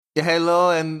Yeah,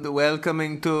 hello and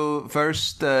welcoming to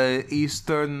first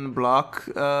Eastern Bloc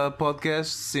podcast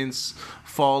since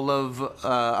fall of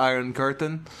Iron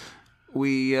Curtain.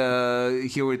 We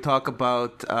here we talk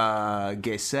about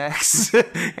gay sex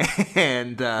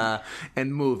and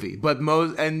movie, but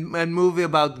and movie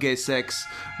about gay sex.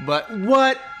 But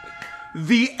what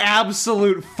the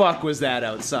absolute fuck was that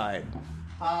outside?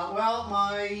 Well,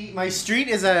 my street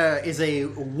is a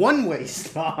one-way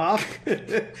stop,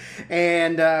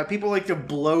 and people like to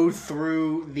blow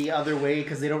through the other way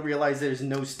because they don't realize there's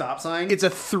no stop sign. It's a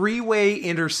three-way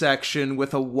intersection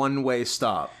with a one-way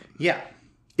stop. Yeah.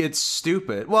 It's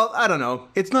stupid. Well, I don't know.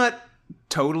 It's not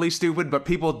totally stupid, but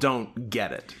people don't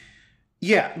get it.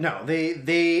 Yeah, no,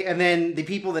 they and then the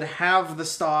people that have the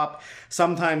stop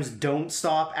sometimes don't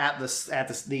stop at the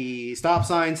stop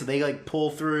sign, so they like pull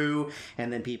through,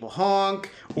 and then people honk,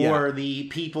 or the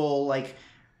people like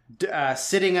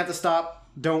sitting at the stop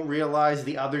don't realize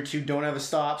the other two don't have a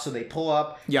stop, so they pull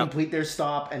up, complete their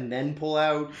stop, and then pull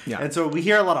out. And so we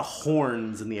hear a lot of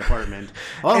horns in the apartment.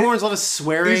 A lot of horns, a lot of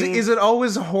swearing. Is it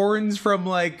always horns from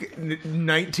like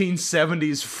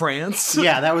 1970s France?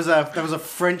 Yeah, that was a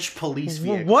French police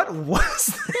vehicle. What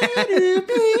was that?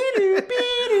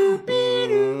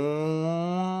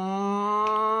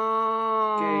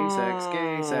 Gay sex.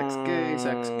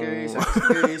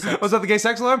 Was that the gay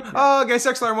sex alarm? Yeah. Oh, gay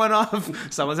sex alarm went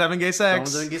off. Someone's having gay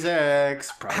sex. Someone's having gay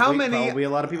sex. Probably a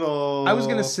lot of people. I was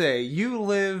going to say, you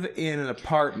live in an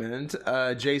apartment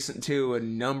adjacent to a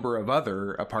number of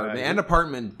other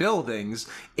apartment buildings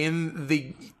in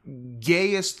the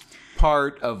gayest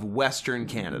part of Western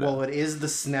Canada. Well, it is the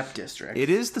SNEP district. It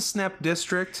is the SNEP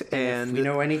district, and if we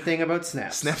know anything about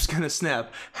SNEPs. SNEP's gonna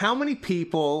snap. How many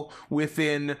people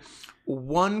within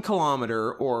 1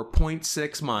 kilometer or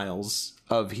 0.6 miles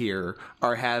of here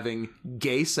are having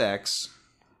gay sex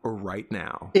right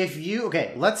now?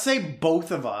 Let's say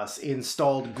both of us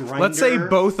installed Grindr. Let's say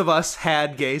both of us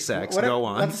had gay sex. Go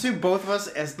on. Let's assume both of us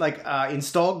as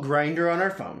installed Grindr on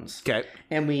our phones. Okay.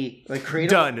 And we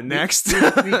create next.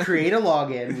 we create a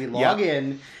login. We log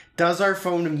in. Does our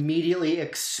phone immediately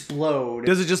explode?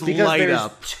 Does it just light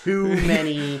up? Too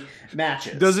many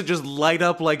matches. Does it just light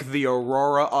up like the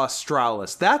Aurora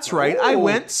Australis? That's right. I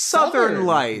went Southern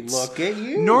Lights. Look at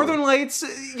you. Northern Lights,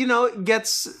 they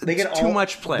get too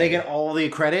much play. They get all the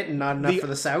credit and not enough for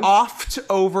the South. Oft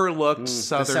overlooked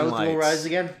Southern Lights. The South will rise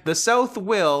again. The South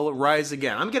will rise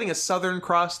again. I'm getting a Southern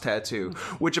Cross tattoo,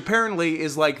 which apparently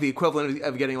is like the equivalent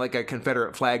of getting like a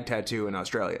Confederate flag tattoo in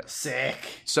Australia. Sick.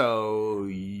 So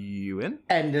you in?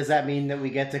 And does that mean that we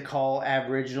get to call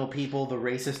Aboriginal people the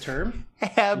racist term?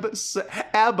 Absolutely.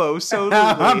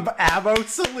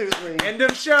 Absolutely. End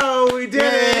of show. We did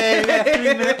it.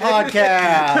 3-minute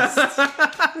podcast.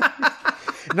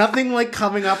 Nothing like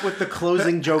coming up with the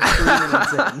closing joke 3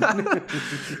 minutes in.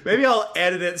 Maybe I'll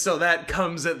edit it so that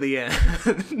comes at the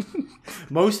end.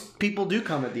 Most people do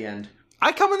come at the end.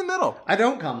 I come in the middle. I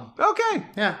don't come. Okay.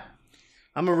 Yeah.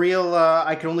 I'm a real,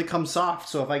 I can only come soft,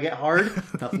 so if I get hard,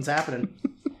 nothing's happening.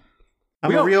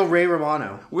 I'm a real Ray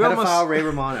Romano. Pedophile Ray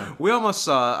Romano. We almost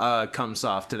saw Come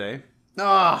Soft today.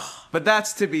 Oh. But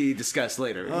that's to be discussed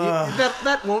later.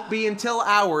 That won't be until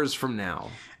hours from now.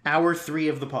 Hour 3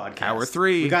 of the podcast. Hour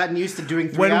 3. We've gotten used to doing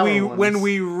 3-hour ones. When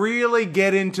we really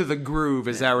get into the groove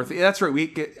is hour 3. That's right.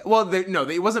 It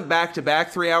wasn't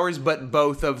back-to-back 3 hours, but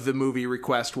both of the movie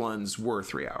request ones were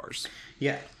 3 hours.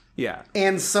 Yeah. Yeah.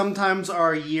 And sometimes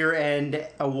our year-end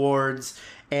awards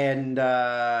and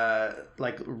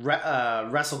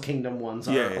Wrestle Kingdom ones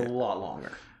are a lot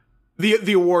longer.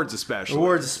 The awards especially.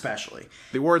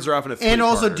 The awards are often a 3-parter. And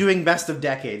also doing Best of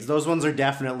Decades. Those ones are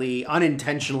definitely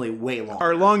unintentionally way longer.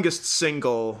 Our longest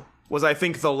single was, I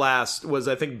think, Best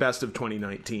of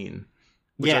 2019.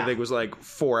 Which I think was like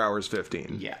 4 hours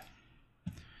 15. Yeah.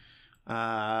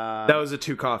 That was a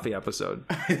 2 coffee episode.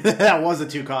 That was a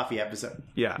 2 coffee episode.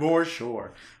 Yeah. For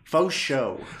sure. Faux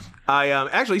show.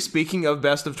 Actually, speaking of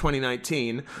Best of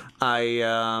 2019,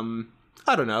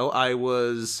 I don't know, I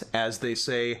was, as they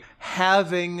say,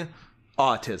 having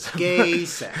autism. Gay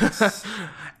sex.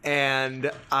 And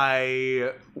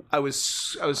I was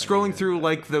scrolling through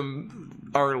like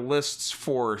our lists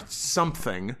for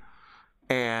something,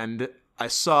 and I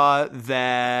saw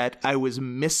that I was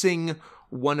missing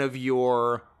one of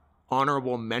your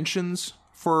honorable mentions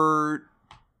for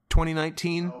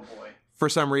 2019. Oh boy. For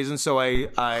some reason, so I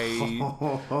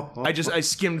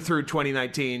skimmed through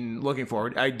 2019 looking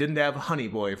forward. I didn't have Honey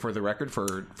Boy for the record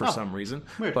for some reason,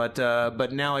 weird.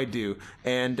 but now I do.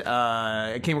 And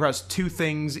I came across 2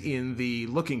 things in the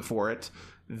looking for it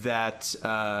that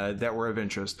were of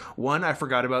interest. One, I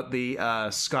forgot about the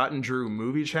Scott and Drew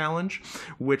movie challenge,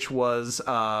 which was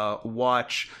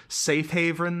watch Safe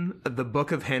Haven, The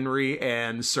Book of Henry,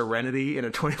 and Serenity in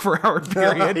a 24-hour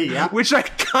period, Yeah. which I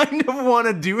kind of want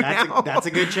to do now. That's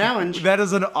a good challenge. That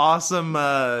is an awesome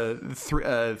thruple.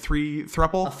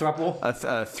 A thruple. A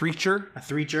threacher. A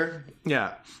threacher.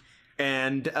 Yeah.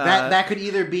 And that could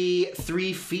either be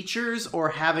 3 features or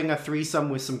having a threesome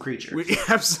with some creatures.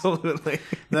 Absolutely.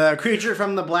 The creature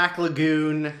from the Black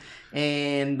Lagoon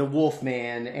and the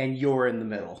Wolfman, and you're in the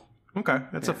middle. Okay,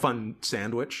 that's a fun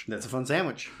sandwich. That's a fun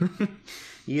sandwich.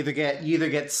 You either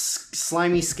get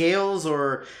slimy scales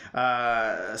or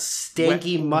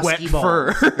stanky, musky wet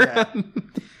balls. fur. Yeah.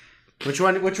 Which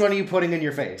one are you putting in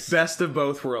your face? Best of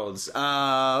both worlds. It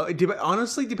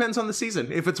honestly depends on the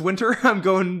season. If it's winter, I'm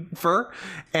going fur,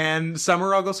 and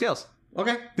summer, I'll go scales.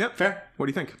 Okay. Yep. Fair. What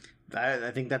do you think? I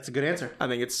think that's a good answer. I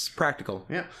think it's practical.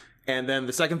 Yeah. And then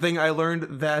the second thing I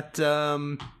learned that I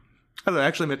don't know, I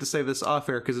actually meant to say this off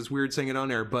air because it's weird saying it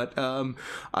on air, but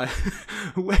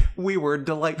we were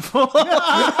delightful.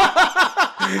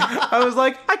 I was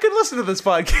like, I could listen to this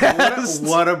podcast.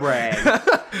 What a brag.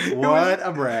 What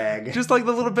a brag. Just like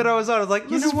the little bit I was on, I was like,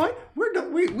 You know what?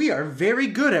 We are very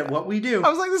good at what we do. I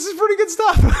was like, this is pretty good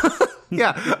stuff.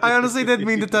 Yeah, I honestly didn't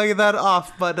mean to tell you that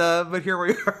off, but here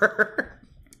we are.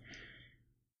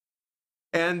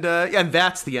 And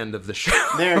that's the end of the show.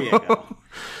 There you go.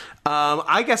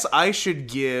 I guess I should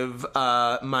give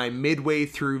my midway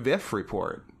through VIF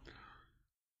report.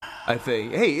 I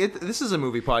think. Hey, this is a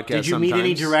movie podcast. Did you meet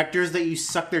any directors that you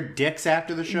sucked their dicks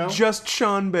after the show? Just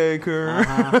Sean Baker.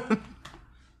 Uh-huh.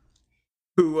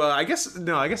 Who I guess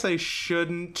I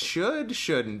shouldn't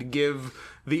give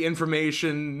the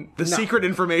information, secret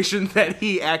information that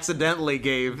he accidentally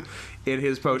gave in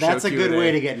his post-show That's a Q&A. good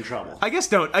way to get in trouble. I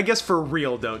guess for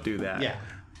real don't do that. Yeah.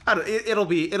 It'll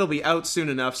be out soon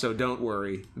enough, so don't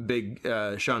worry. Big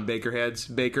Sean Baker heads,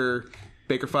 Baker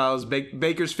Files,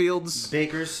 Bakersfields.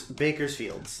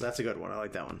 Bakersfields. That's a good one. I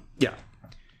like that one. Yeah.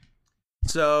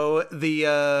 So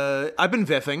I've been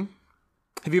viffing.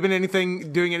 Have you been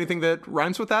doing anything that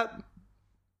rhymes with that?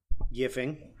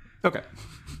 Yiffing. Okay.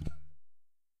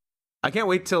 I can't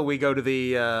wait till we go to New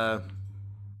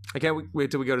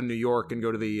York and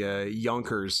go to the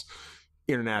Yonkers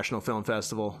International Film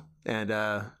Festival. And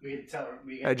I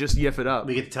just yiff it up.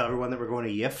 We get to tell everyone that we're going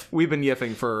to yiff. We've been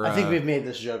yiffing for... I think we've made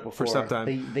this joke before. For some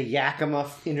time. The Yakima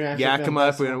International Film Yakima, if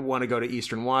Festival. we want to go to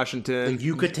Eastern Washington. The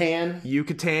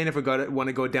Yucatan, if we want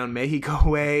to go down Mexico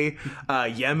way.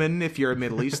 Yemen, if you're a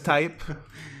Middle East type.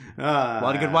 A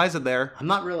lot of good wise in there. I'm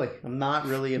not really a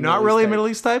Middle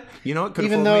East type? You know what?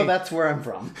 Even though that's where I'm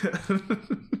from.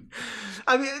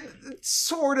 I mean,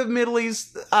 sort of Middle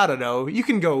East. I don't know. You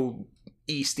can go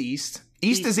east.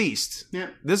 East is east. Yeah.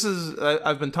 This is,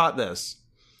 I've been taught this.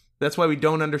 That's why we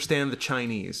don't understand the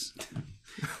Chinese.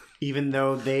 Even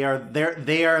though they are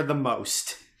the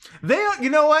most. You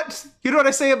know what? You know what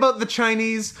I say about the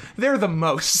Chinese? They're the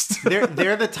most.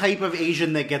 they're the type of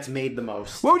Asian that gets made the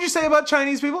most. What would you say about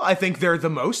Chinese people? I think they're the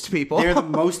most people. They're the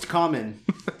most common.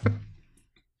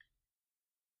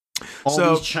 All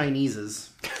these Chineses.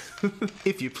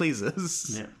 If you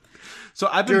pleases. Yeah. So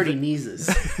I've been dirty kneeses.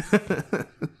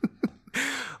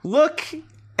 Look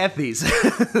at these.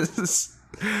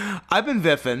 I've been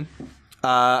viffing.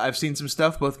 I've seen some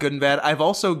stuff, both good and bad. I've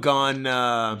also gone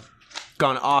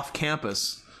off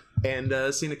campus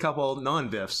and seen a couple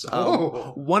non-viffs.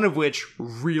 One of which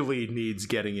really needs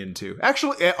getting into.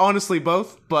 Actually, honestly,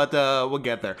 both, but we'll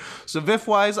get there. So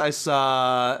VIF-wise, I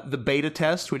saw The Beta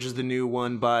Test, which is the new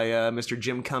one by Mr.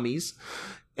 Jim Cummings,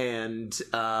 and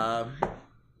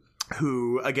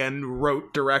who, again,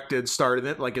 wrote, directed, starred in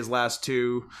it, like his last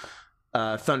two,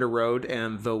 Thunder Road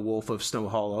and The Wolf of Snow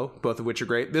Hollow, both of which are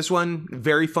great. This one,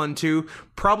 very fun too.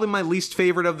 Probably my least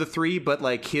favorite of the three, but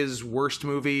like his worst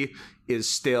movie is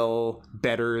still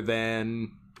better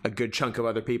than a good chunk of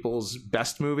other people's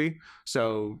best movie.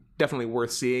 So definitely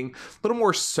worth seeing. A little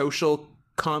more social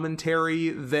commentary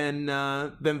than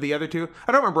the other two.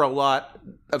 I don't remember a lot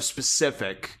of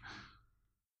specific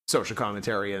social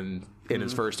commentary in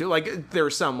his first two. Like there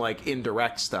was some like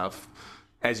indirect stuff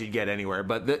as you'd get anywhere,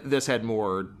 but this had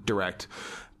more direct.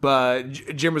 But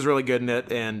Jim was really good in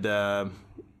it, and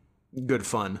good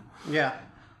fun. Yeah.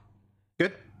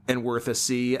 Good. And worth a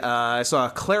see. I saw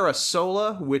Clara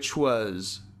Sola, which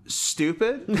was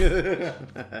stupid. It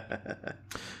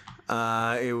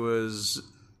was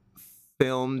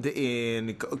filmed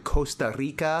in Costa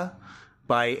Rica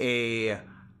by a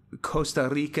Costa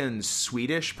Rican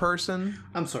Swedish person.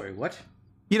 I'm sorry, what?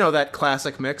 You know that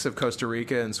classic mix of Costa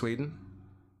Rica and Sweden?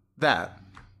 That.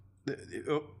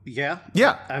 Yeah.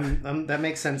 Yeah. That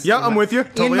makes sense. Yeah, I'm with you.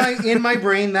 Totally. In my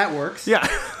brain, that works. Yeah.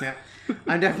 Yeah.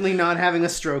 I'm definitely not having a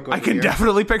stroke over I can here.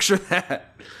 definitely picture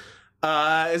that.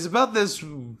 It's about this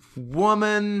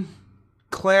woman,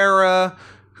 Clara,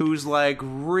 who's like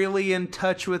really in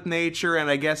touch with nature, and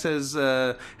I guess has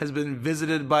been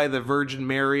visited by the Virgin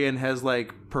Mary and has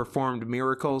like performed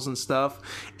miracles and stuff.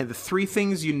 And the 3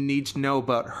 things you need to know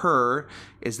about her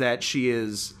is that she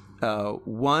is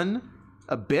 1,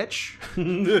 a bitch,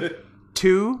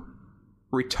 2,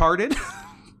 retarded,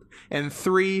 and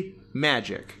 3,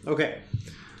 magic. Okay.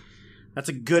 That's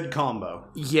a good combo.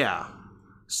 Yeah.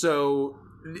 So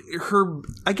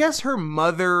I guess her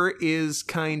mother is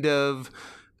kind of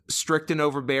strict and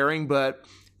overbearing, but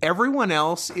everyone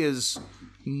else is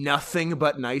nothing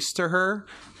but nice to her,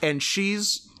 and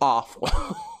she's awful.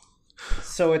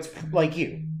 So it's like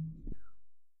you.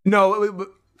 No,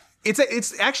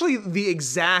 it's actually the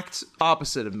exact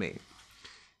opposite of me,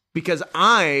 because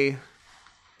I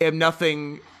am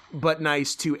nothing but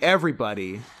nice to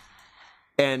everybody,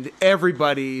 and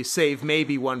everybody, save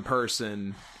maybe one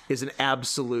person, is an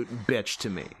absolute bitch to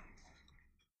me.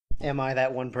 Am I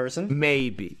that one person?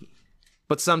 Maybe.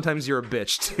 But sometimes you're a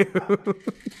bitch, too.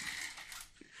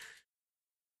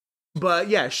 But,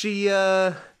 yeah, she,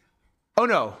 Oh,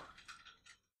 no.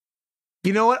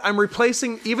 You know what? I'm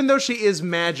replacing... Even though she is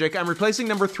magic, I'm replacing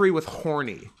number 3 with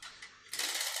horny.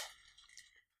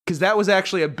 Because that was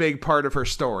actually a big part of her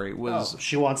story, was...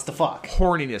 she wants to fuck.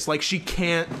 Horniness. Like, she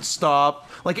can't stop.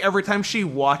 Like, every time she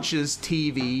watches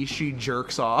TV, she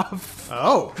jerks off.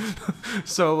 Oh.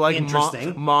 So, like,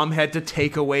 interesting. Mom had to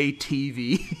take away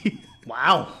TV.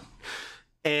 Wow.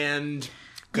 And,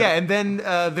 yeah, and then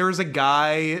there was a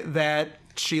guy that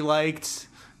she liked,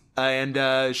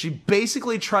 and she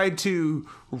basically tried to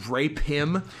rape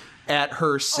him at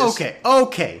her sister.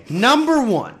 Okay. Number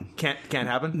 1. Can't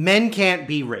happen? Men can't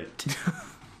be raped.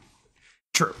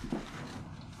 True.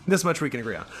 This much we can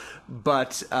agree on.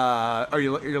 But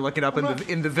you're looking up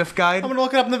in the VIF guide? I'm going to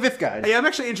look it up in the VIF guide. Yeah, I'm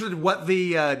actually interested in what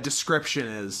the description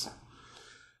is.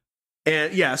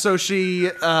 And yeah, so she,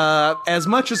 as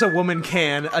much as a woman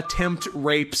can, attempt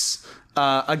rapes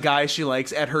a guy she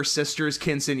likes at her sister's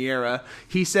quinceañera.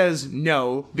 He says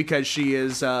no because she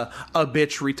is a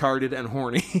bitch, retarded, and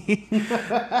horny.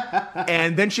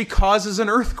 And then she causes an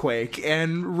earthquake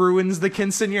and ruins the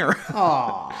quinceañera.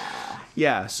 Aww.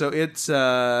 Yeah, so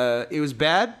it was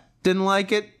bad. Didn't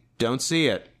like it. Don't see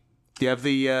it. Do you have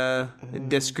the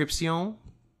description?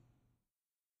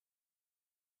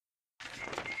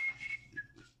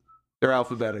 They're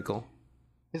alphabetical.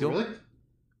 Is it really?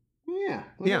 Yeah.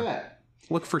 Look at that.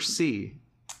 Look for C.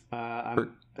 What?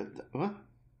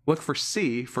 Look for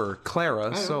C for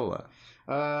Clara Sola.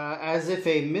 As if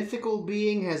a mythical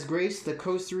being has graced the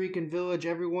Costa Rican village,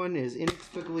 everyone is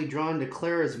inexplicably drawn to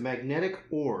Clara's magnetic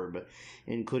orb,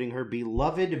 including her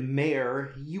beloved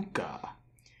mare, Yuka.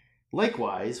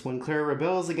 Likewise, when Clara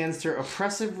rebels against her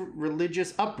oppressive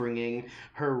religious upbringing,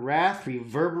 her wrath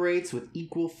reverberates with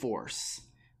equal force.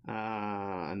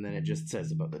 And then it just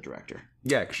says about the director.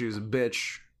 Yeah, because she was a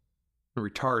bitch,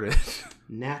 retarded,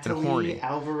 Natalie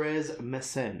Alvarez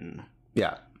Messen.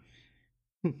 Yeah.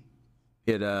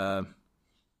 It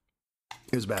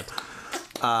was bad.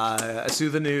 I saw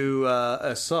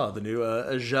the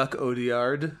new Jacques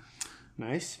Audiard.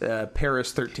 Nice.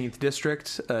 Paris 13th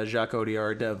District. Jacques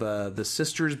Audiard of the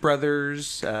Sisters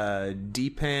Brothers,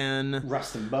 Deepan,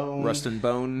 Rust and Bone. Rust and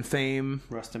Bone fame.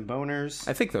 Rust and Boners.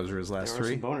 I think those are his last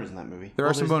 3. There are some boners in that movie. There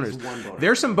are some boners.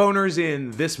 There's some boners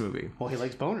in this movie. Well, he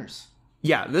likes boners.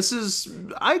 Yeah, this is,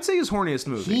 I'd say, his horniest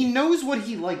movie. He knows what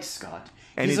he likes, Scott.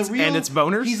 And it's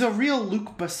boners? He's a real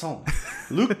Luc Besson.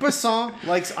 Luc Besson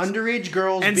likes underage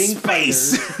girls and being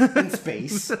space. fighters in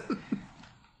space.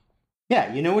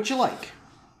 Yeah, you know what you like.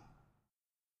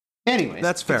 Anyways,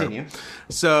 that's fair. Continue.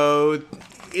 So,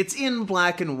 it's in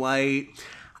black and white.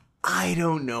 I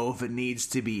don't know if it needs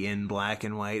to be in black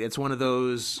and white. It's one of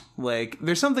those, like,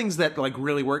 there's some things that, like,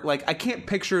 really work. Like, I can't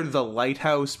picture The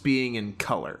Lighthouse being in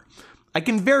color. I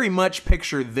can very much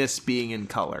picture this being in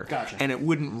color. Gotcha. And it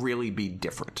wouldn't really be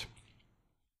different.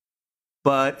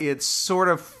 But it's sort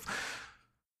of...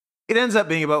 It ends up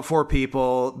being about 4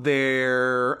 people.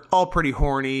 They're all pretty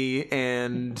horny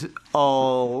and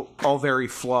all very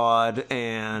flawed,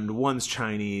 and one's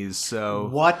Chinese, so...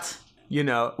 What? You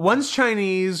know, one's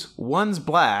Chinese, one's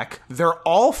black. They're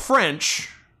all French.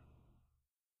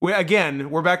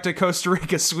 We're back to Costa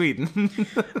Rica, Sweden.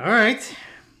 All right.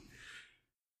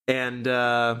 And,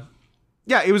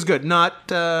 yeah, it was good. Not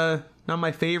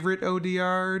my favorite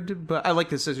Audiard, but I like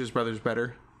the Sisters Brothers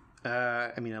better.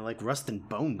 I mean, I like Rust and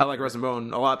Bone. I like Rust and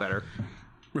Bone a lot better.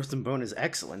 Rustin Bone is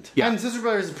excellent. Yeah. And Sister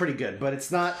Brothers is pretty good, but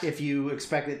it's not if you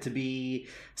expect it to be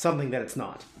something that it's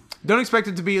not. Don't expect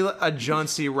it to be a John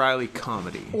C. Reilly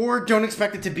comedy. Or don't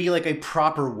expect it to be like a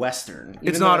proper Western.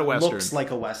 It's not a Western. It looks like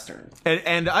a Western.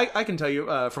 And I can tell you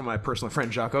from my personal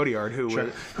friend Jacques Audiard,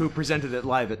 who presented it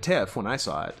live at TIFF when I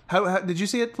saw it. How did you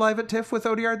see it live at TIFF with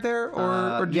Audiard there,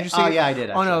 or did you see it? Yeah, I did.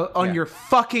 Actually. On your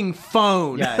fucking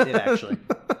phone? Yeah, I did actually.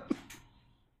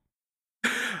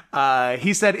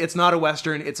 He said it's not a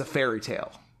Western; it's a fairy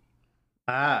tale.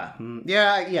 Yeah,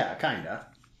 kinda.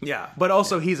 Yeah, but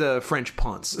also he's a French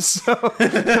ponce, so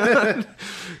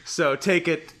so take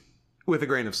it with a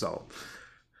grain of salt.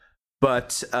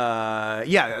 But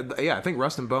yeah, I think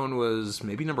Rust and Bone was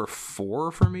maybe number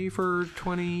 4 for me for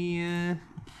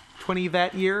 2020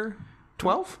 that year.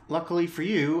 12? Luckily for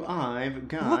you, I've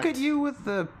got... Look at you with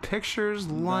the pictures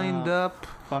lined up.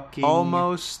 Fucking...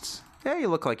 Almost. Yeah, you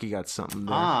look like you got something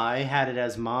there. I had it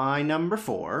as my number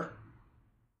 4.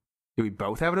 Do we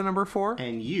both have it at number 4?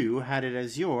 And you had it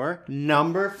as your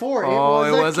number 4. It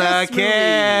was a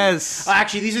kiss.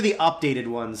 Actually, these are the updated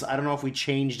ones. I don't know if we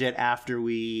changed it after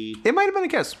we... It might have been a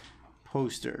kiss.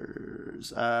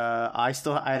 Posters. I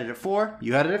had it at 4.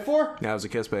 You had it at 4. That was a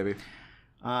kiss, baby.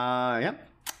 Yep.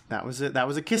 That was it. That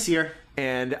was a kiss year.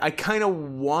 And I kind of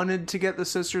wanted to get the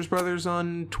Sisters Brothers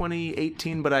on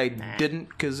 2018, but I didn't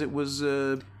because it was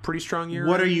a pretty strong year.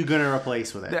 What are you going to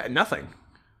replace with it? Nothing.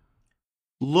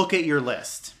 Look at your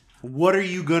list. What are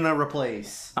you going to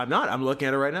replace? I'm not. I'm looking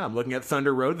at it right now. I'm looking at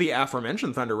Thunder Road, the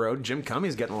aforementioned Thunder Road. Jim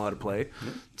Cummings getting a lot of play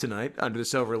tonight. Under the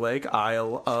Silver Lake,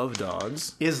 Isle of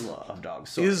Dogs. Isla of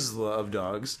Dogs. Sorry. Isla of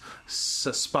Dogs.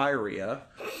 Suspiria.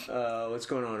 What's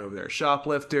going on over there?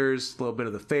 Shoplifters. A little bit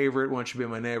of The Favorite. Won't You Be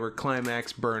My Neighbor.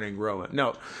 Climax. Burning. Roma.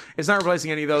 No, it's not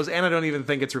replacing any of those, and I don't even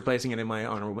think it's replacing any of my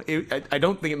honorable... I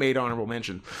don't think it made honorable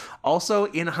mention. Also,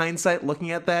 in hindsight, looking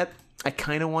at that, I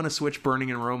kind of want to switch Burning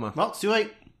and Roma. Well, it's too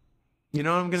late. You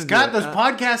know what I'm going to do? Scott, those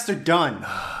podcasts are done.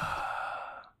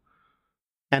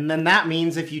 And then that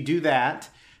means if you do that,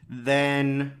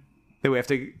 then... Do we have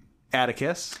to add a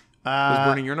kiss? Was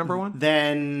Burning your number 1?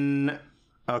 Then...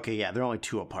 Okay, yeah, they're only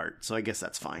 2 apart, so I guess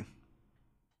that's fine.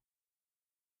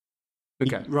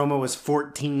 Okay. Roma was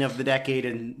 14 of the decade,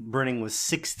 and Burning was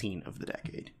 16 of the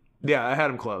decade. Yeah, I had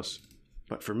them close.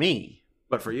 But for me...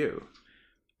 But for you...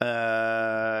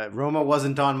 Roma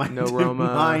wasn't on my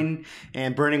mine,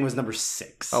 and Burning was number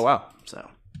 6. Oh wow! So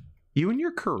you and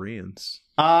your Koreans.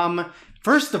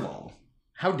 First of all,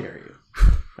 how dare you?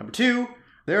 Number 2,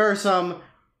 there are some.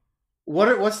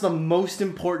 What's the most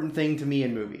important thing to me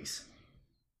in movies?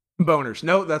 Boners.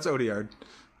 No, that's Audiard.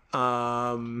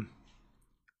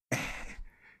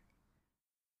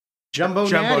 Jumbo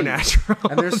Natural.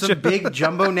 And there's some big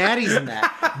Jumbo Natties in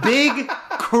that. Big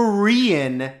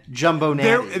Korean Jumbo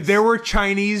Natties. There were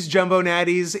Chinese Jumbo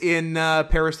Natties in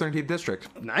Paris 13th District.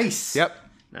 Nice. Yep.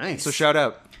 Nice. So shout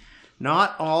out.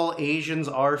 Not all Asians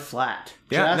are flat.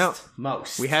 Yeah, just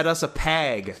most. We had us a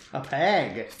pag. A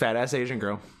pag. Fat ass Asian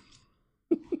girl.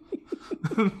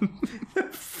 What?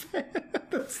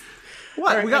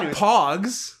 Right, we got anyways.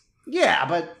 pogs. Yeah,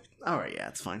 but all right, yeah,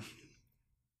 it's fine.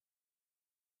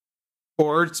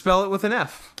 Or spell it with an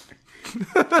F.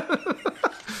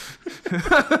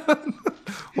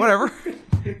 Whatever.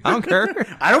 I don't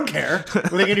care. I don't care.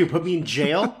 What are they gonna do? Put me in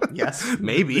jail? Yes.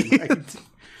 Maybe.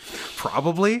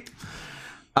 Probably.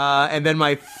 And then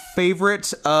my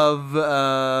favorite of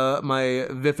my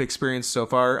VIF experience so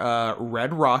far,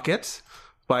 Red Rocket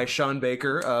by Sean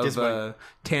Baker of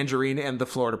Tangerine and the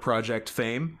Florida Project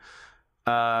fame.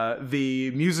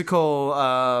 The musical...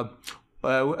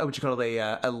 what would you call it?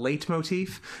 A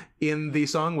leitmotif in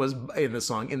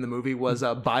the movie was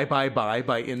 "Bye Bye Bye"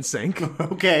 by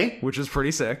NSYNC. Okay, which is pretty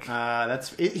sick.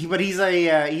 But he's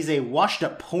a washed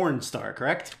up porn star,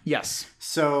 correct? Yes.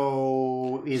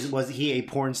 So was he a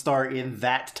porn star in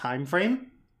that time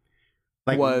frame?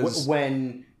 Like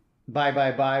when "Bye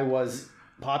Bye Bye" was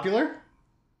popular?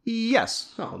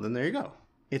 Yes. Oh, then there you go.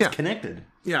 It's connected.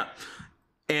 Yeah.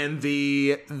 And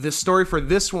the story for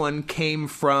this one came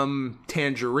from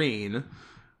Tangerine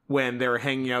when they were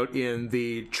hanging out in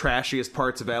the trashiest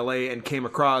parts of LA and came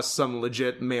across some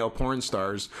legit male porn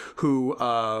stars who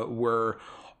were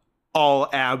all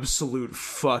absolute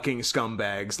fucking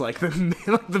scumbags, like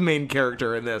the main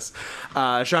character in this.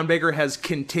 Sean Baker has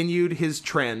continued his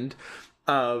trend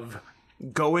of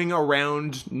going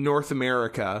around North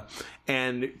America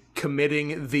and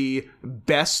committing the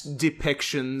best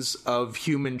depictions of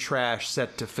human trash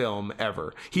set to film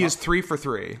ever. He is 3 for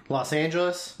 3. Los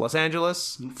Angeles,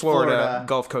 Florida,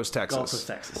 Gulf Coast,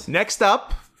 Texas. Next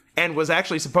up, and was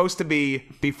actually supposed to be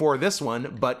before this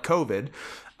one, but COVID,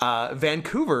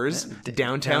 Vancouver's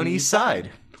downtown east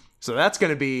side. So that's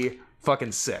going to be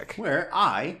fucking sick. Where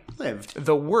I lived.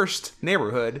 The worst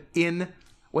neighborhood in...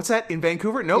 What's that? In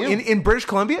Vancouver? No, in British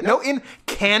Columbia? No, in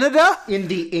Canada? In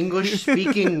the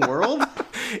English-speaking world?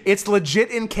 It's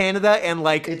legit in Canada and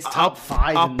like it's top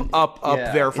five up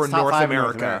there for North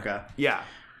America. Yeah.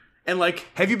 And like,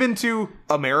 have you been to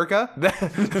America?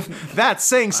 That's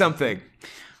saying something.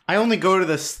 I only go to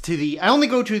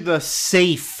the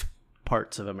safe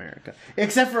parts of America.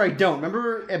 Except for I don't.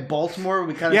 Remember at Baltimore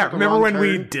we kind of took a remember wrong when turn?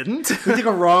 We didn't? We took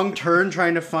a wrong turn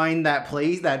trying to find that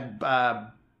place, that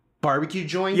barbecue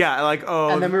joint. Yeah, like, oh.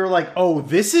 And then we were like, oh,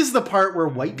 this is the part where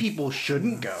white people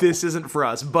shouldn't go. This isn't for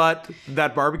us. But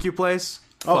that barbecue place,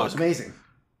 oh, it was amazing.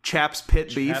 Chaps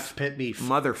Pit Beef. Chaps Pit Beef.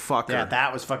 Motherfucker. Yeah,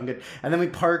 that was fucking good. And then we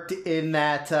parked in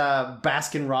that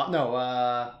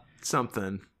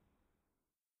something.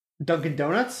 Dunkin'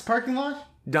 Donuts parking lot?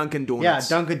 Dunkin' Donuts.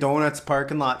 Yeah, Dunkin' Donuts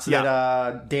parking lot so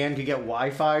that Dan could get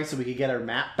Wi-Fi so we could get our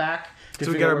map back to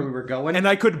figure out where we were going. And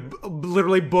I could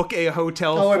literally book a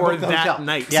hotel for that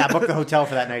night. Yeah, book the hotel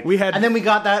for that night. And then we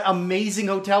got that amazing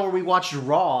hotel where we watched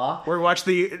Raw. Where we watched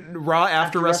the Raw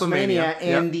after WrestleMania.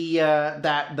 And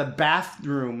the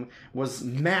bathroom was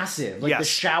massive. Like the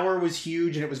shower was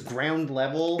huge and it was ground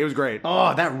level. It was great.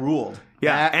 Oh, that ruled.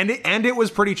 Yeah, and it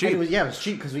was pretty cheap. It was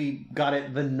cheap because we got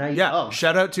it the night of.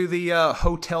 Shout out to the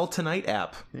Hotel Tonight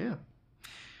app. Yeah.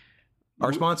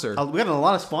 Our sponsor. We got a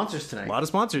lot of sponsors tonight. A lot of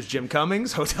sponsors. Jim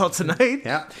Cummings, Hotel Tonight.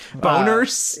 Yeah.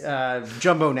 Boners.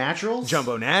 Jumbo Naturals.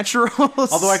 Jumbo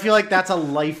Naturals. Although I feel like that's a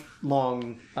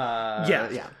lifelong...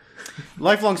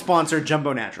 lifelong sponsor,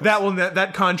 Jumbo Naturals.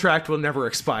 That contract will never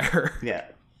expire. Yeah.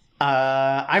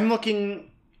 I'm looking...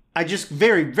 I just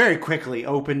very, very quickly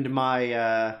opened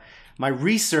my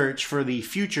research for the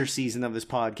future season of this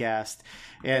podcast,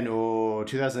 and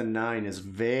 2009 is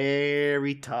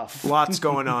very tough. Lots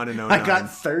going on in 09. I got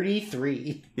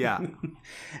 33. Yeah.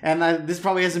 And this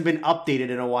probably hasn't been updated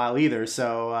in a while either,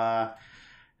 so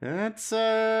that's...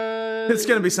 it's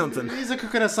going to be something. He's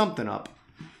cooking us something up.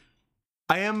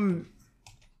 I am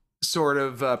sort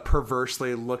of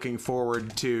perversely looking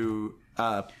forward to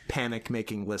panic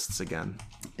making lists again.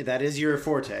 That is your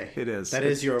forte. It is. That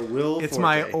is your Forte. It's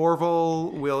my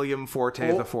Orville William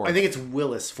Forte the Fourth. I think it's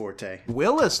Willis Forte.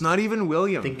 Willis, not even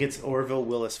William. I think it's Orville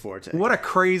Willis Forte. What a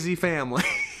crazy family.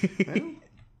 Well,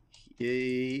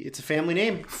 it's a family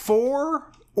name.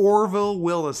 4 Orville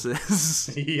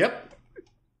Willises. Yep.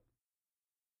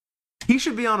 He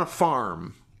should be on a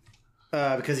farm.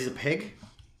 Because he's a pig?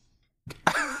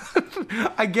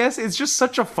 I guess it's just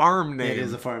such a farm name. It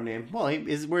is a farm name. Well,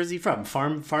 where's he from?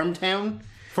 Farmtown,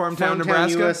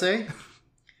 Nebraska? USA? I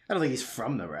don't think he's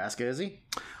from Nebraska, is he?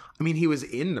 I mean, he was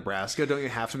in Nebraska. Don't you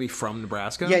have to be from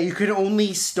Nebraska? Yeah, you could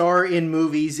only star in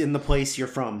movies in the place you're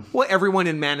from. Well, everyone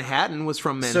in Manhattan was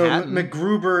from Manhattan. So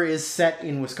MacGruber is set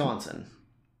in Wisconsin.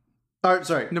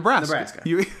 Sorry, Nebraska.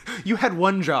 You had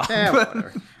one job.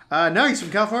 Whatever. No, he's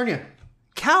from California.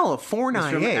 California.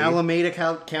 He's from Alameda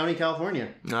County, California.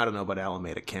 I don't know about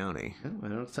Alameda County. Oh, I don't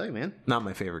know what to tell you, man. Not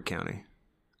my favorite county.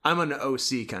 I'm an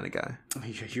OC kind of guy.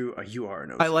 You are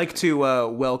an OC. I like to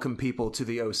welcome people to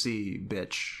the OC,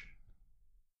 bitch.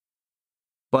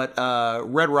 But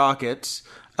Red Rocket...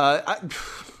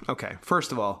 okay,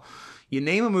 first of all, you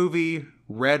name a movie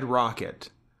Red Rocket.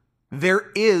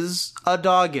 There is a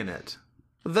dog in it.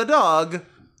 The dog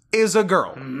is a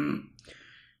girl.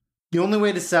 The only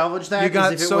way to salvage that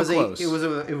is if it was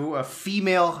a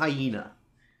female hyena.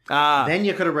 Then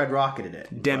you could have Red Rocketed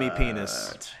it.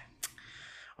 Demi-penis.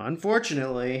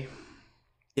 Unfortunately.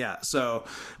 Yeah, so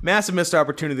massive missed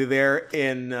opportunity there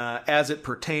in as it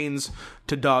pertains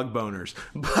to dog boners.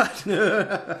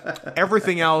 But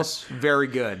everything else, very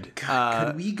good. God,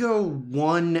 could we go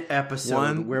one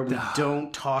episode where we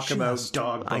don't talk about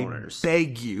dog boners? I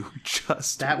beg you,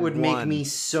 just that would make me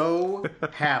so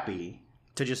happy.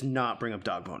 To just not bring up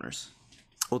dog boners.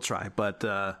 We'll try, but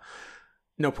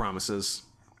no promises.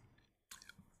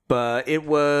 But it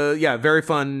was, very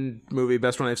fun movie.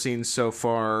 Best one I've seen so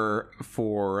far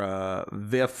for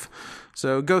VIF.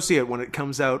 So go see it when it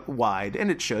comes out wide. And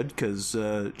it should, because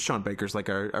Sean Baker's like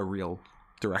a real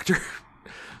director.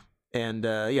 And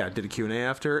did a Q&A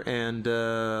after and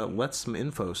let some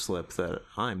info slip that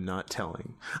I'm not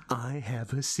telling. I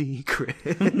have a secret.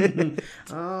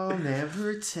 I'll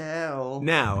never tell.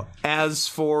 Now, as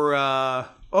for...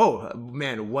 oh,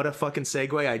 man, what a fucking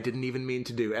segue I didn't even mean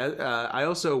to do. I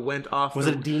also went off... Was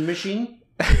it a Dean machine?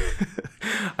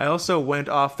 I also went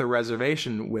off the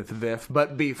reservation with VIF,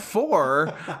 but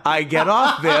before I get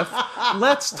off VIF,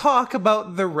 let's talk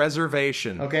about the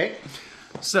reservation. Okay.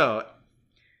 So...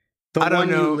 The one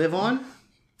you live on?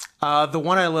 The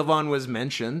one I live on was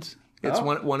mentioned. It's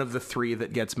Oh. one of the 3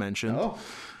 that gets mentioned. Oh.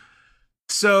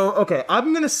 So, okay,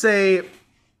 I'm gonna say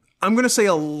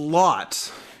a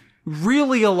lot,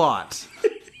 really a lot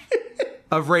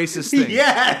of racist things.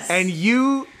 Yes! And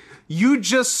you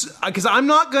just, because I'm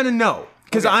not gonna know.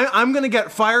 Because I'm going to get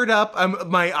fired up,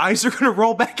 my eyes are going to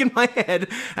roll back in my head,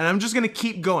 and I'm just going to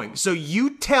keep going. So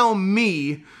you tell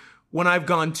me when I've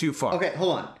gone too far. Okay,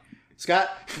 hold on. Scott,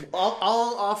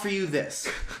 I'll offer you this.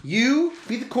 You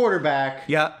be the quarterback.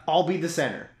 Yeah. I'll be the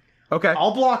center. Okay.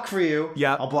 I'll block for you.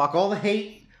 Yeah. I'll block all the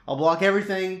hate. I'll block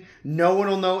everything. No one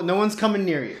will know. No one's coming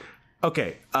near you.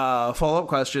 Okay, follow-up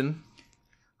question.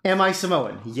 Am I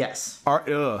Samoan? Yes.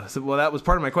 Well, that was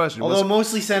part of my question. Although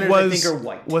mostly centers, I think, are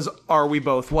white. Are we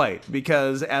both white?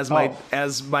 Because as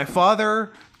my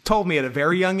father told me at a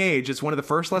very young age, it's one of the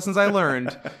first lessons I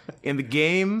learned in the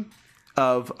game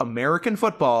of American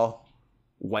football,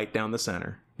 white down the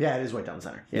center. Yeah, it is white down the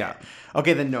center. Yeah.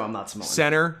 Okay, then no, I'm not Samoan.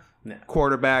 Center, No.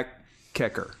 quarterback,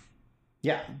 kicker.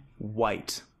 Yeah.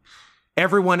 White.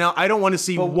 Everyone else, I don't want to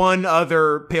see one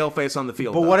other pale face on the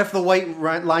field. But what if the white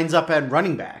lines up at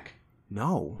running back?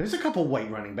 No. There's a couple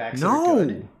white running backs No. that are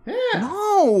good. Yeah.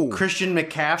 No. Christian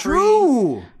McCaffrey.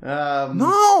 True.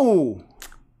 No.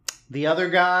 The other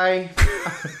guy.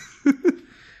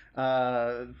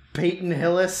 Peyton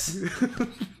Hillis.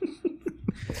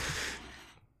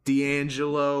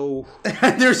 D'Angelo.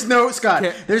 There's no, Scott,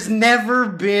 there's never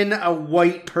been a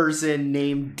white person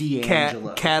named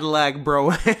D'Angelo. Cadillac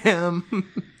Broham.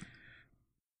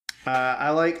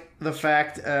 I like the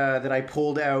fact that I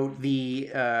pulled out the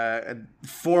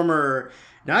former,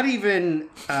 not even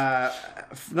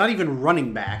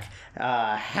running back,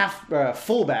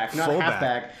 fullback, not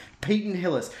halfback, Peyton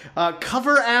Hillis,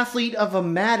 cover athlete of a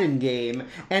Madden game,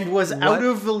 and was out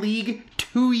of the league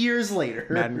 2 years later.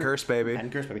 Madden curse, baby.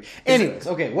 Madden curse, baby. Anyways,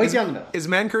 okay, way down the middle. Is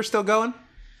Madden curse still going?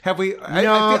 Have we?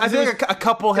 No, I think a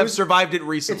couple have survived it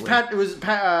recently. It was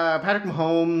Patrick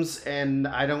Mahomes, and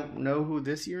I don't know who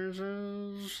this year's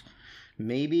is.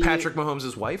 Maybe Patrick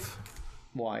Mahomes' wife?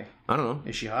 Why? I don't know.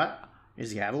 Is she hot?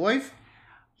 Does he have a wife?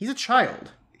 He's a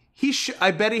child.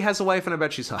 I bet he has a wife, and I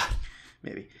bet she's hot.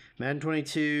 Maybe. Madden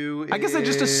 22 I guess I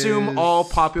just assume all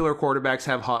popular quarterbacks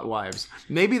have hot wives.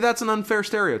 Maybe that's an unfair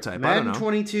stereotype. I don't know. Madden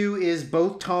 22 is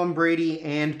both Tom Brady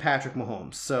and Patrick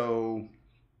Mahomes, so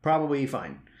probably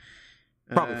fine.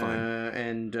 Probably fine.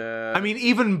 And I mean,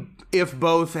 even if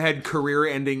both had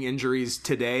career-ending injuries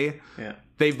today, yeah,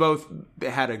 they've both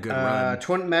had a good run.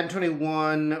 Madden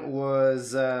 21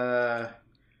 was man,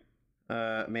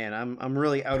 I'm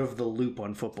really out of the loop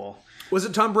on football. Was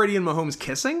it Tom Brady and Mahomes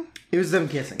kissing? It was them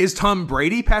kissing. Is Tom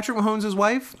Brady Patrick Mahomes'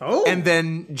 wife? Oh. And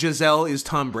then Giselle is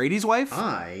Tom Brady's wife?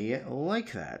 I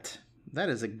like that. That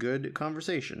is a good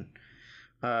conversation.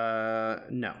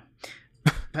 No.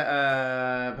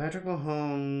 Patrick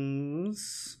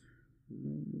Mahomes'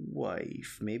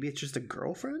 wife. Maybe it's just a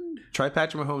girlfriend? Try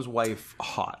Patrick Mahomes' wife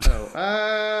hot.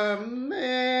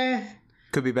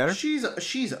 Could be better?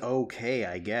 She's okay,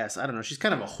 I guess. I don't know. She's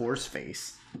kind of a horse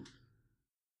face.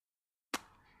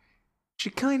 She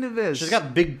kind of is. She's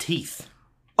got big teeth.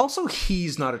 Also,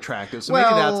 he's not attractive, so maybe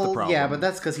that's the problem. Yeah, but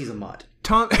that's because he's a mutt.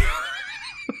 Tom...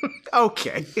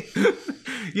 Okay.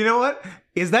 You know what?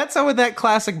 Is that some of that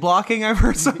classic blocking I've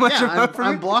heard so much about from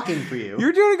you? I'm blocking for you.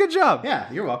 You're doing a good job. Yeah,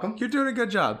 you're welcome. You're doing a good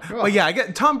job. But yeah,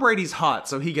 Tom Brady's hot,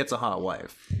 so he gets a hot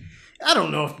wife. I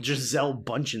don't know if Giselle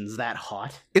Bundchen's that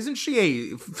hot. Isn't she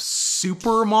a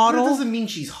supermodel? That doesn't mean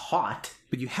she's hot.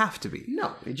 But you have to be.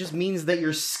 No, it just means that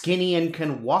you're skinny and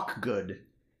can walk good.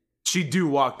 She do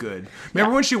walk good.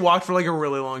 Remember when she walked for like a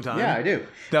really long time? Yeah, I do.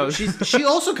 She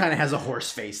also kind of has a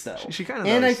horse face, though. She kind of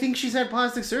And does. I think she's had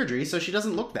plastic surgery, so she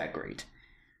doesn't look that great.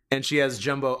 And she has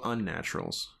jumbo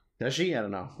unnaturals. Does she? I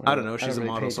don't know. I don't know. She's a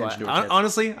model, so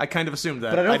honestly, I kind of assumed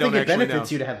that. But I don't think it actually benefits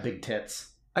know. you to have big tits.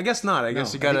 I guess not. I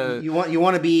guess you gotta. You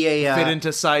want to be a fit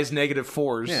into size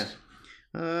 -4s.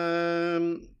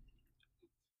 Yeah.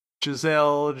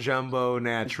 Giselle Jumbo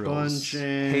Naturals.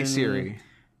 Hey Siri.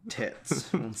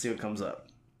 Tits. Let's see what comes up.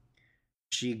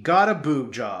 She got a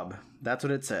boob job. That's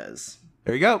what it says.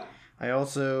 There you go. I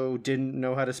also didn't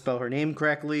know how to spell her name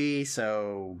correctly,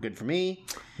 so good for me.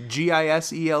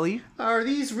 Gisele. Are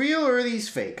these real or are these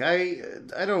fake? I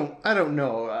don't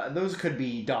know. Those could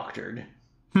be doctored.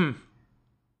 It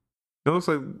looks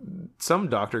like some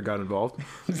doctor got involved.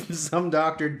 Some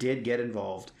doctor did get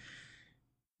involved.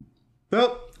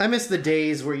 Well, I miss the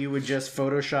days where you would just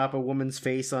Photoshop a woman's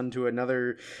face onto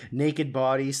another naked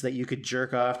body so that you could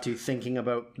jerk off to thinking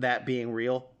about that being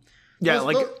real. Yeah,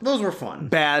 those were fun.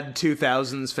 Bad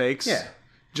 2000s fakes. Yeah.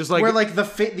 Just like where like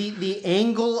the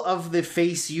angle of the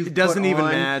face doesn't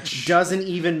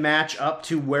even match up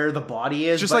to where the body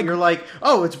is. Just but like you're like,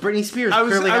 oh, it's Britney Spears. I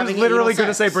was literally going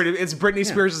to say Britney. it's Britney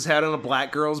Spears' head on a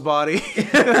black girl's body.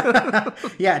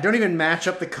 Yeah, don't even match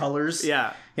up the colors.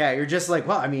 Yeah. Yeah, you're just like,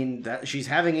 well, I mean, she's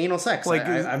having anal sex. Like,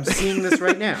 I'm seeing this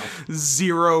right now.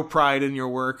 Zero pride in your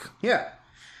work. Yeah.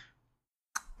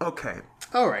 Okay.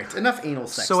 All right, enough anal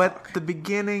sex So talk. at the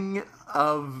beginning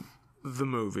of the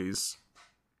movies,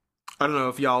 I don't know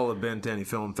if y'all have been to any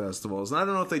film festivals, and I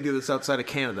don't know if they do this outside of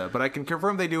Canada, but I can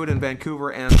confirm they do it in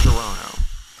Vancouver and Toronto.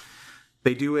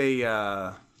 They do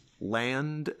a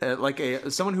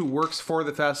someone who works for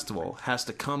the festival has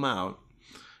to come out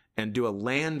and do a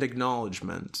land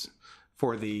acknowledgement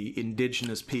for the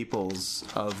indigenous peoples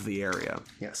of the area.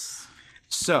 Yes.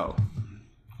 So,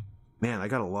 man, I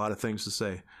got a lot of things to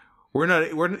say.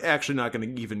 We're actually not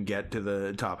going to even get to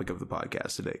the topic of the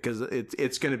podcast today because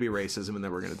it's going to be racism, and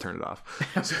then we're going to turn it off.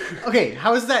 Okay,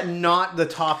 how is that not the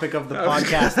topic of the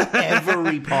podcast?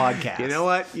 Every podcast. You know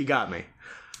what? You got me.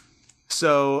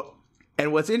 So,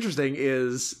 and what's interesting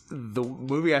is the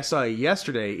movie I saw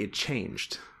yesterday, it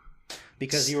changed.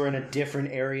 Because you were in a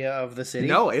different area of the city?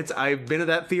 No, I've been to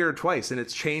that theater twice, and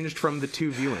it's changed from the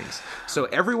two viewings. So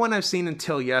everyone I've seen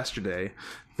until yesterday,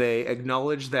 they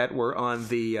acknowledge that we're on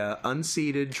the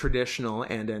unceded, traditional,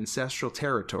 and ancestral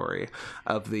territory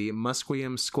of the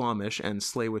Musqueam, Squamish, and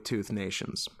Tsleil-Waututh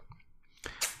nations.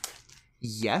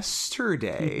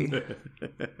 Yesterday,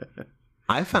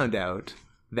 I found out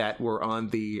that we're on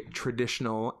the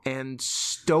traditional and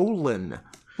stolen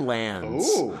lands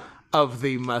of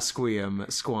the Musqueam,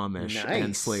 Squamish,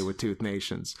 and Tsleil-Waututh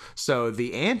nations. So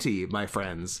the ante, my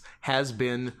friends, has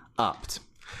been upped.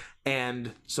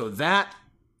 And so that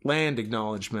land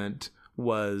acknowledgement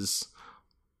was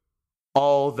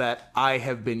all that I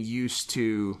have been used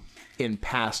to in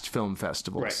past film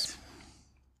festivals. Right.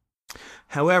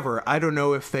 However, I don't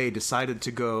know if they decided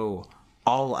to go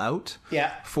all out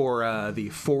for the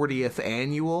 40th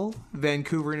annual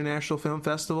Vancouver International Film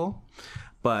Festival.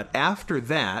 But after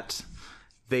that,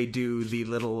 they do the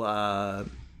little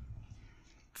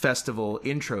festival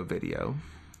intro video.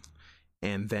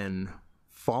 And then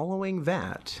following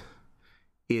that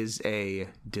is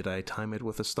did I time it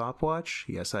with a stopwatch?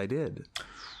 Yes, I did.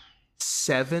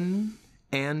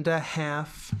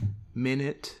 7.5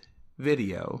 minute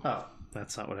video. Oh,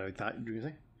 that's not what I thought you were going to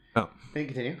say. Oh. Can you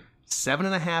continue?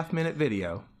 7.5 minute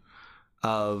video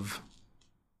of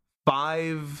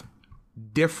 5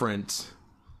 different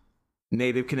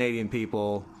Native Canadian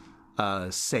people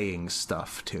saying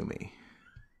stuff to me.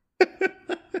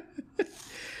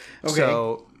 Okay.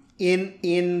 So,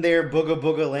 in their booga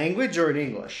booga language or in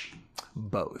English?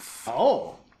 Both.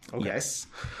 Oh, okay. Yes.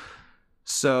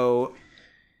 So,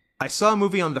 I saw a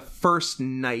movie on the first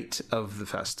night of the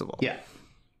festival. Yeah.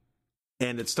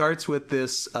 And it starts with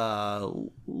this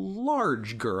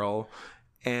large girl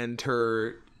and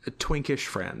her twinkish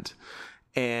friend.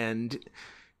 And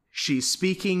she's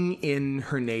speaking in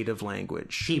her native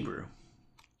language. Hebrew.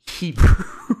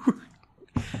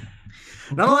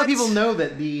 Not a lot of people know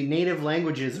that the native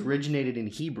languages originated in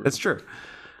Hebrew. That's true.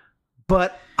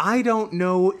 But I don't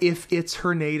know if it's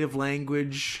her native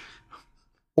language,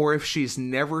 or if she's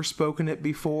never spoken it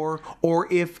before,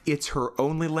 or if it's her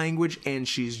only language and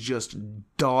she's just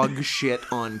dog shit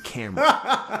on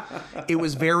camera. It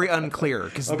was very unclear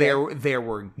because there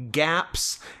were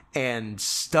gaps and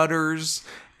stutters,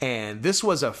 and this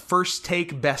was a first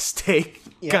take, best take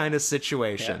kind of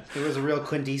situation. Yeah. It was a real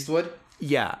Clint Eastwood.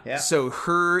 Yeah. So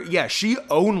she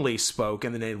only spoke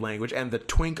in the native language, and the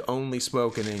twink only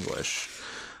spoke in English.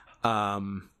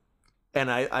 And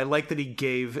I like that he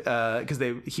gave because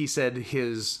he said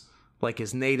his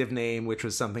native name, which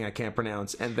was something I can't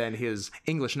pronounce, and then his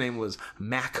English name was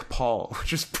Mac Paul,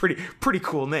 which is pretty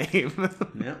cool name.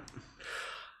 Yeah.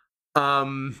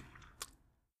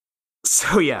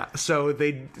 So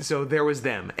there was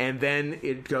them, and then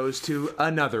it goes to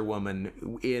another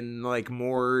woman in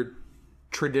more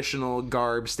traditional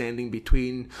garb standing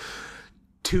between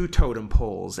 2 totem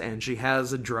poles, and she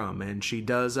has a drum, and she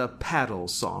does a paddle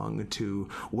song to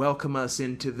welcome us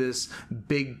into this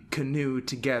big canoe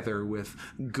together with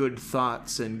good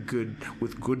thoughts and good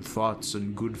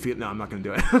feelings. No, I'm not going to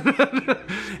do it.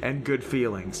 And good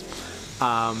feelings.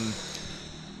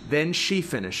 Then she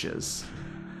finishes.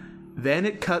 Then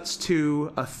it cuts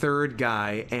to a third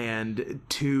guy, and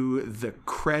to the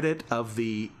credit of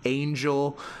the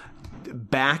angel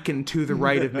back and to the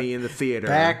right of me in the theater.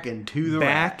 Back and to the right.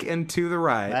 Back and to the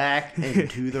right. Back and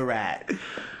to the right.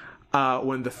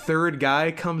 When the third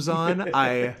guy comes on,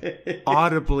 I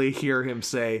audibly hear him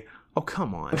say, "Oh,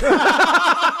 come on."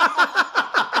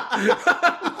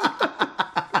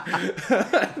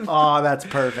 Oh, that's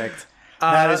perfect.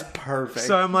 That is perfect.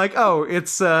 So I'm like, oh,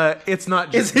 it's not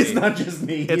just me. It's not just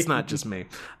me. It's not just me.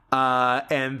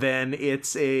 And then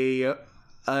it's a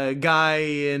guy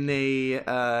in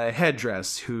a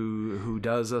headdress who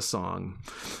does a song.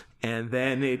 And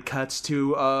then it cuts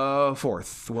to a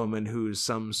fourth woman who's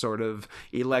some sort of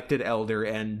elected elder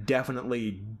and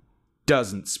definitely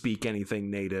doesn't speak anything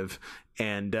native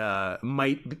and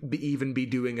might even be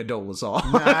doing a dolezal.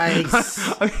 Nice.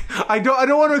 I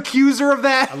don't want to accuse her of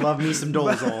that. I love me some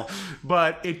dolezal.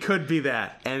 But it could be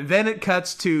that. And then it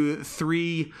cuts to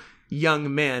three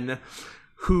young men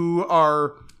who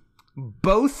are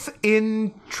both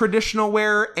in traditional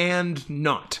wear and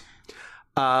not.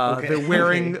 They're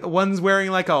wearing one's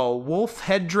wearing like a wolf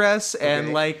headdress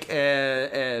and like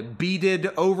a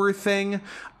beaded over thing,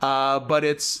 but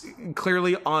it's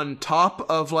clearly on top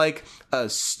of like a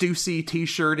Stussy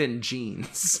t-shirt and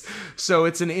jeans. So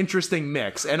it's an interesting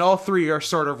mix, and all three are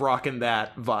sort of rocking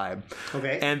that vibe.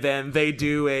 Okay, and then they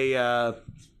do a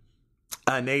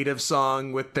native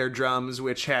song with their drums,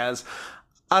 which has,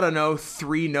 I don't know,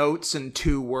 3 notes and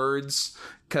 2 words.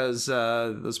 Because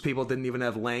those people didn't even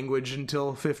have language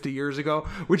until 50 years ago,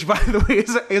 which, by the way,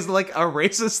 is like a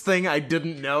racist thing I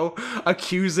didn't know,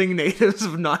 accusing natives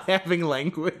of not having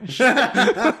language.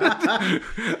 I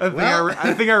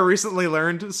think I recently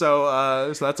learned,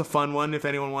 so that's a fun one if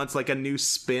anyone wants like a new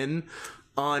spin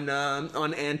on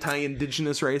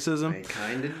anti-indigenous racism. I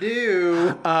kind of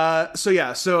do.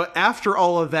 So after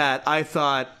all of that, I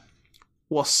thought,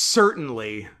 well,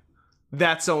 certainly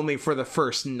that's only for the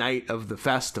first night of the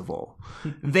festival.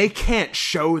 They can't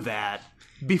show that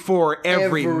before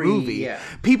every movie. Yeah.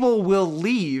 People will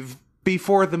leave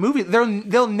before the movie.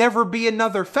 There'll never be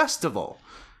another festival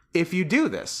if you do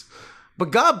this.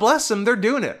 But God bless them, they're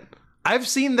doing it. I've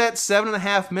seen that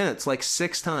 7.5 minutes like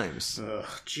 6 times. Ugh,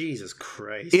 Jesus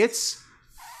Christ. It's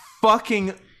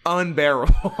fucking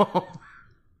unbearable.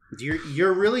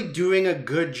 You're really doing a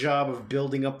good job of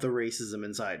building up the racism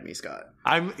inside me, Scott.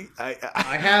 I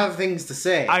have things to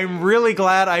say. I'm really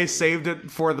glad I saved it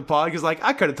for the pod, because like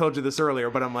I could have told you this earlier,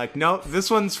 but I'm like, no,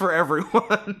 this one's for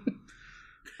everyone.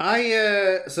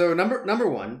 So number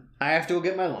 1, I have to go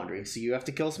get my laundry, so you have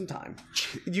to kill some time.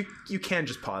 You can't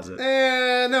just pause it.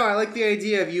 No, I like the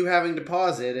idea of you having to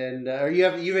pause it, and or you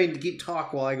having to keep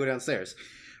talk while I go downstairs.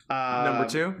 Number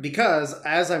 2? Because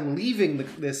as I'm leaving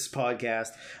this podcast,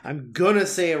 I'm gonna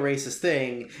say a racist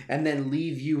thing and then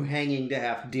leave you hanging to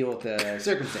have to deal with the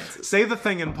circumstances. Say the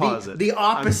thing and pause it. The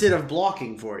opposite of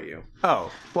blocking for you.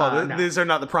 Oh, well, no. These are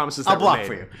not the promises that I'll block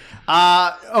for you.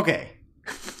 Okay.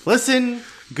 Listen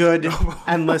good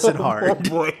and listen hard. Oh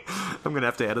boy. I'm gonna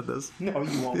have to edit this. No,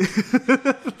 you won't.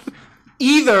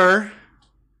 Either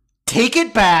take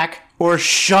it back or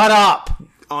shut up.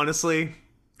 Honestly,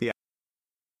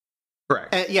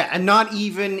 correct. And not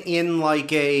even in like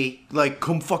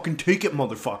come fucking take it,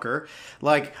 motherfucker.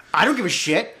 Like, I don't give a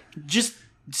shit. Just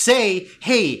say,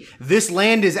 hey, this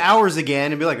land is ours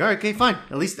again, and be like, all right, okay, fine.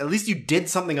 At least you did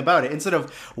something about it, instead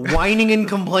of whining and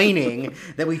complaining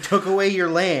that we took away your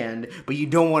land, but you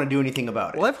don't want to do anything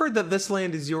about it. Well, I've heard that this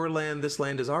land is your land, this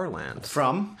land is our land.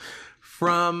 From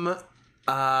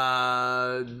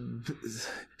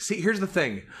see, here's the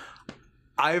thing.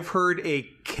 I've heard a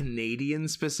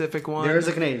Canadian-specific one. There is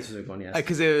a Canadian-specific one, yes.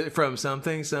 Because from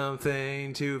something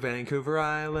to Vancouver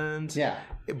Island. Yeah.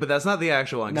 But that's not the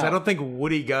actual one. Because I don't think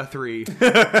Woody Guthrie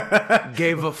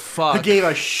gave a fuck. Gave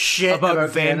a shit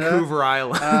about Vancouver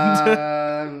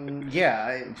Island.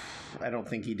 Yeah, I don't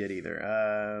think he did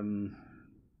either.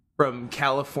 From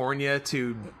California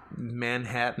to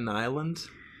Manhattan Island.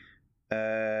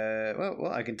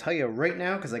 Well, I can tell you right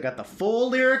now because I got the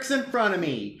full lyrics in front of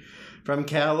me. From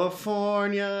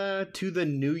California to the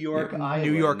New York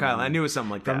Island. New York Island. I knew it was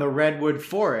something like that. From the redwood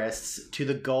forests to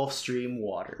the Gulf Stream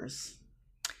waters.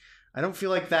 I don't feel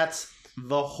like that's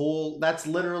the whole... That's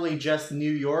literally just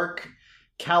New York,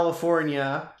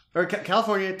 California... Or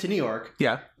California to New York.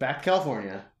 Yeah. Back to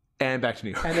California. And back to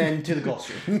New York. And then to the Gulf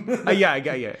Stream.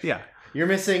 Yeah. You're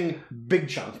missing big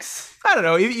chunks. I don't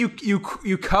know.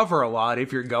 You cover a lot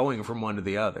if you're going from one to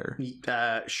the other.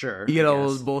 Sure. You get all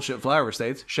those bullshit flower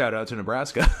states. Shout out to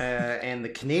Nebraska. And the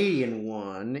Canadian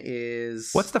one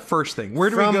is... What's the first thing? Where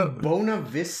do we go? From Bona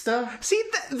Vista? See,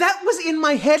 that was in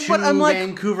my head, but I'm like...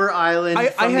 Vancouver Island,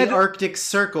 from the Arctic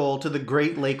Circle to the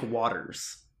Great Lake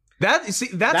waters. That's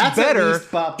That's better.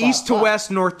 at least East to west,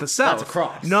 north to south. That's a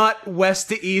cross. Not west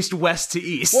to east, west to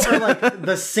east. Or like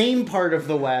the same part of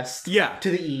the west Yeah. to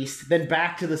the east, then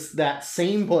back to that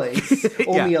same place,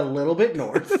 only a little bit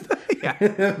north,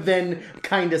 then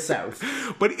kind of south.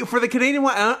 But for the Canadian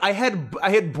one, I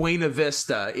had Buena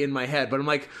Vista in my head, but I'm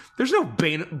like, there's no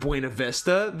Buena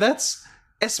Vista. That's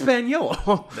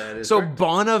Espanol. That is so correct.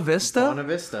 Bona Vista. Bona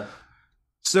Vista.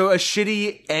 So a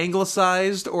shitty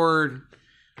anglicized or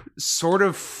sort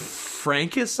of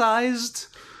francicized.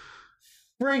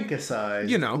 Francicized.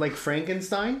 You know. Like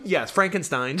Frankenstein? Yeah, it's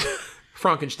Frankenstein.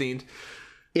 Frankenstein.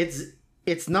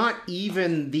 It's not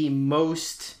even the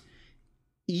most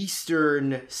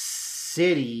eastern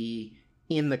city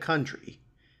in the country.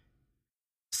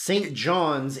 St.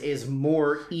 John's is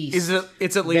more east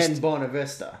It's at least than Bona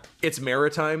Vista. It's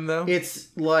maritime though. It's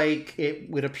like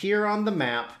it would appear on the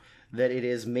map that it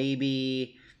is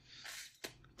maybe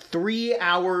 3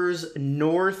 hours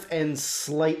north and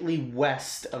slightly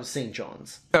west of St.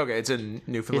 John's. Okay, it's in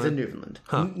Newfoundland. It's in Newfoundland.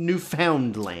 Huh.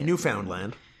 Newfoundland.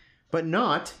 Newfoundland. But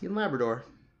not in Labrador.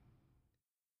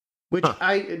 Which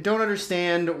I don't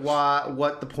understand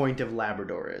what the point of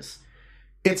Labrador is.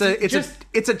 It's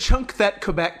a chunk that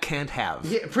Quebec can't have.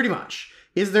 Yeah, pretty much.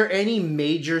 Is there any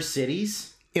major cities?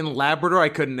 In Labrador, I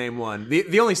couldn't name one.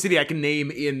 The only city I can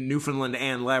name in Newfoundland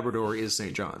and Labrador is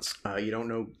St. John's. You don't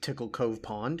know Tickle Cove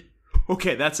Pond?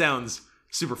 Okay, that sounds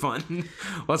super fun.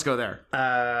 Let's go there.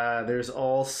 There's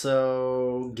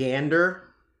also Gander.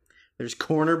 There's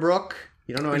Corner Brook.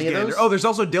 You don't know any of those? Oh, there's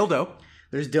also Dildo.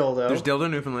 There's Dildo. There's Dildo,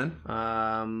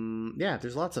 Newfoundland. Yeah,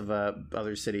 there's lots of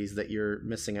other cities that you're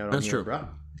missing out on. That's here, true. Bro.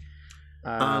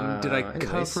 Did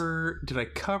I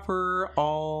cover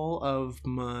all of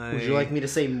my... Would you like me to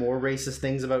say more racist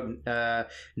things about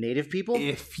Native people?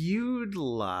 If you'd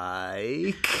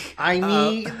like. I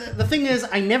mean, the thing is,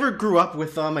 I never grew up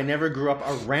with them. I never grew up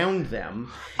around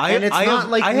them. I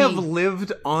have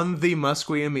lived on the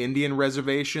Musqueam Indian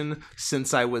Reservation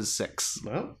since I was 6.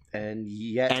 Well, and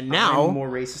yet now I'm more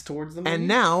racist towards them. And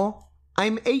now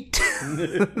I'm 8.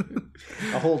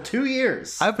 A whole 2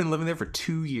 years. I've been living there for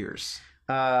 2 years.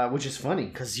 Which is funny,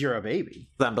 because you're a baby.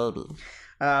 I'm a baby.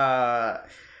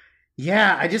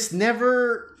 Yeah,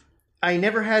 I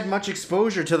never had much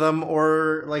exposure to them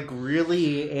or, like,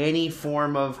 really any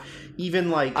form of even,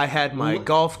 like... I had my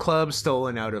golf club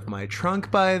stolen out of my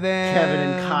trunk by then. Kevin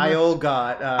and Kyle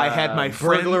got I had my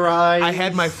burglarized. I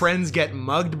had my friends get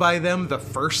mugged by them the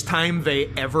first time they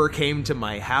ever came to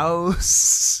my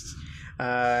house.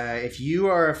 If you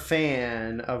are a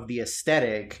fan of the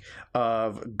aesthetic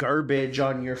of garbage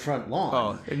on your front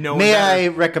lawn, I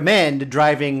recommend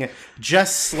driving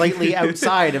just slightly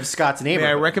outside of Scott's neighborhood.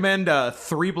 May I recommend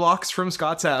 3 blocks from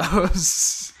Scott's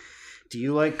house? Do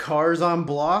you like cars on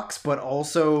blocks, but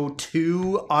also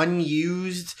 2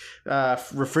 unused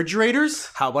refrigerators?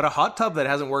 How about a hot tub that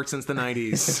hasn't worked since the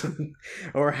 90s?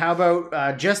 Or how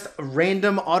about just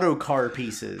random auto car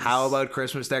pieces? How about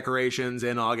Christmas decorations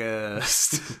in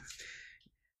August?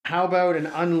 How about an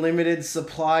unlimited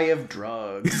supply of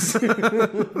drugs?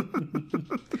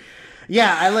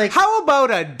 Yeah, I like... How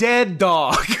about a dead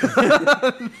dog?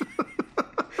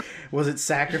 Was it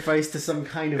sacrificed to some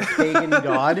kind of pagan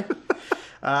god?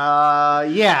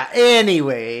 Yeah,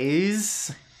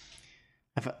 anyways...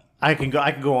 I can go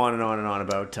on and on and on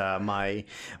about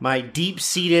my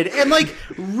deep-seated and, like,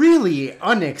 really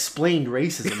unexplained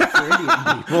racism for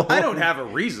Indian people. I don't have a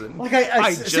reason. Like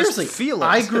I just seriously feel it.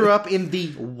 I grew up in the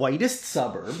whitest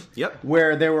suburb. Yep.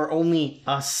 Where there were only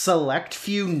a select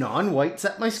few non-whites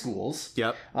at my schools.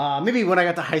 Yep. Maybe when I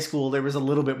got to high school, there was a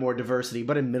little bit more diversity,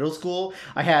 but in middle school,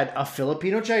 I had a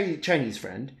Filipino Chinese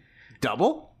friend.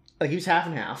 Double? Like, he was half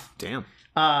and half. Damn.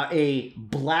 A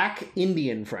black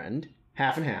Indian friend.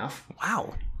 Half and half.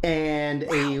 Wow.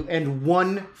 And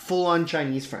one full-on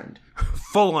Chinese friend.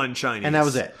 Full-on Chinese. And that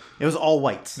was it. It was all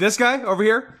whites. This guy over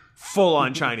here,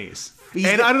 full-on Chinese.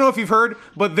 I don't know if you've heard,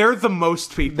 but they're the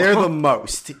most people. They're the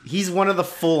most. He's one of the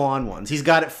full-on ones. He's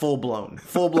got it full-blown.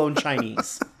 Full-blown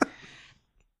Chinese.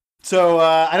 So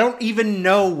I don't even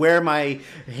know where my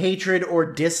hatred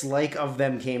or dislike of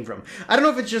them came from. I don't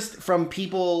know if it's just from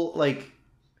people, like...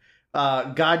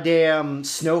 goddamn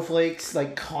snowflakes,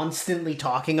 like, constantly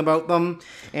talking about them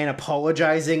and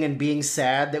apologizing and being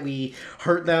sad that we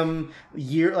hurt them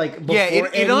before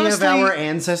any of our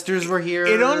ancestors were here.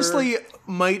 It honestly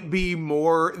might be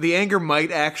more, the anger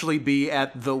might actually be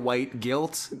at the white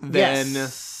guilt than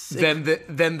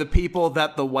the people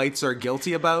that the whites are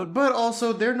guilty about. But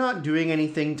also, they're not doing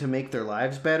anything to make their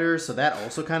lives better, so that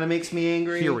also kind of makes me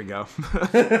angry. Here we go.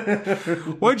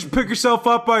 Why'd you pick yourself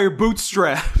up by your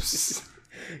bootstraps?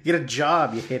 Get a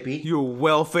job, you hippie. You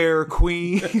welfare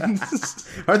queens.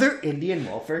 Are there Indian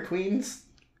welfare queens?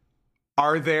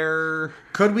 Are there...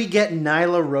 Could we get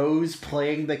Nyla Rose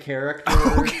playing the character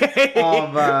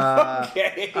of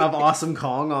Awesome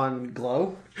Kong on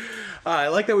Glow? I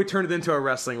like that we turned it into a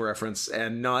wrestling reference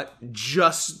and not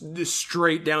just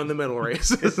straight down the middle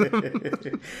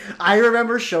racism. I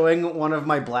remember showing one of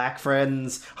my black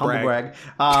friends, humble brag,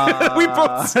 we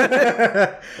both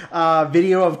said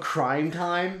video of Crime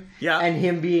Time, Yeah. and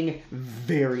him being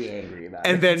very angry about it.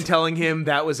 and then telling him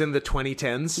that was in the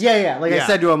 2010s. Yeah. I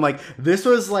said to him, like, this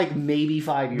was like maybe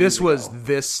 5 years ago. This was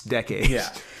this decade. Yeah.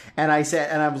 And I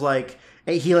was like,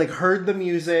 he like heard the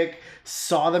music,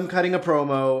 saw them cutting a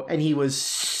promo, and he was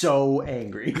so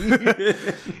angry.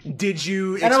 Did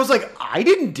you... And I was like, I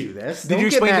didn't do this. Did you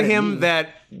explain to him that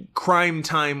Crime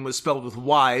Time was spelled with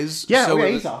Y's? Yeah, so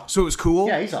he saw. So it was cool?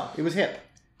 Yeah, he saw. It was hip.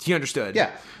 He understood.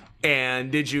 Yeah.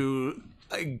 And did you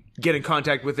get in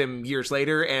contact with him years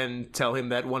later and tell him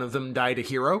that one of them died a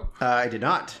hero? I did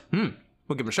not. We'll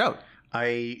give him a shout.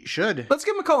 I should. Let's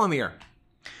give him a call on the air.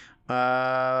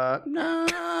 Nah,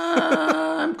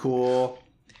 I'm cool.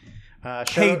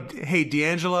 Hey,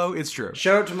 D'Angelo, it's true.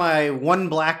 Shout out to my one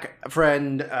black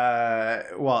friend,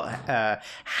 half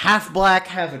black,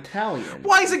 half Italian.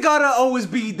 Why's it gotta always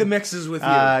be the mixes with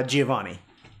you? Giovanni.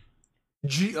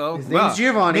 His name's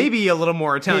Giovanni. Maybe a little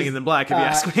more Italian than black, if you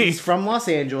ask me. He's from Los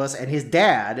Angeles, and his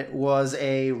dad was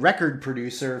a record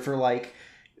producer for like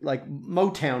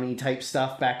Motown-y type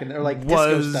stuff back in there, like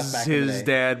disco stuff back in the day. Was his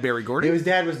dad Barry Gordy? His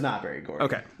dad was not Barry Gordy.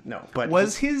 Okay. No, but...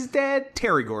 Was his dad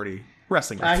Terry Gordy?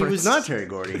 Wrestling reference. He was not Terry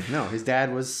Gordy. No, his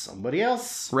dad was somebody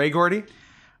else. Ray Gordy?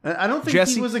 I don't think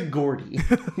Jesse? he was a Gordy.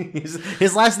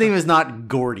 His last name is not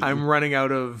Gordy. I'm running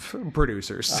out of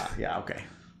producers. Yeah, okay.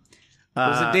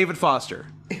 Was it David Foster?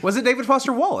 Was it David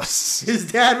Foster Wallace?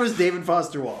 His dad was David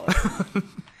Foster Wallace.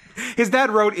 His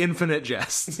dad wrote Infinite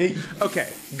Jest. Okay,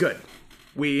 good.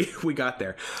 We got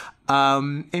there.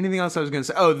 Anything else I was going to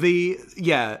say? Oh,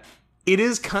 it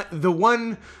is the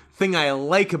one thing I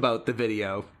like about the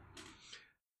video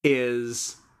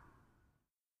is,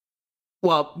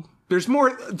 well, there's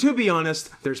more, to be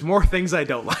honest, there's more things I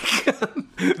don't like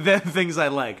than things I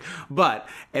like. But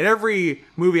at every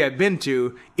movie I've been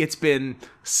to, it's been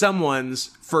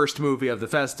someone's first movie of the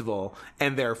festival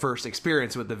and their first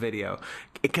experience with the video.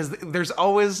 Because there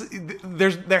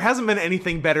hasn't been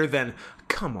anything better than,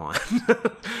 come on.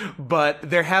 But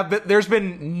there's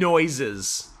been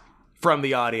noises from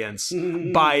the audience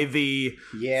by the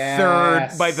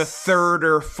third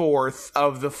or fourth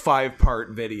of the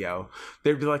 5-part video.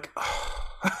 They'd be like, oh.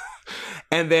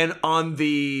 And then on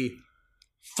the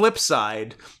flip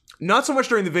side, not so much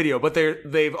during the video, but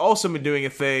they've also been doing a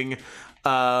thing.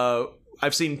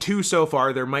 I've seen 2 so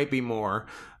far. There might be more.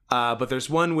 But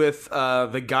there's one with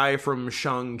the guy from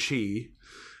Shang-Chi.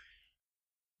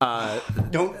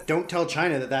 Don't tell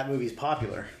China that movie's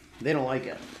popular. They don't like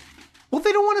it. Well,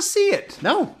 they don't want to see it.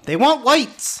 No, they want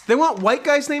whites. They want white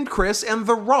guys named Chris and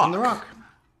The Rock. And The Rock.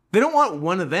 They don't want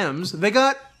one of thems. They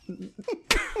got...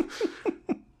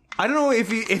 I don't know if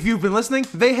you've been listening.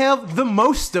 They have the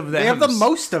most of them. They have the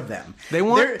most of them. They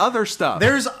want other stuff.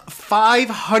 There's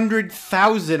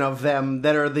 500,000 of them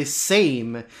that are the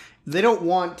same. They don't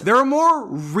want... There are more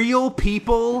real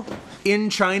people in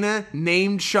China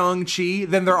named Shang-Chi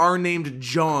than there are named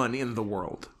John in the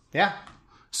world. Yeah.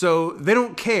 So they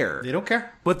don't care. They don't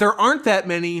care. But there aren't that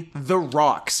many The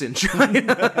Rocks in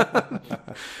China.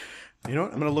 You know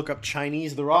what? I'm going to look up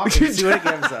Chinese The Rock and see what it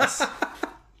gives us.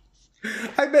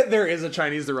 I bet there is a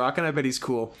Chinese The Rock, and I bet he's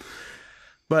cool.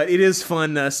 But it is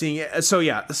fun seeing it. So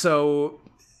yeah,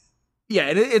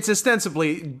 it's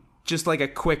ostensibly just like a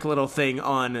quick little thing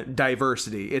on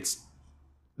diversity. It's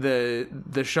the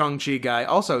Shang-Chi guy.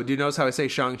 Also, do you notice how I say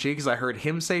Shang-Chi? Because I heard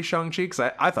him say Shang-Chi, because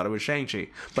I thought it was Shang-Chi.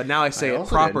 But now I say it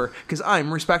proper, because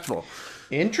I'm respectful.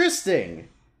 Interesting.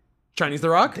 Chinese The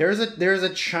Rock? There's a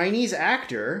Chinese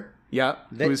actor... Yeah,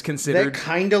 who's considered... That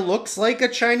kind of looks like a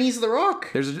Chinese The Rock.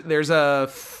 There's a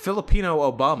Filipino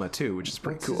Obama, too, which is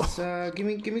pretty cool. Give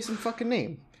me some fucking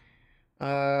name.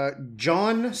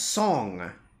 John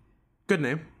Song. Good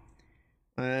name.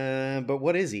 But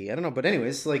what is he? I don't know. But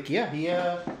anyways, like, yeah, he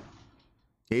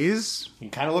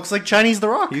kind of looks like Chinese The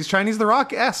Rock. He's Chinese The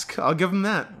Rock-esque. I'll give him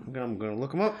that. I'm gonna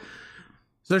look him up.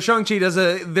 So Shang-Chi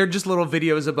they're just little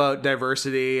videos about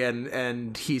diversity,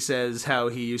 and he says how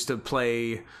he used to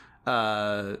play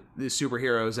the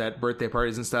superheroes at birthday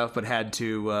parties and stuff, but had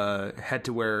to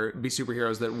be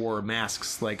superheroes that wore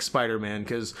masks like Spider-Man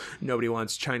because nobody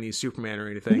wants Chinese Superman or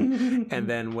anything. And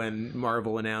then when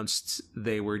Marvel announced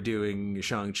they were doing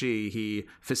Shang-Chi, he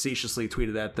facetiously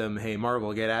tweeted at them, "Hey,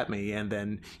 Marvel, get at me!" And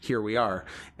then here we are.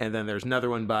 And then there's another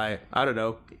one by, I don't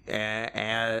know,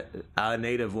 a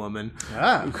native woman.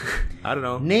 I don't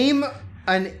know. Name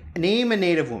a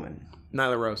native woman.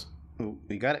 Nyla Rose. Ooh,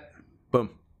 you got it. Boom.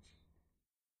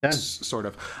 Done. Sort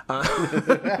of.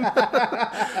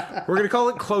 We're gonna call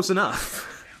it close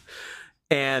enough.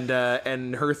 And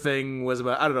her thing was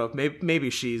about, I don't know, maybe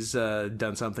she's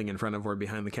done something in front of or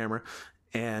behind the camera.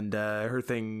 And her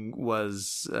thing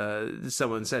was,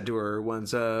 someone said to her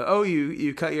once, "Oh,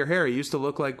 you cut your hair. You used to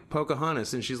look like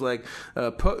Pocahontas." And she's like,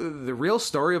 "The real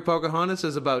story of Pocahontas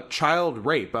is about child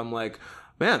rape." I'm like,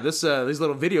 man, these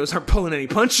little videos aren't pulling any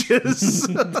punches.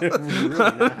 They're really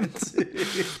not.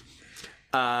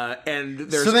 And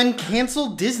there's, so then cancel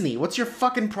Disney. What's your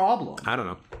fucking problem? I don't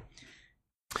know.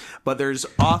 But there's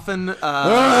often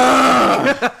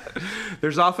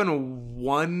there's often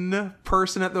one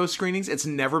person at those screenings. It's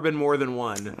never been more than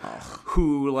one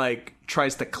who like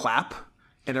tries to clap,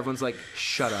 and everyone's like,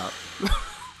 "Shut up."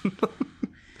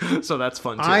 So that's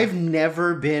fun too. I've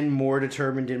never been more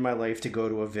determined in my life to go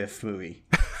to a VIF movie,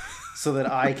 so that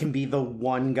I can be the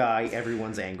one guy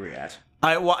everyone's angry at.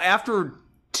 After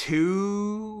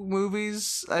 2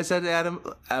 movies, I said to Adam,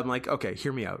 I'm like, okay,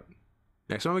 hear me out.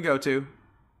 Next one we go to,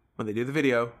 when they do the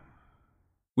video,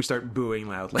 we start booing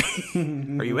loudly.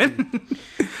 Are you in?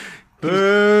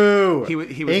 Boo! He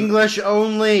was English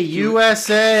only,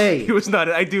 USA! He was not.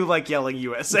 I do like yelling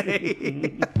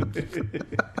USA.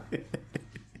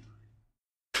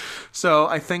 So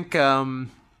I think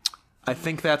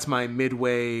that's my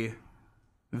midway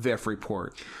VIF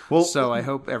report. Well, so I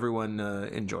hope everyone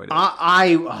enjoyed it.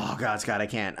 Oh God, Scott, I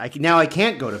can't. I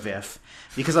can't go to VIF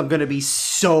because I'm going to be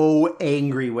so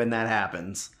angry when that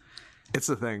happens. It's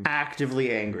the thing.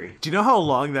 Actively angry. Do you know how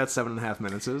long that 7.5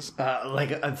 minutes is?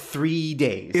 3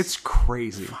 days. It's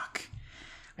crazy. Fuck.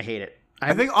 I hate it.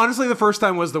 I think honestly the first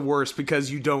time was the worst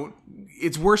because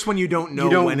it's worse when you don't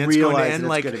know when it's going to end.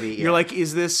 Like you're like,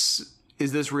 is this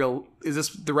real? Is this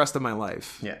the rest of my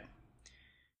life? Yeah.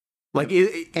 Like,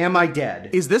 am I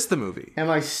dead? Is this the movie? Am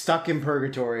I stuck in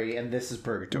purgatory and this is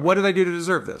purgatory? What did I do to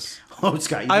deserve this? Oh,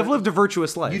 Scott, I've lived a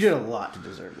virtuous life. You did a lot to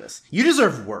deserve this. You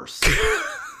deserve worse.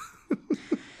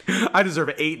 I deserve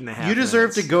 8.5. You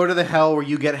deserve to go to the hell where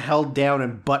you get held down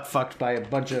and butt fucked by a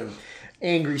bunch of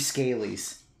angry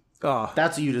scalies. Oh,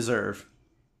 that's what you deserve.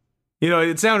 You know,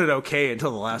 it sounded okay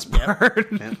until the last part.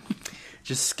 Yep.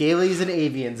 Just scalies and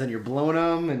avians, and you're blowing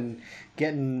them and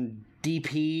getting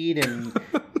DP'd and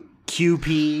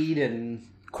QP'd and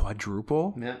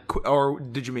quadruple. Yeah. Or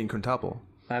did you mean quintuple?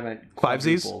 I meant 5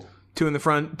 Z's. 2 in the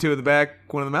front, 2 in the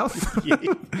back, 1 in the mouth.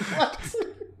 What?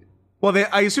 Well,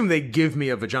 I assume they give me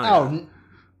a vagina. Oh,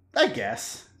 I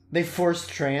guess they forced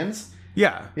trans.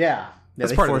 Yeah.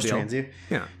 That's they part of the deal. Trans you.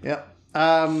 Yeah. Yep.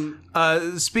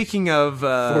 Speaking of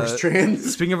forced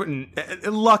trans. Speaking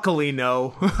of, luckily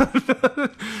no.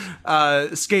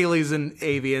 Scalies and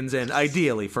avians and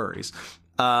ideally furries.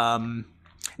 Now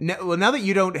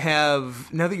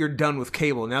that you're done with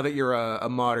cable, now that you're a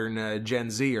modern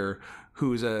Gen Zer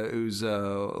who's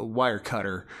a wire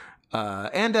cutter.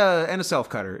 And a self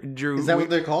cutter. Drew, is that what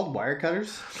they're called? Wire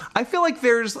cutters? I feel like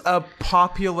there's a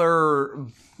popular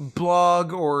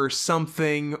blog or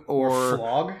something or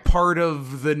flog? Part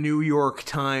of the New York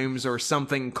Times or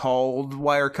something called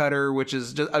Wire Cutter, which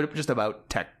is just about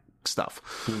tech stuff.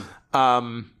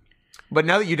 But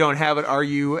now that you don't have it, are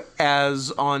you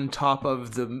as on top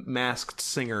of The Masked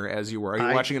Singer as you were? Are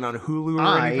you watching it on Hulu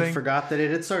or anything? I forgot that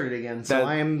it had started again, so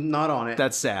I am not on it.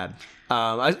 That's sad.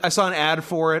 I saw an ad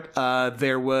for it.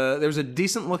 There was a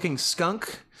decent looking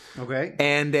skunk. Okay.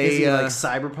 And is he like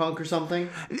cyberpunk or something?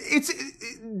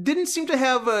 It didn't seem to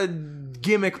have a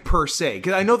gimmick per se,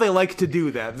 because I know they like to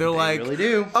do that. They really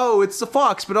do. Oh, it's a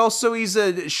fox, but also he's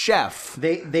a chef.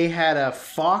 They had a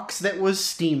fox that was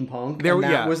steampunk, and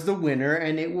that was the winner,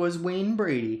 and it was Wayne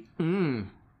Brady. And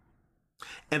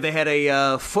they had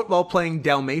a football playing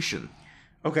Dalmatian.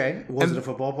 Okay. Was it a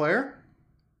football player?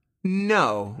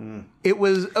 No. It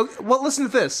was... well, listen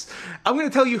to this. I'm going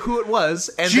to tell you who it was.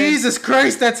 And Jesus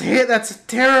Christ, that's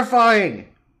terrifying.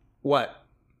 What?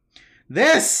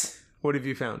 This! What have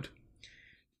you found?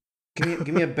 Give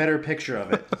me a better picture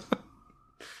of it.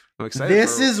 I'm excited.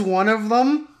 This is one of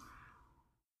them?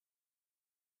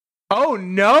 Oh,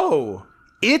 no!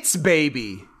 It's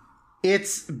Baby.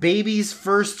 It's Baby's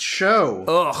first show.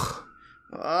 Ugh.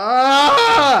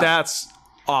 Ah! That's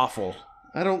awful.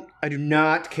 I do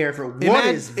not care for it.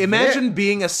 Imagine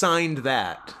being assigned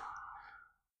that.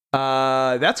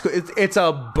 That's good. It's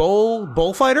a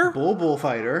bullfighter?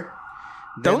 Bullfighter.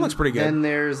 That one looks pretty good. Then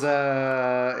there's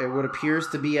what appears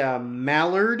to be a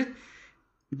mallard.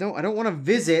 No, I don't want to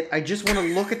visit. I just want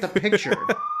to look at the picture.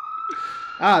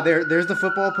 There's the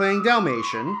football playing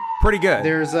Dalmatian. Pretty good.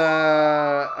 There's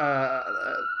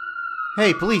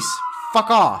hey, police, fuck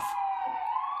off.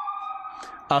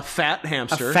 A fat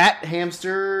hamster. A fat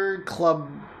hamster club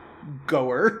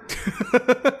goer.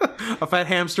 A fat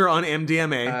hamster on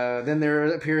MDMA. Then there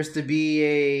appears to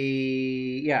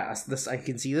be I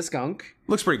can see the skunk.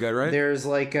 Looks pretty good, right? There's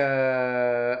like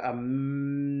a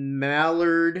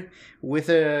mallard with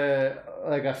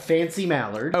a fancy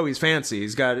mallard. Oh, he's fancy.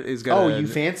 He's got. Oh, you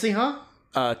fancy, huh?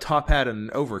 Top hat and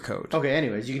overcoat. Okay.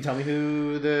 Anyways, you can tell me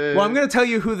who the. Well, I'm going to tell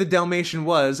you who the Dalmatian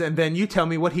was, and then you tell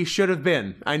me what he should have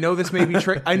been. I know this may be.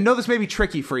 I know this may be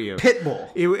tricky for you. Pitbull.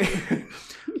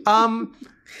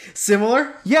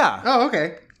 Similar? Yeah. Oh,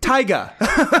 okay. Taiga.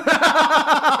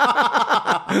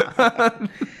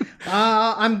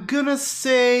 I'm gonna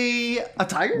say a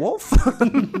tiger. Wolf.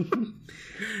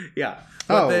 Yeah.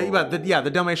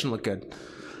 The Dalmatian looked good.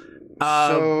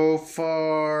 So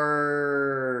far,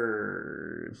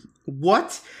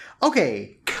 what?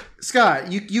 Okay,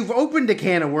 Scott, you've opened a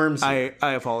can of worms. I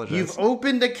apologize. You've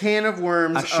opened a can of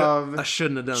worms I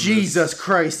shouldn't have done Jesus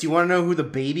Christ. You want to know who the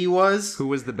baby was? Who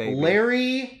was the baby?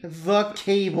 Larry the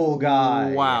Cable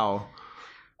Guy. Wow.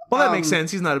 Well, that makes sense.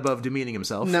 He's not above demeaning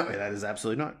himself. No, that is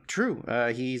absolutely not true.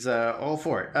 He's all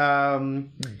for it.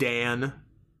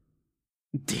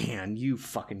 Dan, you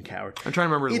fucking coward. I'm trying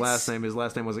to remember his last name. His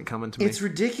last name wasn't coming to me. It's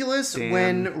ridiculous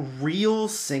when real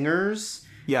singers...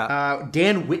 Yeah.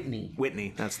 Dan Whitney.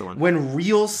 Whitney, that's the one. When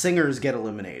real singers get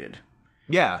eliminated.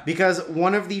 Yeah. Because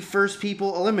one of the first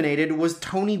people eliminated was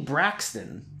Toni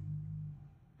Braxton.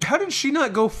 How did she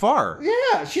not go far?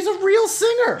 Yeah, she's a real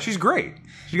singer. She's great.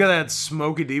 She got that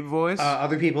smoky deep voice.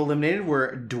 Other people eliminated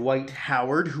were Dwight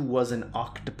Howard, who was an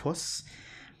octopus.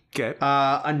 Okay.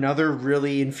 Another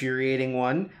really infuriating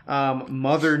one.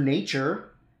 Mother Nature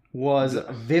was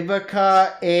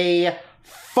Vivica A.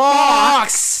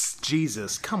 Fox.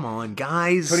 Jesus, come on,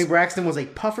 guys. Toni Braxton was a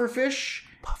pufferfish.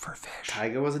 Pufferfish.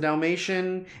 Tyga was a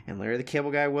Dalmatian, and Larry the Cable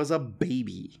Guy was a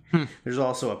baby. There's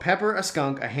also a pepper, a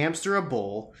skunk, a hamster, a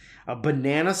bull, a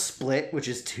banana split, which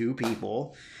is 2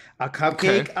 people, a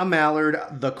cupcake, a mallard,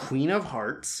 the Queen of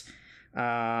Hearts,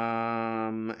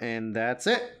 and that's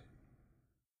it.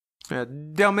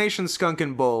 Dalmatian, skunk,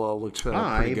 and bull all looked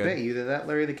pretty good. I bet you that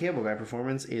Larry the Cable Guy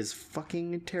performance is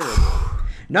fucking terrible.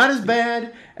 Not as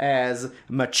bad as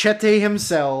Machete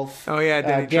himself. Oh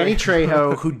yeah, Danny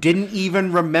Trejo, who didn't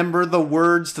even remember the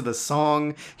words to the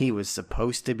song he was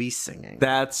supposed to be singing.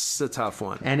 That's a tough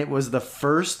one. And it was the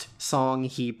first song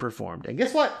he performed. And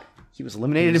guess what? He was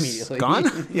eliminated immediately.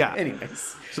 Gone? Yeah.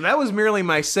 Anyways. So that was merely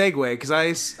my segue, because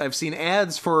I've seen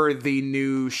ads for the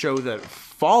new show that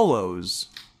follows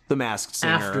The Masked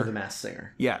Singer. After The Masked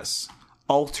Singer. Yes.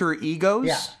 Alter Egos?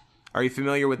 Yeah. Are you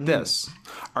familiar with this?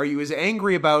 Are you as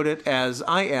angry about it as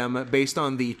I am based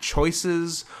on the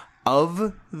choices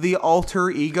of the alter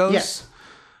egos? Yes.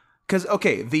 Because,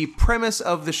 okay, the premise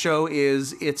of the show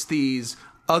is it's these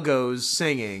uggos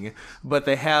singing, but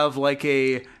they have like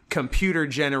a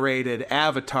computer-generated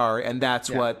avatar, and that's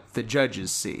what the judges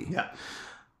see. Yeah.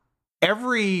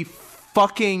 Every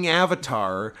fucking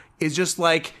avatar is just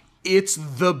like, it's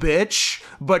the bitch,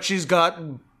 but she's got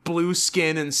blue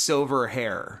skin and silver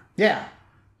hair. Yeah.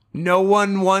 No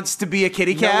one wants to be a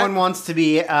kitty cat. No one wants to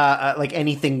be like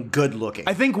anything good looking.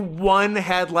 I think one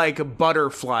had like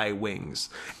butterfly wings,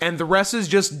 and the rest is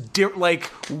just like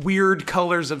weird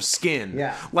colors of skin.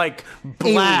 Yeah. Like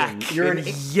black Alien. You're and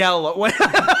yellow. What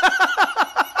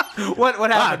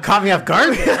happened? Caught me off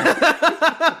guard.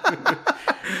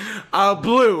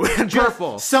 Blue and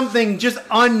purple. Something just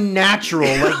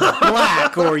unnatural, like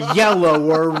black or yellow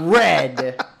or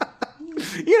red.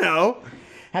 You know.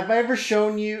 Have I ever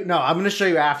shown you? No, I'm going to show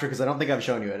you after because I don't think I've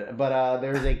shown you it. But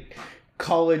there's a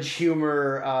college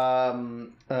humor,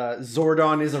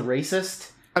 Zordon is a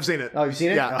racist. I've seen it. Oh, you've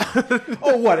seen it? Yeah.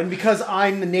 Oh, what? And because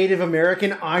I'm the Native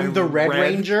American, I'm the Red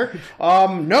Ranger?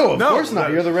 No, of course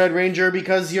not. You're the Red Ranger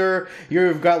because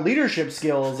you've got leadership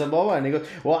skills and blah, blah. And he goes,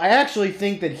 well, I actually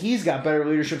think that he's got better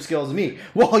leadership skills than me.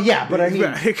 Well, yeah, but I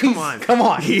mean, come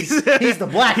on. He's the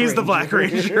Black Ranger. He's the Black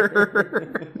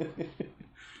Ranger.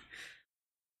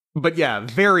 But yeah,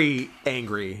 very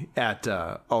angry at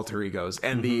alter egos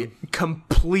and the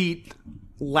complete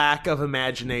lack of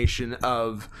imagination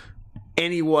of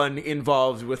anyone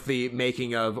involved with the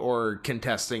making of or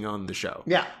contesting on the show.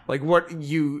 Yeah. Like, what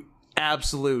you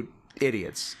absolute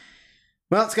idiots.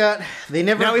 Well, Scott, they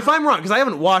never... Now, if I'm wrong, because I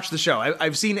haven't watched the show,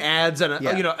 I've seen ads, and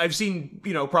I've seen,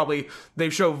 probably they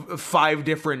show 5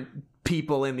 different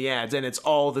people in the ads, and it's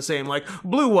all the same, like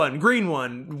blue one, green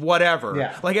one, whatever.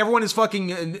 Yeah. Like everyone is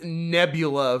fucking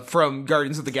Nebula from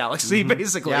Guardians of the Galaxy,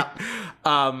 basically. Yeah.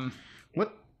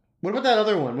 What about that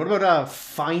other one? What about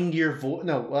Find Your Voice?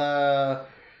 No,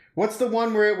 what's the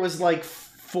one where it was like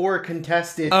 4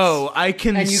 contestants? Oh, I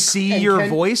Can See Your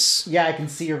Voice? Yeah, I Can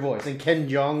See Your Voice. And Ken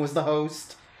Jeong was the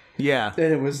host. Yeah.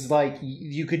 And it was like,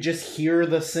 you could just hear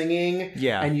the singing.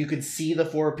 Yeah. And you could see the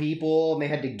 4 people, and they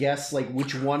had to guess like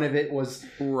which one of it was.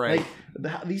 Right.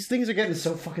 Like, these things are getting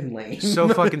so fucking lame. So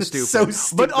fucking stupid. So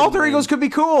stupid. But alter egos could be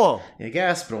cool. I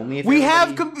guess, but only if we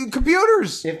have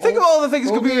computers. Think of all the things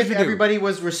computers if do. everybody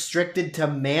was restricted to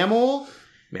mammal.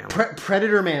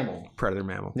 Predator mammal. Predator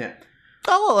mammal. Yeah.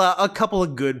 Oh, a couple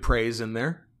of good praise in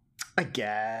there. I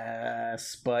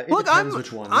guess, but it depends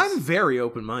which ones. I'm very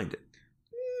open-minded.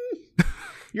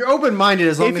 You're open-minded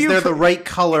as long as they're the right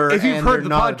color. If you've and heard the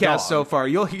not podcast so far,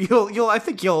 you'll I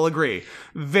think you'll agree.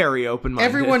 Very open-minded.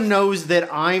 Everyone knows that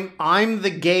I'm the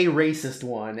gay racist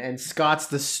one, and Scott's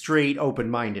the straight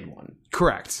open-minded one.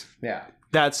 Correct. Yeah.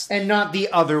 And not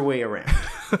the other way around.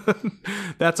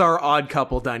 That's our odd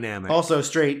couple dynamic. Also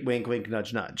straight, wink, wink,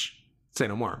 nudge, nudge. Say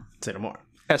no more. Say no more.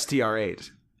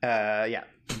 STR8. Yeah.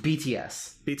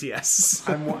 BTS.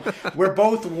 BTS. We're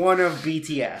both one of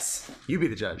BTS. You be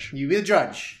the judge. You be the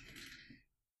judge.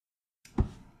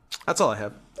 That's all I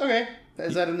have. Okay.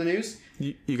 Is that in the news?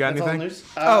 You got That's anything? All the news?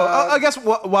 I guess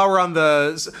while we're on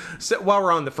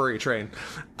the furry train,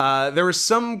 there was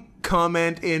some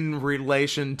comment in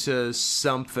relation to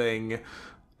something,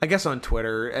 I guess on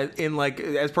Twitter, in like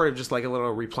as part of just like a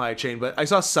little reply chain. But I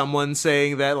saw someone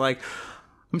saying that like,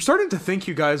 I'm starting to think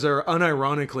you guys are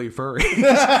unironically furry.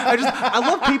 I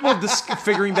love people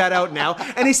figuring that out now.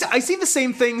 And I see the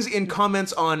same things in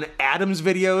comments on Adam's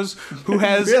videos, who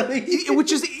has... Really?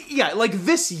 Which is, yeah, like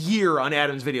this year on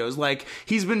Adam's videos. Like,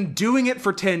 he's been doing it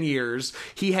for 10 years.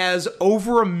 He has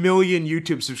over 1 million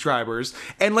YouTube subscribers.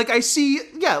 And like, I see,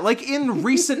 yeah, like in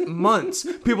recent months,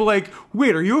 people like,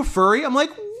 wait, are you a furry? I'm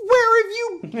like, where have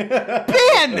you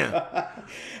been?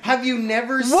 Have you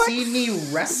never seen me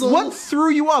wrestle? What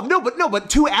threw you off? No, but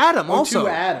to Adam also. To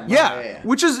Adam. Yeah,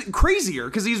 which is crazier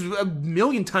because he's 1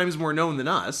 million times more known than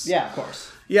us. Yeah, of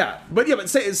course. Yeah, but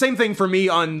same thing for me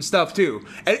on stuff too.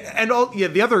 And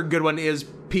the other good one is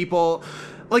people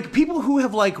who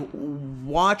have like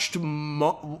watched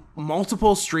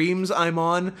multiple streams I'm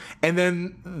on, and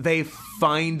then they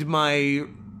find my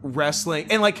wrestling,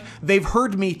 and like they've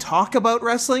heard me talk about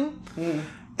wrestling,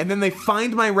 and then they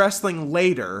find my wrestling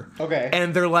later. Okay.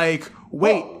 And they're like,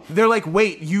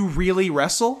 wait, you really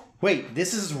wrestle? Wait,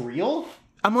 this is real?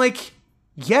 I'm like,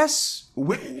 yes.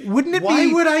 Wouldn't it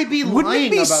Why would I be wouldn't lying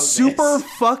it be about super this?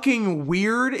 fucking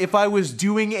weird if I was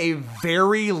doing a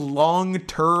very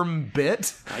long-term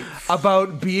bit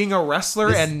about being a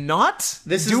wrestler and not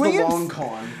This doing is the it? long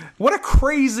con. What a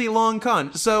crazy long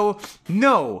con. So,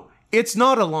 no, it's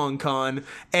not a long con,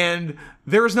 and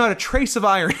there is not a trace of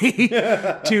irony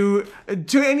to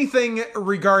anything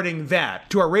regarding that.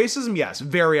 To our racism, yes,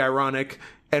 very ironic,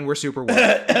 and we're super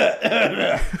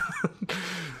weird.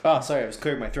 Oh, sorry, I was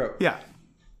clearing my throat. Yeah.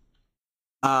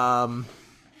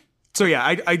 So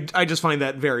yeah, I just find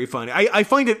that very funny. I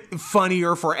find it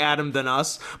funnier for Adam than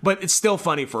us, but it's still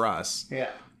funny for us.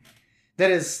 Yeah.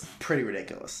 That is pretty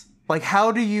ridiculous. Like,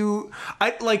 how do you...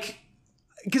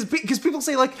 Because people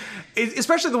say, like...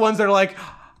 Especially the ones that are like...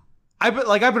 I've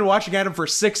been watching Adam for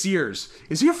 6 years.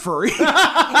 Is he a furry? Or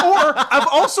I've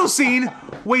also seen...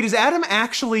 Wait, is Adam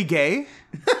actually gay?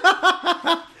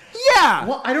 Yeah!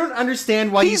 Well, I don't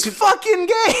understand why he's fucking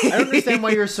gay! I don't understand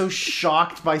why you're so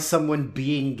shocked by someone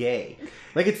being gay.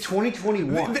 Like, it's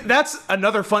 2021. That's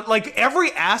another fun... Like,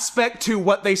 every aspect to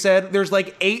what they said, there's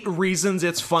like 8 reasons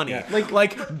it's funny. Yeah.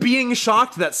 Like being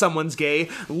shocked that someone's gay,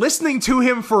 listening to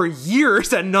him for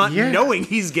years and not knowing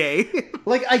he's gay.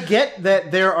 Like, I get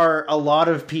that there are a lot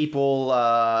of people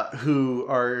who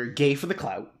are gay for the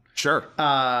clout. Sure.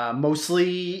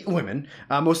 Mostly women.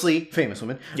 Mostly famous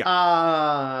women.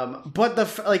 Yeah. But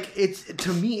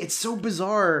to me, it's so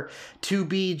bizarre to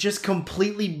be just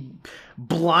completely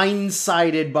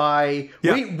blindsided by...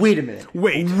 Yeah. Wait a minute.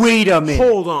 Wait a minute.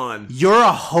 Hold on. You're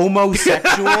a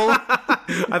homosexual?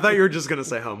 I thought you were just going to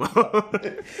say homo.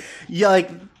 Yeah,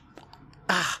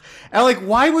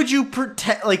 why would you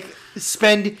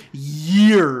spend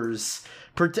years...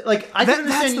 I can understand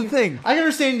that's the thing. I can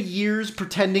understand years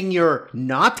pretending you're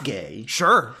not gay.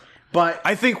 Sure. But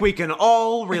I think we can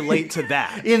all relate to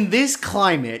that. in this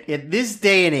climate, in this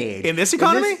day and age, In this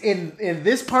economy? in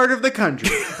this part of the country,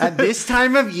 at this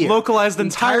time of year, Localized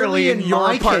entirely in your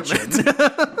my apartment.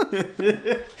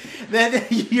 kitchen, then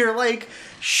you're like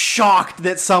shocked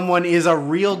that someone is a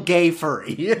real gay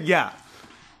furry. Yeah.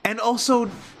 And also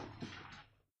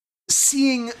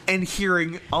seeing and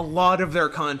hearing a lot of their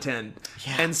content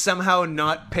and somehow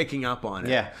not picking up on it.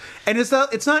 Yeah. And it's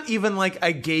not even like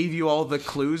I gave you all the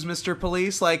clues, Mr.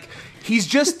 Police. Like, he's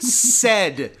just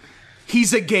said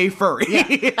he's a gay furry.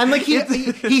 Yeah. And like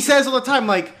he says all the time,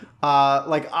 like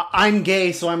I'm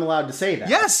gay, so I'm allowed to say that.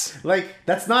 Yes. Like,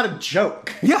 that's not a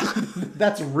joke. Yeah.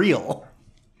 That's real.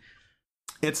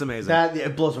 It's amazing. That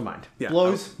it blows my mind. Yeah.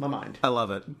 Blows my mind. I love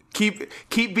it.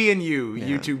 Keep being you,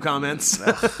 YouTube comments.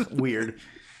 Weird.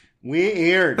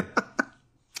 There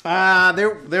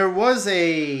was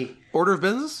a Order of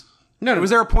business? no. Was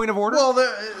there a point of order?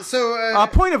 Well,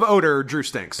 Point of odor, Drew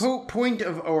Stinks. point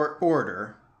of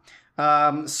order.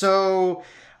 So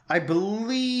I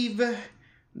believe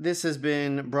this has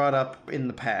been brought up in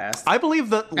the past. I believe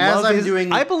that As love I'm is.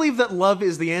 doing- I believe that love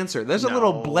is the answer. There's a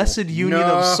little blessed union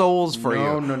of souls for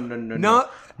you. No. No. No.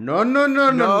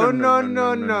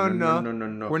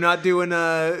 We're not doing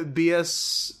a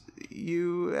BUS.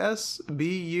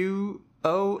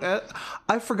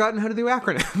 I've forgotten how to do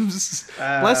acronyms.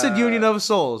 Blessed union of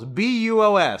souls.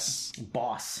 BUOS.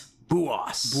 Boss.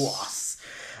 Buos.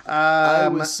 Um, I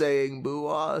was saying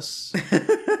buos.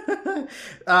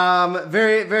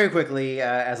 Very, very quickly,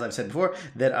 as I've said before,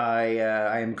 that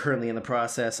I am currently in the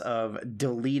process of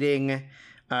deleting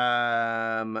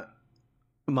my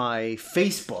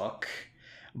Facebook,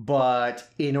 but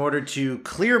in order to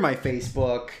clear my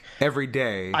Facebook, Every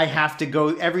day. I have to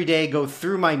go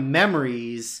through my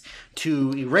memories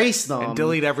to erase them And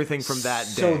delete everything from that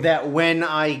day. so that when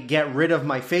I get rid of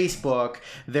my Facebook,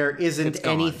 there isn't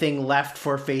gone. anything left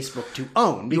for Facebook to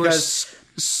own. You are Because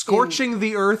scorching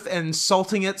the earth and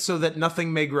salting it so that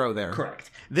nothing may grow there.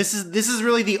 correct. This is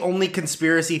really the only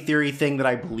conspiracy theory thing that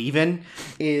I believe in,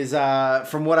 is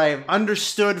from what I have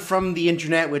understood from the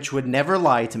internet, which would never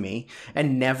lie to me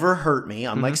and never hurt me,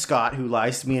 unlike Scott, who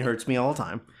lies to me and hurts me all the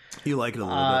time. You like it a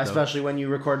little bit, though. Especially when you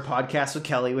record podcasts with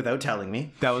Kelly without telling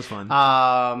me. That was fun.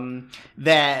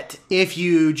 That if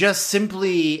you just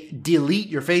simply delete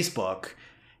your Facebook,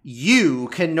 you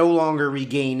can no longer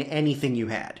regain anything you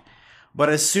had. But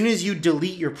as soon as you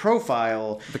delete your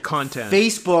profile, The content.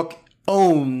 Facebook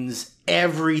owns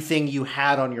everything you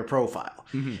had on your profile.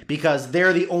 Because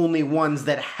they're the only ones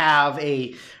that have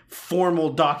a formal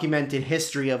documented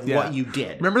history of what you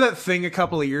did. Remember that thing a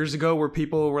couple of years ago where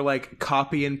people were like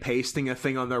copy and pasting a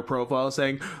thing on their profile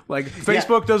saying like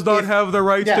Facebook does not have the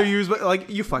rights to use, but like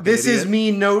you fucking This idiot. is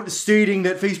me stating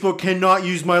that Facebook cannot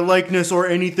use my likeness or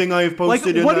anything I have Like,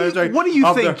 posted. what do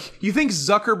you think? You think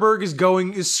Zuckerberg is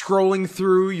scrolling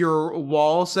through your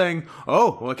wall saying,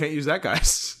 "Oh, well, I can't use that,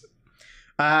 guys."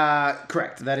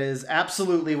 Correct. That is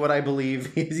absolutely what I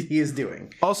believe he is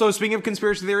doing. Also, speaking of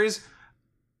conspiracy theories,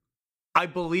 I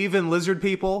believe in lizard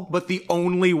people, but the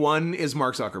only one is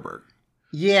Mark Zuckerberg.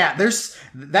 Yeah, there's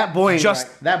that boy ain't right.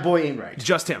 That boy ain't right.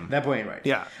 Just him. That boy ain't right.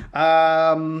 Yeah.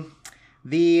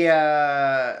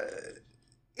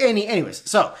 Anyways,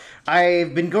 so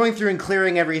I've been going through and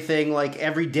clearing everything like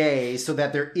every day so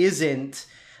that there isn't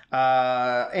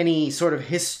any sort of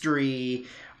history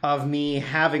of me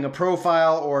having a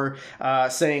profile or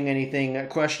saying anything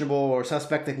questionable or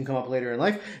suspect that can come up later in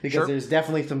life, because there's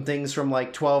definitely some things from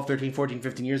like 12, 13, 14,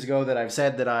 15 years ago that I've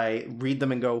said that I read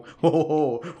them and go,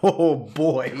 oh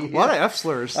boy. A lot of F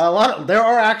slurs. There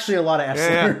are actually a lot of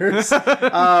F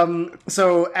slurs.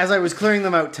 So as I was clearing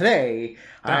them out today,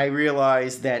 I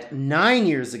realized that 9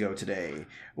 years ago today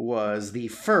was the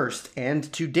first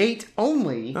and to date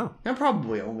only, and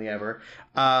probably only ever,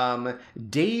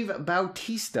 Dave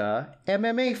Bautista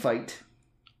MMA fight.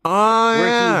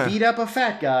 Where he beat up a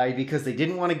fat guy because they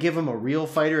didn't want to give him a real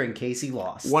fighter in case he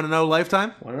lost. 1-0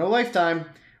 lifetime? 1-0 lifetime.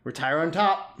 Retire on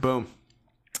top. Boom.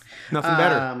 Nothing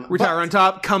better. Retire on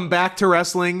top, come back to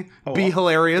wrestling, be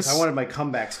hilarious. If I wanted my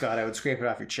comeback, Scott, I would scrape it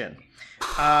off your chin.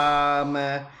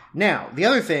 Now, the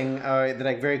other thing that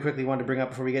I very quickly wanted to bring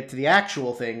up before we get to the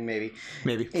actual thing, maybe,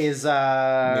 is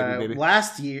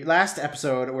last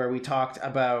episode where we talked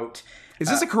about... Is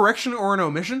this a correction or an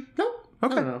omission? No.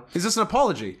 Okay. No. Is this an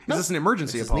apology? Is this an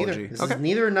emergency apology? This is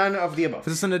neither, none of the above.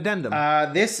 Is this an addendum?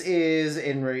 This is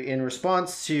in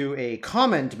response to a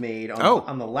comment made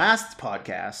on the last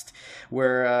podcast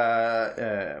where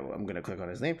I'm going to click on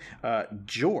his name,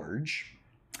 George.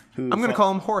 I'm going to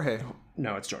call him Jorge.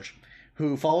 No, it's George.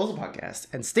 Who follows the podcast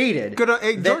and stated Good,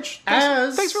 hey, George,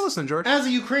 thanks for listening, George. As a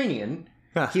Ukrainian,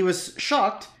 He was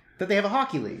shocked that they have a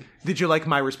hockey league. Did you like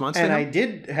my response to And him? I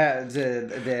did have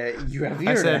you have the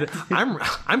I internet. said,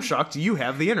 I'm shocked you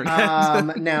have the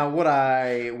internet. Now, what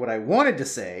I wanted to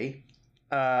say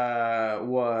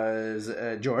was,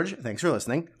 George, thanks for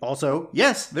listening. Also,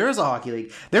 yes, there is a hockey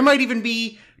league. There might even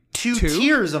be two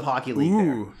tiers of hockey league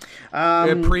Ooh.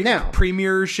 there. Now,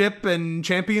 Premiership and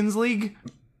Champions League?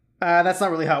 that's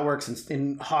not really how it works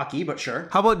in hockey, but sure.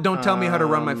 How about don't tell me how to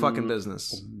run my fucking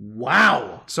business?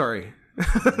 Wow. Sorry.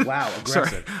 Wow, aggressive.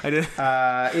 Sorry. I did.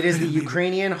 It is the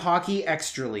Ukrainian Hockey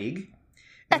Extra League.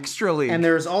 Extra League. And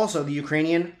there's also the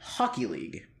Ukrainian Hockey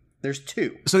League. There's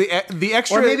two. So the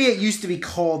extra... Or maybe it used to be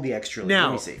called the Extra League. Now,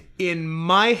 Let me see. in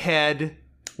my head...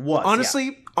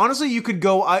 Honestly, you could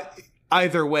go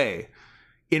either way.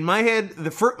 In my head,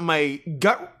 my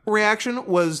gut reaction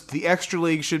was the Extra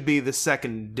League should be the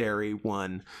secondary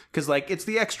one. Because, it's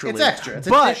the Extra League. It's extra. It's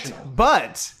additional.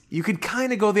 But you could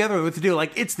kind of go the other way with the deal.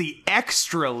 It's the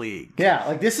Extra League.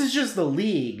 Yeah, this is just the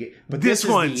league, but This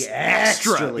this one's is the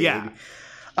Extra League. Yeah.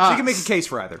 So you can make a case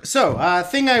for either. So,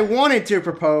 thing I wanted to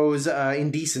propose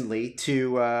indecently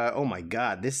to, oh my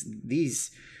god,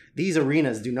 these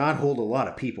arenas do not hold a lot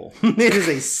of people. It is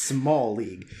a small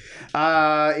league.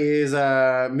 Is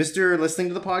Mr. listening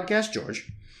to the podcast,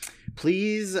 George,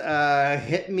 please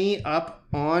hit me up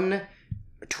on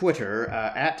Twitter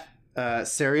at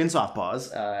Sarian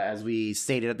Softpaws, as we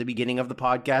stated at the beginning of the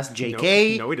podcast.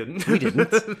 JK. No, we didn't. We didn't.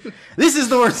 This is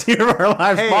the Worst Year of Our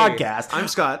Lives podcast. I'm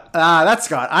Scott. That's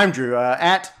Scott. I'm Drew.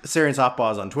 At Sarian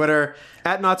Softpaws on Twitter.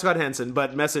 At Not Scott Henson,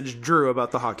 but message Drew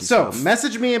about the hockey stuff. So,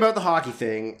 message me about the hockey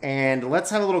thing, and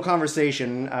let's have a little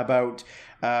conversation about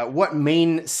what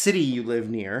main city you live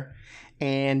near.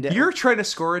 And You're trying to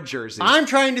score a jersey. I'm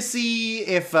trying to see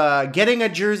if getting a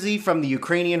jersey from the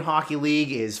Ukrainian Hockey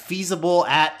League is feasible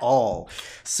at all.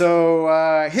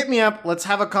 So, hit me up. Let's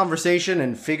have a conversation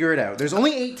and figure it out. There's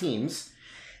only 8 teams,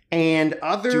 and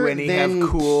Do any have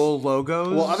cool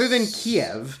logos? Well, other than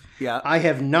Kiev... Yeah. I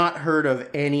have not heard of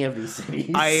any of these cities.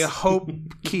 I hope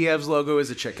Kiev's logo is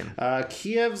a chicken.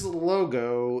 Kiev's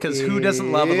logo Because who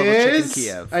doesn't love a little chicken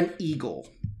Kiev? An eagle.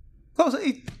 Close.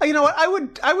 You know what? I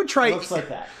would try. Looks like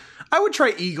that. I would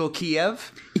try Eagle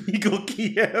Kiev. Eagle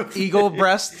Kiev. Eagle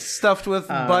breast stuffed with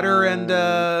butter and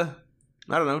I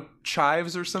don't know,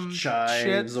 chives or some chives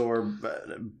shit. Or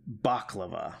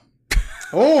baklava.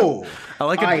 Oh,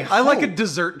 I like a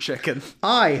dessert chicken.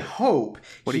 I hope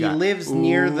What do he you got? lives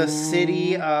near the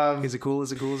city of Is it cool?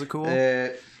 Is it cool? Is it cool?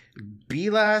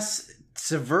 Bilas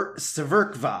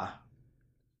Severkva.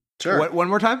 Sure. What? One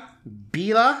more time.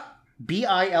 Bila,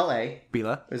 B-I-L-A,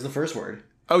 Bila. is the first word.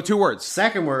 Oh, 2 words.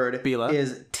 Second word Bila.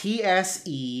 is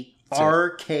Tserkva.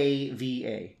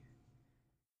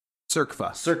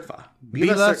 Cirkva. Serkva.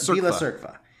 Bila Bila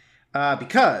Serkva. Serkva.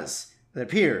 Because it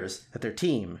appears that their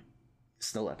team is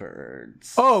Snow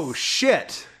Leopards. Oh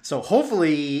shit! So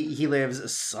hopefully he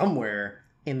lives somewhere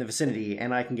in the vicinity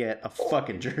and I can get a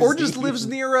fucking jersey. Or just lives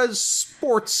near a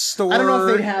sports store. I don't know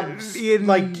if they have in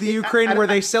the Ukraine where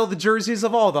they sell the jerseys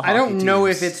of all the hockey I don't know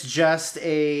teams. if it's just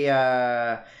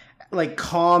a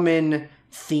common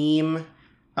theme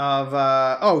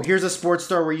of here's a sports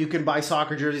store where you can buy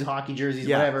soccer jerseys, hockey jerseys,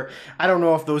 whatever. I don't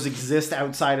know if those exist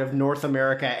outside of North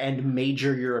America and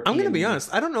major European. I'm going to be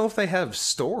honest. I don't know if they have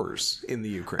stores in the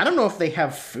Ukraine. I don't know if they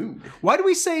have food. Why do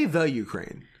we say the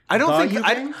Ukraine? I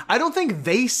don't think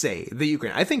they say the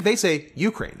Ukraine. I think they say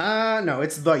Ukraine. No,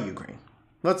 it's the Ukraine.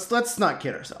 Let's not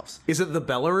kid ourselves. Is it the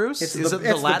Belarus? It's Is the it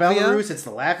the Latvia? Belarus. It's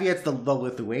the Latvia. It's the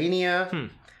Lithuania.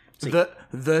 The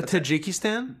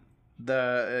Tajikistan?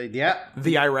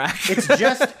 The Iraq. It's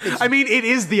just. I mean, it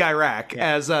is the Iraq,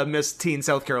 as Miss Teen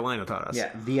South Carolina taught us.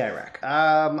 Yeah, the Iraq.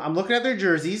 I'm looking at their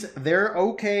jerseys. They're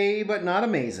okay, but not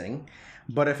amazing.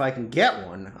 But if I can get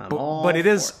one, I'm all. But it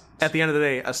is, for it. at the end of the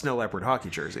day, a Snow Leopard hockey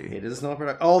jersey. It is a Snow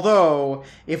Leopard. Although,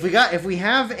 if we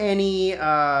have any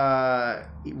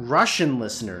Russian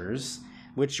listeners,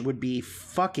 which would be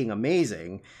fucking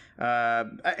amazing.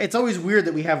 It's always weird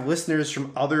that we have listeners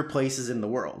from other places in the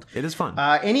world. It is fun.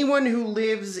 Anyone who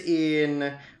lives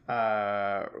in...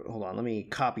 hold on, let me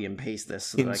copy and paste this.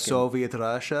 So in Soviet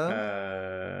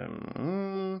Russia?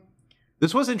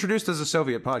 This was introduced as a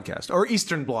Soviet podcast, or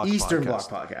Eastern Bloc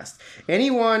podcast.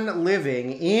 Anyone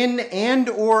living in and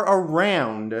or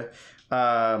around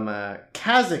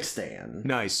Kazakhstan.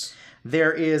 Nice.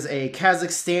 There is a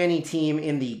Kazakhstani team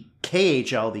in the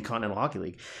KHL, the Continental Hockey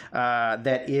League,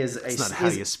 that is That's not how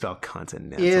you spell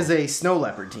continental. Is a Snow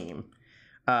Leopard team.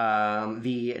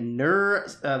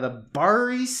 the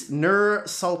Baris Nur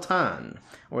Sultan,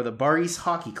 or the Baris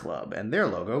Hockey Club, and their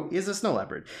logo is a snow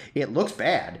leopard. It looks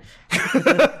bad,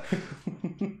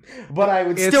 but I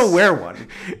would still wear one.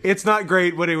 It's not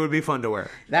great, but it would be fun to wear.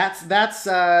 That's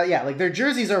like their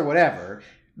jerseys or whatever.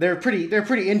 They're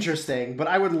pretty interesting, but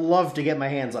I would love to get my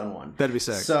hands on one. That'd be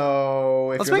sick.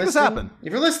 So let's make this happen.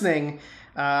 If you're listening,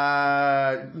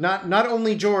 not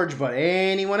only George but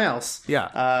anyone else,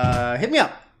 hit me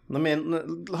up.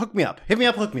 Hook me up. Hit me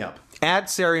up. Hook me up. At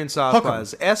Sarian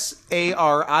Softpaws.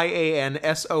 SARIAN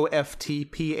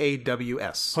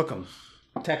SOFTPAWS. Hook 'em.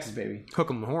 Texas, baby. Hook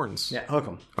 'em horns. Yeah, hook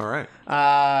 'em. All right.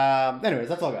 Anyways,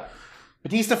 that's all I got.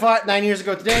 Batista fought 9 years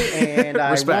ago today, and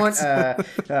I want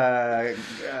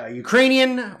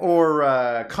Ukrainian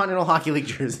or Continental Hockey League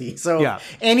jersey. So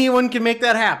anyone can make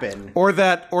that happen. Or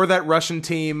that Russian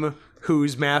team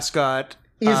whose mascot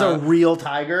is a real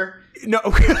tiger. No,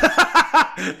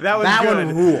 that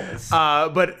one rules.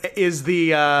 But is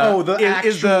the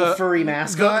actual furry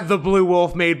mascot the blue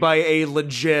wolf made by a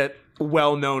legit,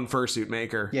 well-known fursuit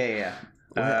maker? Yeah.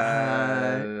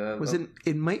 Was it?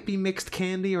 It might be Mixed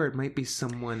Candy, or it might be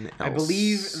someone else. I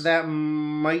believe that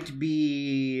might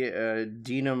be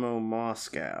Dynamo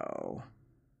Moscow.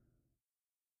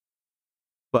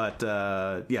 But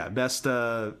best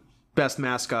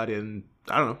mascot in,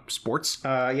 I don't know, sports.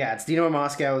 It's Dynamo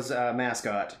Moscow's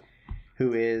mascot,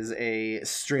 who is a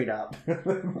straight up.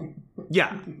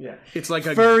 Yeah. It's like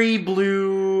a furry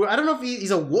blue. I don't know if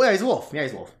he's a wolf. Yeah, he's a wolf. Yeah,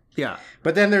 he's a wolf. Yeah.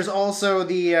 But then there's also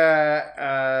the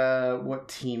what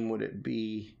team would it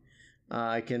be?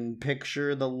 I can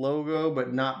picture the logo,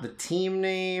 but not the team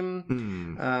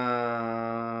name.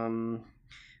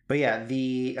 But yeah,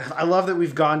 I love that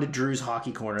we've gone to Drew's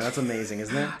Hockey Corner. That's amazing,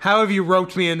 isn't it? How have you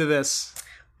roped me into this?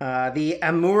 The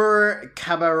Amur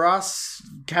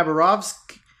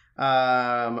Khabarovsk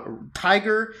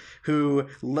tiger, who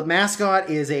mascot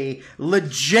is a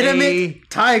legitimate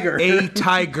tiger. A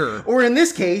tiger. Or in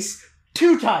this case,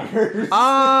 2 tigers.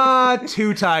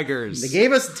 2 tigers. They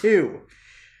gave us 2.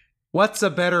 What's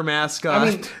a better mascot?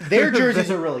 I mean, their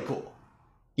jerseys are really cool.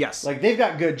 Yes. Like, they've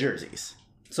got good jerseys.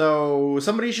 So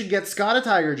somebody should get Scott a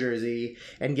tiger jersey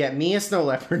and get me a snow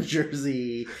leopard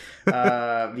jersey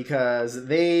because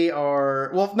they are...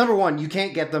 Well, number one, you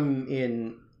can't get them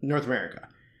in North America.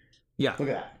 Yeah. Look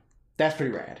at that. That's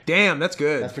pretty rad. Damn, that's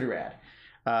good. That's pretty rad.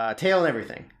 Tail and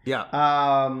everything. Yeah.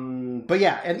 But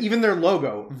yeah, and even their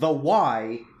logo, the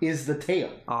Y is the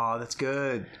tail. Oh, that's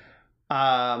good.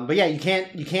 But yeah, you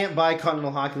can't buy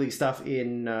Continental Hockey League stuff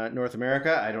in North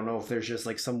America. I don't know if there's just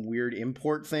like some weird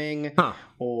import thing,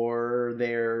 or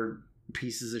they're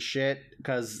pieces of shit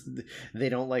because they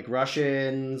don't like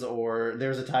Russians, or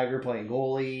there's a tiger playing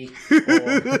goalie.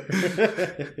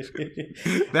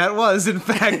 That was, in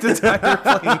fact, a tiger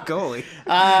playing goalie.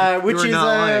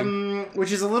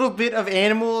 Which is a little bit of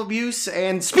animal abuse.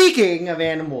 And speaking of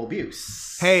animal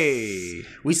abuse, hey,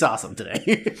 we saw some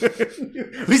today.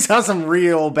 We saw some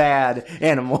real bad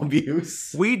animal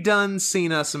abuse. We done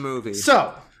seen us a movie.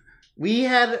 So we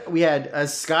had,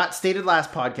 as Scott stated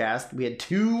last podcast, we had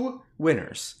 2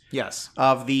 winners. Yes.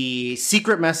 Of the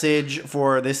secret message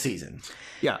for this season.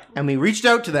 Yeah. And we reached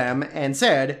out to them and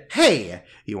said, hey,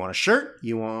 you want a shirt?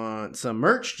 You want some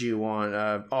merch? Do you want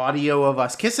audio of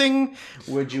us kissing?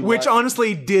 Which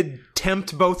honestly did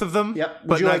tempt both of them. Yep.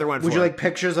 But neither went for it. Would you like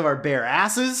pictures of our bare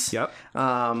asses? Yep.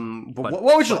 What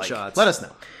would you like? Shots. Let us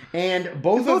know. And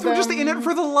both of them were just in it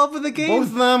for the love of the game. Both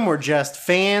of them were just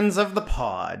fans of the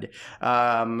pod.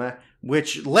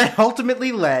 Which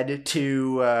ultimately led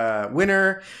to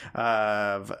winner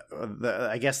of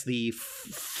the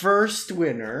first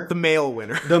winner, the male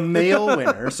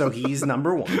winner. So he's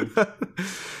number 1.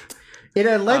 It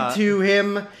had led to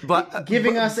him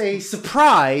giving us a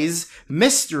surprise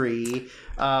mystery,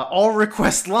 all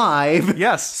request live,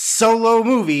 solo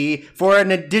movie for an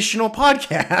additional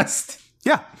podcast.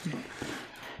 Yeah.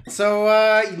 So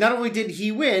not only did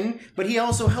he win, but he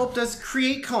also helped us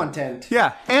create content.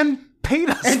 Yeah, and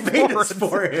paid us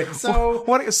for it. So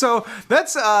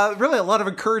that's really a lot of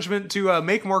encouragement to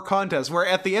make more contests. Where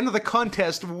at the end of the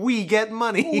contest, we get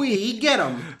money. We get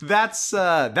them. That's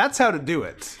how to do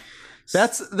it.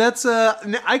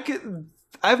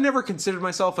 I've never considered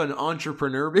myself an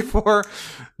entrepreneur before,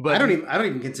 but I don't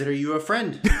even consider you a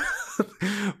friend.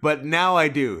 But now I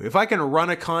do. If I can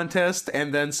run a contest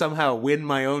and then somehow win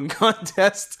my own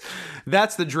contest,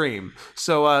 that's the dream.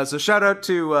 So shout out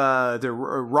to the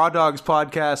Raw Dogs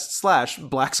podcast /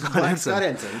 Black Scott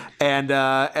Ensign. And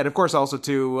of course also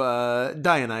to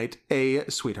Dianite, a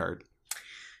sweetheart.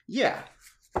 Yeah.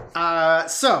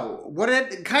 So what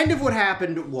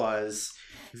happened was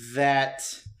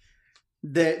that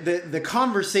the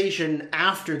conversation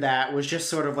after that was just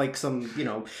sort of like some,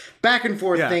 back and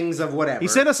forth things of whatever. He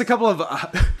sent us a couple of,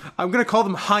 I'm going to call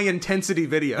them high-intensity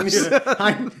videos.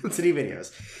 High-intensity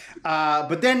videos.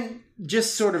 But then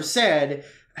just sort of said,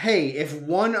 hey, if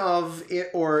one of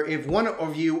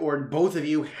you or both of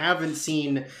you haven't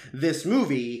seen this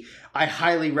movie, I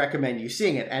highly recommend you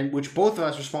seeing it. And which both of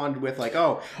us responded with like,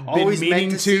 oh, always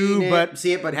meant to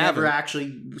see it, but never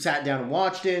actually sat down and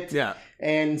watched it. Yeah.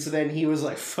 And so then he was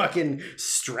like, fucking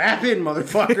strap in,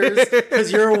 motherfuckers,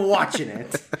 because you're watching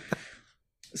it.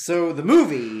 So the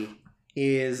movie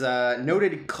is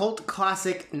noted cult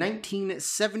classic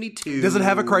 1972. Does it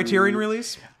have a Criterion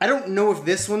release? I don't know if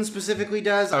this one specifically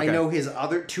does. Okay. I know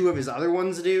two of his other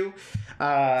ones do.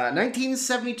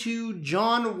 1972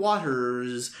 John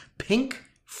Waters' Pink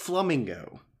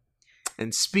Flamingo.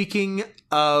 And speaking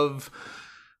of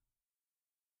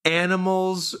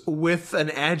animals with an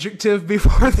adjective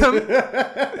before them,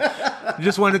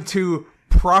 just wanted to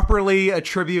properly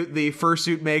attribute the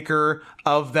fursuit maker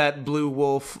of that Blue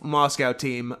Wolf Moscow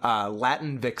team,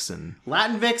 Latin Vixen.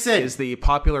 Latin Vixen is the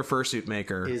popular fursuit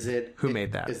maker. Is it? Who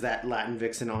made that? Is that Latin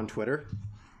Vixen on Twitter?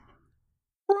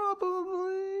 Probably.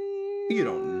 You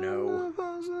don't know.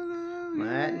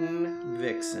 Latin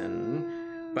Vixen.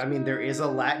 But I mean, there is a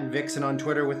Latin Vixen on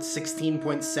Twitter with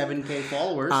 16.7k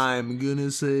followers. I'm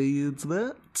gonna say it's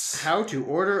that. How to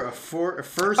order a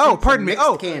fursuit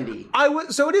mixed candy.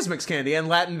 So it is mixed candy, and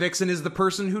Latin Vixen is the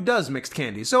person who does mixed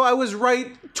candy. So I was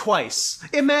right twice.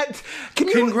 Can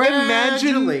you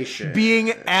imagine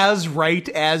being as right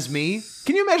as me?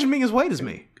 Can you imagine being as white as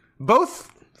me? Both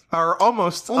are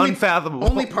almost unfathomable.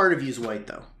 Only part of you is white,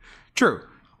 though. True.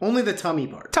 Only the tummy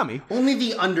part. Tummy. Only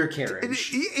the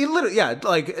undercarriage. It literally, yeah,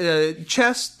 like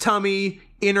chest, tummy,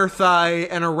 inner thigh,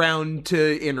 and around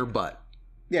to inner butt.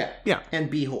 Yeah. Yeah.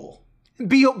 And beehole.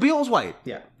 Beehole's white.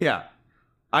 Yeah. Yeah.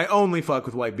 I only fuck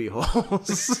with white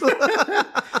beeholes.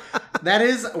 That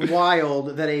is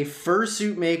wild that a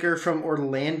fursuit maker from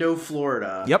Orlando,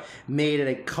 Florida made it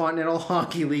a Continental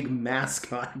Hockey League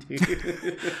mascot,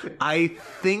 dude. I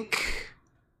think...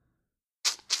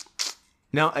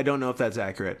 No, I don't know if that's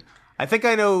accurate. I think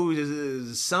I know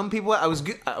some people. I was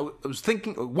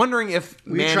wondering if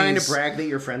Were you trying to brag that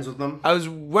you're friends with them? I was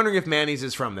wondering if Manny's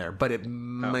is from there, but it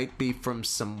might be from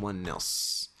someone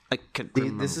else. I can't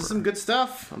remember. This is some good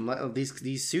stuff.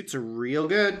 These suits are real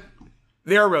good.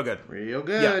 They are real good. Real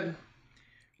good. Yeah.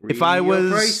 If I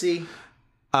was pricey.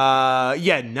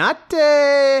 Not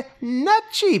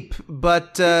cheap,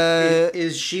 but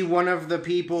is she one of the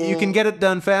people? You can get it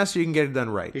done fast, or you can get it done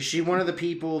right. Is she one of the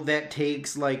people that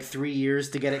takes like 3 years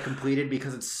to get it completed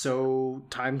because it's so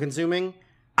time consuming?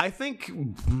 I think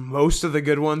most of the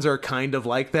good ones are kind of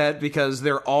like that because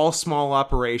they're all small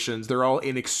operations. They're all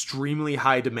in extremely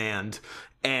high demand,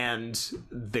 and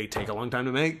they take a long time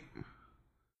to make.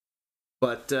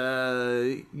 But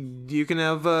you can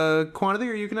have quantity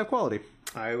or you can have quality.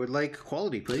 I would like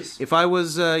quality, please. If I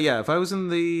was in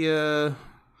the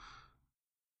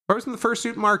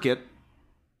fursuit market,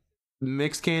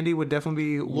 mixed candy would definitely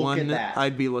be one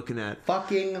I'd be looking at.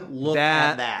 Fucking look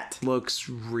at that. Looks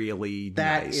really nice.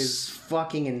 That is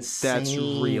fucking insane. That's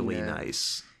really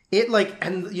nice. It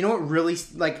and you know what really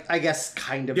I guess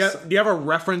kind of. Yeah. Do you have a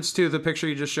reference to the picture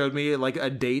you just showed me, like a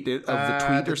date of the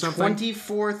tweet or something?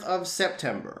 24th of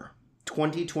September,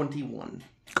 2021.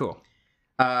 Cool.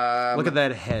 Look at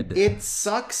that head. It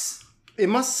sucks. It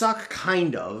must suck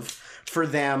kind of for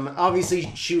them.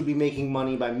 Obviously, she would be making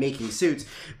money by making suits,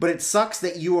 but it sucks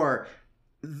that you are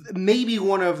maybe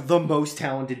one of the most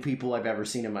talented people I've ever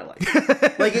seen in my life.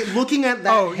 Looking at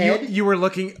that head. You were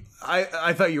looking...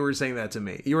 I thought you were saying that to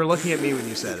me. You were looking at me when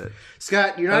you said it.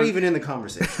 Scott, you're not even in the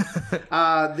conversation.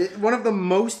 One of the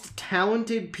most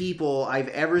talented people I've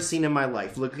ever seen in my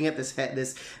life. Looking at this head,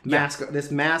 this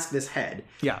head.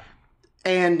 Yeah.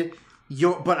 And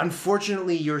but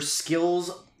unfortunately, your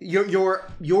skills,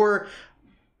 your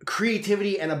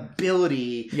creativity and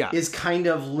ability is kind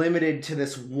of limited to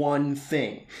this one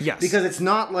thing. Yes. Because it's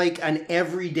not like an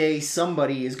everyday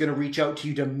somebody is going to reach out to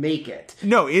you to make it.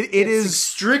 No, it is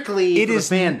strictly for the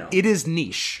fandom. It is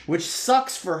niche. Which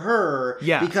sucks for her.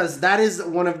 Yeah. Because that is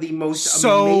one of the most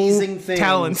amazing things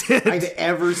talented. I've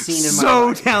ever seen in my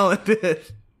life. So talented.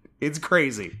 It's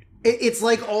crazy. It's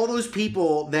like all those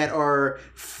people that are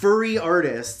furry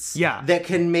artists that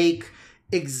can make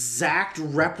exact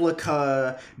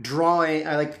replica drawing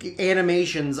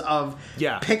animations of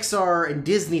Pixar and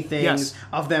Disney things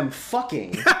of them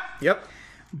fucking. Yep.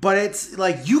 But it's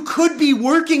like you could be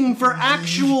working for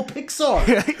actual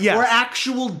Pixar Yes. or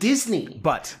actual Disney,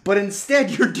 But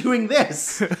instead you're doing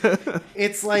this.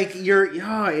 It's like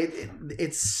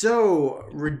it's so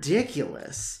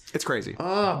ridiculous. it's crazy.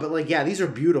 Oh, but like these are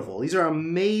beautiful. These are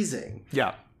amazing.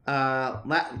 Yeah.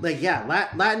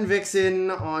 Latin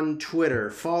Vixen on Twitter.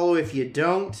 Follow if you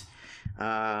don't. And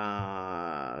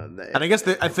I guess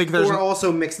I think there's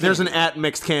also mixed. There's candy. an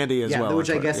 @mixed candy as well,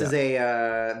 which I guess is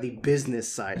the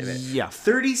business side of it. Yeah,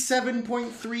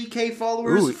 37.3K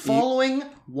followers. Ooh, following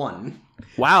one.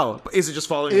 Wow, is it just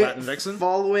following Latin Vixen?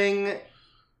 Following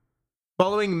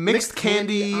Mixed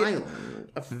Candy Island,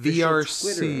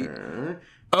 VRC. Twitter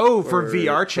Oh, for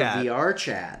VR chat. For VR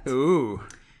chat. Ooh.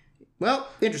 Well,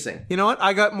 interesting. You know what?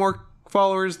 I got more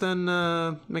followers than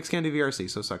Mixed Candy VRC,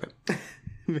 so suck it.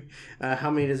 How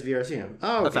many does VRC have?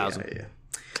 Oh, okay, 1,000.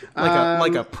 Yeah.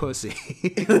 Like a pussy.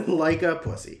 Like a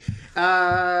pussy.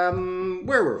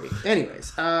 Where were we?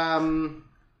 Anyways,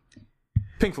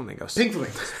 Pink Flamingos.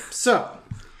 So,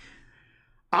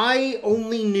 I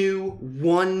only knew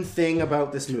one thing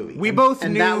about this movie. We both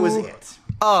and knew that was it.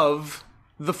 Of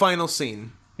the final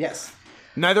scene. Yes.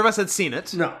 Neither of us had seen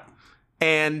it. No.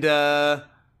 And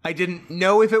I didn't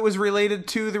know if it was related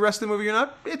to the rest of the movie or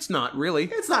not. It's not really.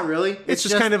 It's not really. It's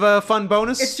just kind of a fun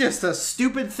bonus. It's just a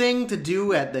stupid thing to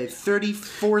do at the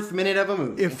 34th minute of a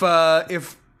movie. If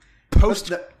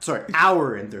post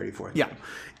hour and 34th. Yeah.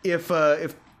 If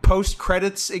post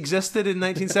credits existed in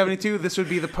 1972, this would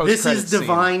be the post credits. This is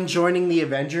Divine joining the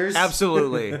Avengers.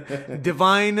 Absolutely.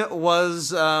 Divine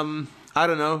was I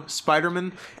don't know,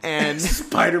 Spider-Man and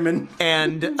Spider-Man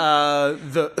and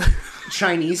the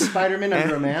Chinese Spider-Man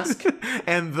under a mask.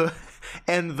 And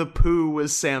the poo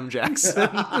was Sam Jackson.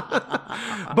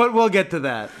 But we'll get to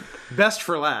that. Best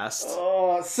for last.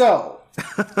 So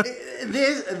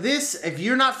this if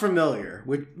you're not familiar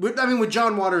with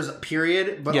John Waters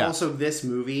period, but also this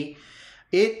movie,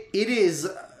 it is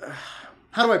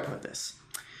how do I put this?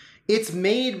 It's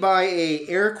made by a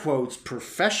air quotes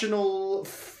professional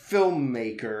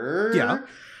filmmaker. Yeah.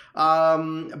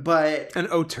 But an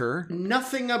auteur.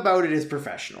 Nothing about it is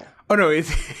professional. Oh no, it's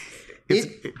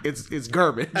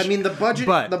garbage. I mean, the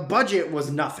budget was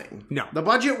nothing. No. The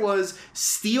budget was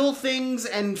steal things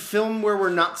and film where we're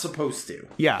not supposed to.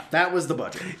 Yeah. That was the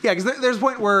budget. Yeah, because there's a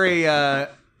point where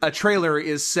a trailer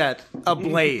is set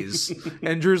ablaze,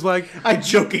 and Drew's like, I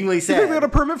jokingly said, "You think they got a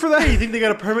permit for that? You think they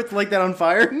got a permit to light that on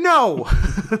fire?" No,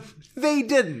 they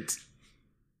didn't.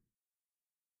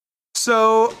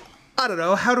 So I don't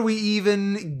know. How do we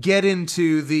even get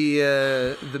into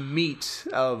the meat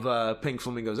of Pink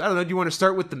Flamingos? I don't know. Do you want to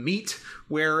start with the meat,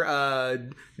 where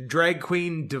drag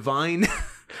queen Divine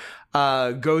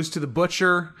goes to the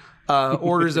butcher,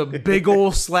 orders a big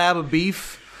old slab of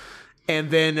beef,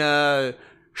 and then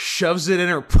shoves it in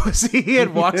her pussy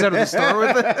and walks out of the store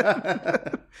with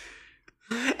it?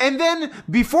 And then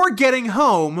before getting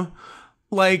home,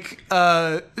 like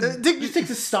did you think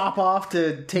to stop off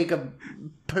to take a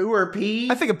poo or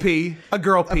pee? I think a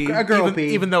girl pee,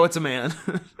 even though it's a man.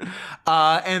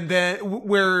 And then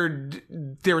where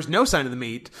there was no sign of the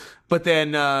meat, but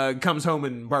then comes home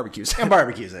and barbecues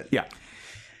it. Yeah.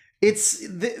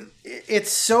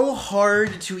 It's so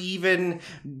hard to even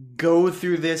go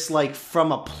through this like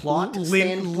from a plot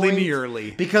standpoint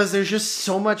linearly, because there's just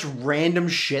so much random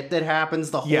shit that happens,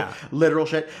 the whole literal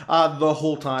shit the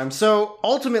whole time. So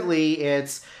ultimately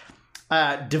it's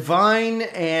Divine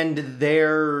and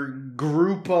their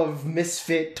group of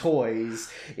misfit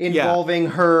toys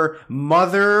involving her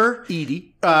mother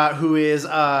Edie, who is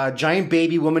a giant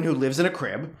baby woman who lives in a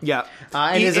crib. Yeah.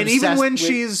 And is obsessed even when with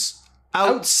she's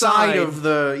outside of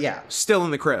the still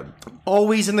in the crib,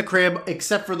 always in the crib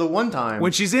except for the one time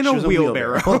when she's in a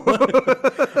wheelbarrow.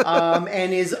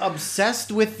 And is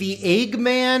obsessed with the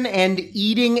Eggman and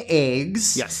eating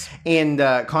eggs. Yes. And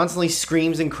constantly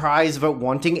screams and cries about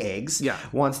wanting eggs. Yeah.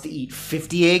 Wants to eat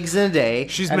 50 eggs in a day.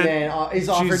 Then is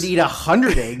offered to eat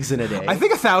 100 eggs in a day. I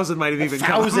think 1,000 might have even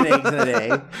 1,000 eggs in a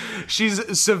day.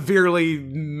 She's severely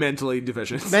mentally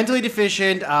deficient.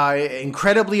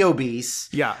 Incredibly obese.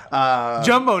 Yeah.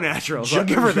 Jumbo naturals. I'll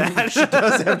give her that. She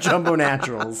does have jumbo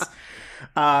naturals.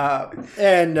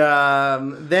 Then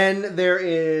there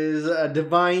is a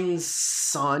Divine's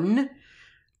son.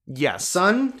 Yes.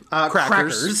 Son,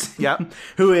 Crackers. Yep.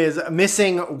 Who is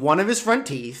missing one of his front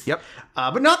teeth. Yep.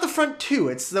 But not the front two.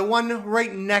 It's the one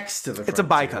right next to the front It's a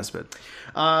bicuspid.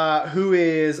 Who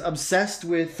is obsessed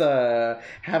with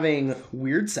having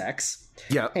weird sex.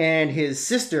 Yeah. And his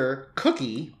sister,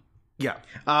 Cookie, yeah,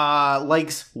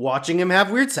 likes watching him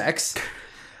have weird sex.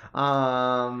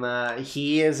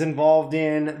 He is involved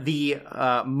in the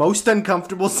most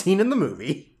uncomfortable scene in the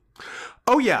movie.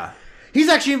 Oh, yeah. He's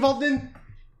actually involved in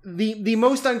the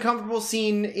most uncomfortable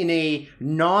scene in a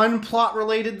non-plot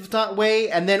related way,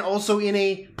 and then also in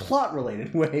a plot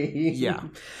related way. Yeah.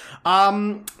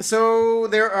 So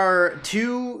there are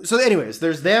two. So, anyways,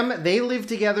 there's them. They live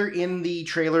together in the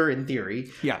trailer, in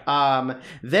theory. Yeah.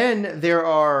 Then there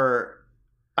are.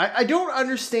 I don't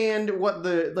understand what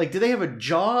do they have a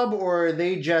job, or are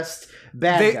they just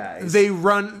bad guys? They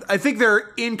run. I think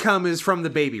their income is from the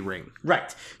baby ring.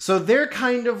 Right. So they're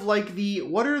kind of like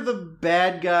what are the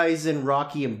bad guys in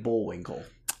Rocky and Bullwinkle?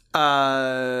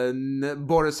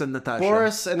 Boris and Natasha.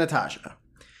 Boris and Natasha.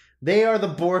 They are the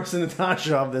Boris and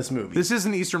Natasha of this movie. This is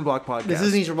an Eastern Bloc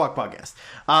podcast.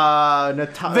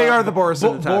 They are the Boris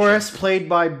and Natasha. Boris, played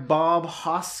by Bob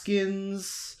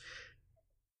Hoskins.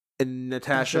 And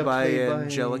Natasha by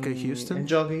Angelica Houston.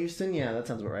 Angelica Houston, yeah, that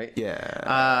sounds about right.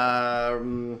 Yeah.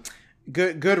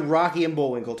 Good Rocky and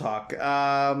Bullwinkle talk.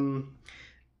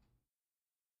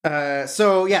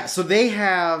 So they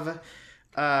have.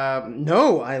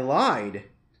 No, I lied.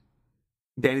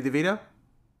 Danny DeVito.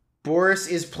 Boris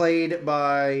is played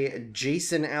by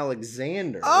Jason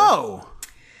Alexander. Oh,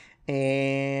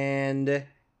 and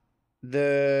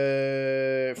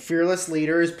the fearless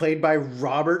leader is played by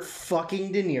Robert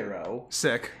fucking De Niro.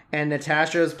 Sick. And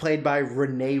Natasha is played by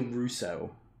Renee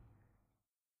Russo.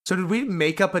 So did we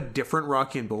make up a different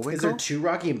Rocky and Bullwinkle? Is there two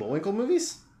Rocky and Bullwinkle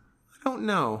movies? I don't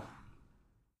know.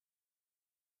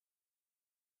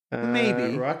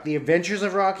 Maybe. The Adventures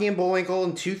of Rocky and Bullwinkle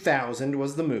in 2000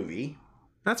 was the movie.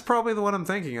 That's probably the one I'm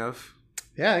thinking of.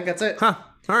 Yeah, I think that's it. Huh.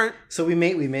 All right. So we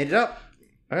made it up.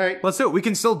 All right. Let's do it. We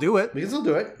can still do it. We can still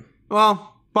do it.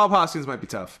 Well, Bob Hoskins might be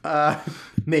tough.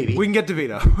 Maybe. We can get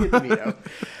DeVito.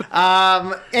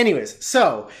 Anyways,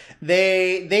 so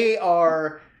they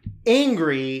are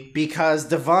angry because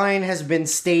Divine has been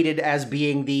stated as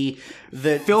being the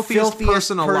filthiest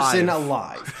person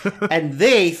alive. And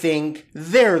they think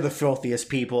they're the filthiest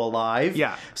people alive.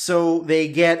 Yeah. So they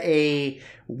get a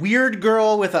weird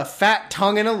girl with a fat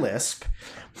tongue and a lisp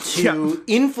to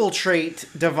infiltrate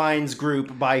Divine's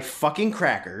group by fucking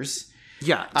crackers.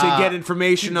 Yeah, to get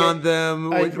information on them,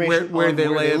 where they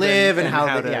live, and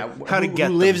how to get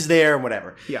them. Who lives there and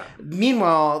whatever. Yeah.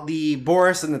 Meanwhile, the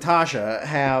Boris and Natasha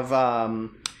have a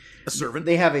servant.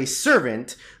 They have a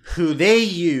servant who they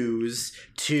use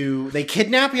they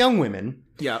kidnap young women.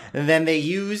 Yeah. And then they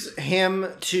use him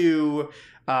to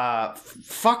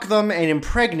fuck them and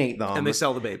impregnate them. And they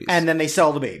sell the babies. And then they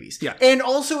sell the babies. Yeah. And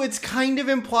also, it's kind of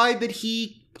implied that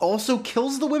he also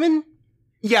kills the women.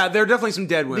 Yeah, there are definitely some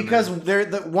dead women. Because they're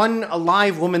the one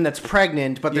alive woman that's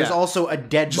pregnant, but there's also a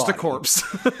dead just body. a corpse.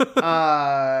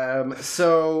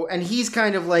 And he's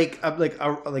kind of like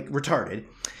retarded,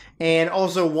 and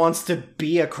also wants to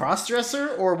be a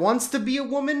crossdresser or wants to be a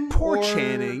woman. Poor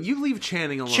Channing. You leave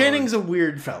Channing alone. Channing's a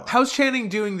weird fella. How's Channing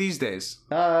doing these days?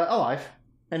 Alive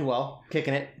and well,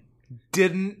 kicking it.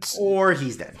 Or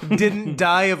he's dead. Didn't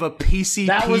die of a PCP.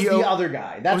 That was the other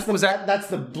guy. That's that's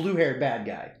the blue-haired bad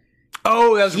guy.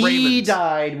 Oh, that was Raymond. He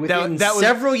died within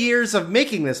several years of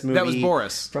making this movie. That was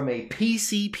Boris. From a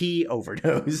PCP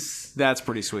overdose. That's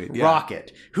pretty sweet. Yeah.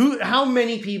 Rocket. How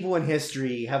many people in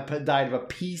history have died of a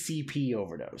PCP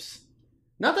overdose?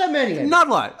 Not that many. Maybe. Not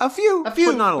a lot. A few, but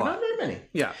not a lot. Not very many.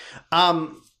 Yeah.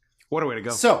 What a way to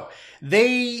go. So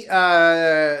they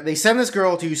send this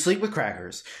girl to sleep with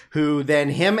crackers, who then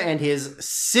him and his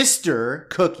sister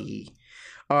Cookie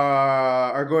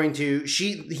are going to.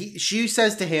 She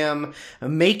says to him,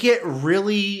 "Make it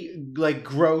really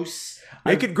gross.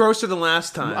 Make it grosser than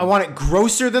last time. I want it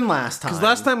grosser than last time. Because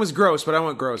last time was gross, but I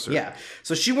want grosser." Yeah.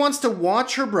 So she wants to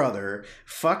watch her brother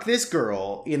fuck this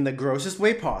girl in the grossest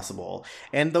way possible,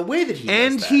 and the way that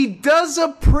he does a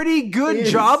pretty good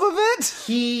job of it.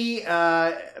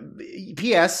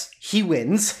 P.S. He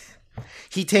wins.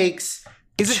 He takes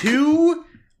two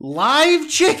live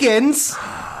chickens.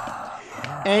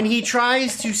 And he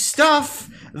tries to stuff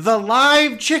the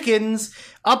live chickens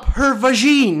up her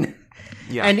vagine.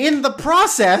 Yeah. And in the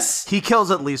process, he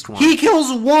kills at least one. He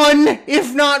kills one,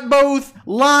 if not both,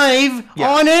 live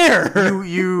on air.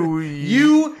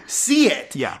 You see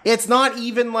it. Yeah. It's not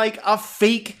even like a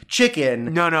fake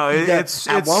chicken. No. It's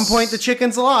at one point the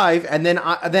chicken's alive, and then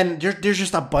there's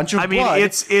just a bunch of blood. I mean,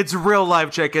 it's real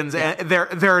live chickens, and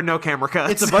there are no camera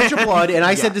cuts. It's a bunch of blood, and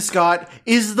I said to Scott,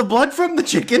 "Is the blood from the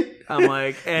chicken?" I'm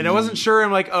like, and I wasn't sure.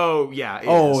 I'm like, oh yeah.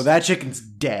 Oh, that chicken's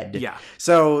dead. Yeah.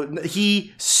 So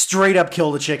he straight up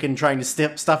killed a chicken trying to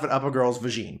stuff it up a girl's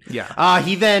vagine. Yeah.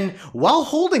 He then, while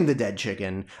holding the dead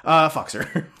chicken, fucks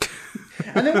her.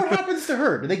 And then what happens to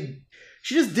her?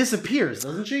 She just disappears,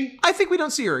 doesn't she? I think we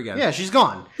don't see her again. Yeah, she's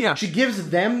gone. Yeah. She gives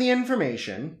them the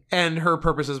information. And her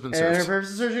purpose has been served. And her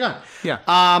purpose is gone. Yeah.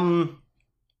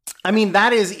 I mean,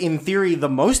 that is, in theory, the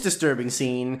most disturbing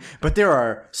scene, but there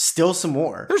are still some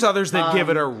more. There's others that give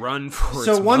it a run for its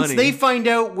So once money. they find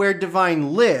out where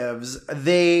Divine lives,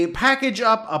 they package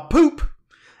up a poop,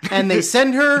 and they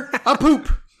send her a poop.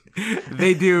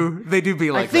 They do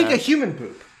be like that. I think a human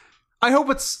poop. I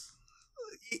hope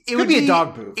it would be a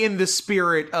dog poop. in the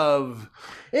spirit of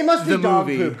It must be the dog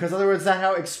movie. poop, because otherwise that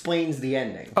how it explains the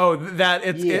ending. Oh, that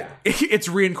it's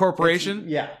reincorporation.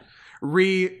 Yeah.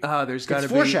 There's got to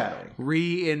be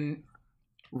foreshadowing.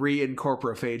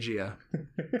 Reincoprophagia.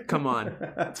 Come on,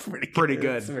 That's pretty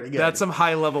good. That's pretty good. That's some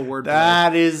high level wordplay.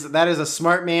 That is a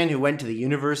smart man who went to the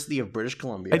University of British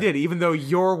Columbia. I did, even though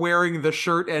you're wearing the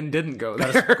shirt and didn't go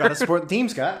there. Gotta support the team,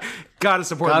 Scott. Gotta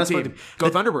support the team.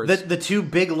 Go Thunderbirds. The two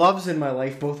big loves in my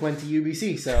life both went to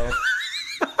UBC, so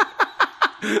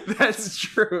That's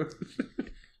true.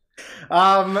 go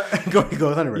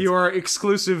Thunderbirds. You are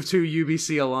exclusive to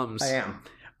UBC alums. I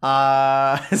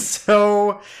am.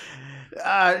 So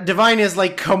Divine is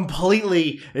like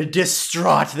completely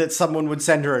distraught that someone would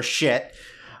send her a shit.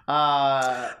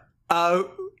 How's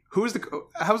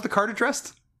the card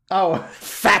addressed? Oh,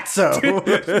 Fatso.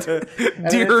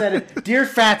 Dear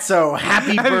Fatso,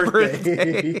 happy birthday.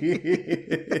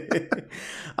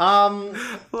 I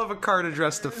love a card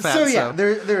addressed to Fatso. So yeah,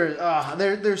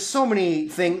 there's so many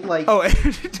things like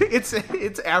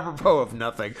it's apropos of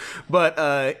nothing, but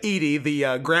Edie,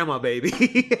 the grandma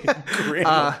baby,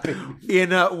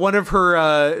 in one of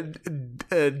her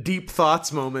deep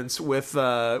thoughts moments with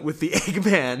the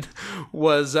Eggman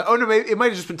was it might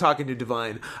have just been talking to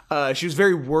Divine. She was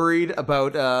very worried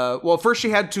about first she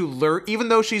had to learn, even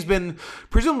though she's been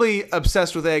presumably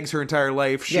obsessed with eggs her entire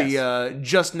life, she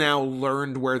just now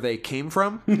learned where they came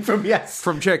from from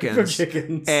chickens.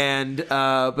 And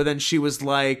but then she was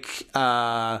like,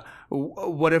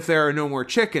 what if there are no more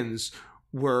chickens?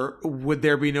 Would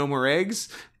there be no more eggs?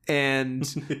 And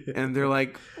they're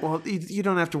like, well, you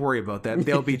don't have to worry about that.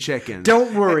 There'll be chickens.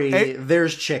 Don't worry,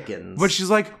 there's chickens. But she's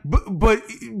like,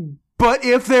 but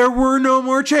if there were no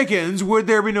more chickens, would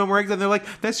there be no more eggs? And they're like,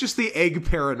 that's just the egg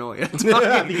paranoia. And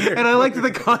I like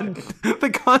the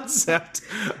concept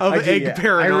of egg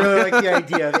paranoia. I really like the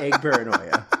idea of egg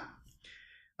paranoia.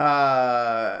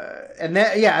 And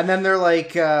then they're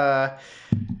like,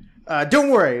 don't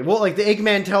worry. Well, like the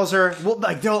Eggman tells her, well,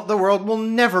 like the world will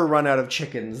never run out of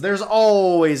chickens. There's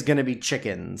always going to be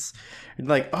chickens. And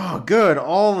like, oh, good,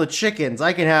 all the chickens.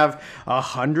 I can have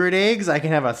 100 eggs. I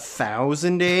can have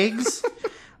 1,000 eggs.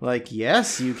 Like,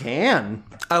 yes, you can.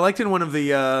 I liked in one of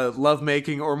the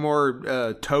lovemaking or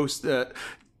more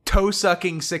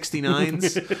toe-sucking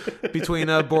 69s between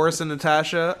Boris and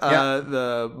Natasha.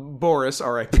 The Boris,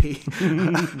 R.I.P.,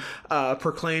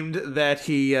 proclaimed that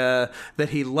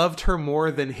he loved her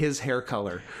more than his hair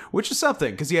color, which is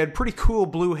something because he had pretty cool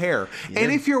blue hair. Yeah.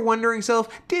 And if you're wondering yourself,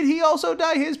 did he also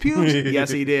dye his pubes? Yes,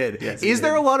 he did. Is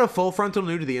there a lot of full frontal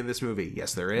nudity in this movie?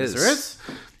 Yes, there is. Yes, there is.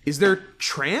 Is there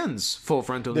trans full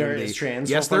frontal nudity? There is trans.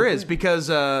 Yes, there is, because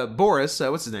Boris,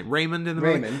 what's his name, Raymond in the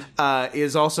movie,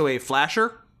 is also a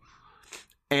flasher.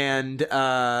 And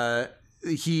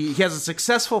he has a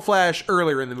successful flash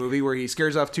earlier in the movie where he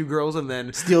scares off two girls and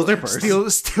then steals their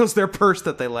purse. Steals their purse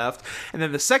that they left. And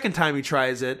then the second time he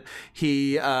tries it,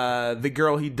 the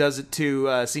girl he does it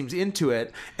to seems into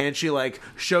it, and she like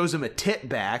shows him a tit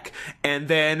back and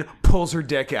then pulls her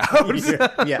dick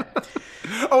out. Yeah.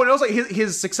 Oh, and also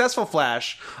his successful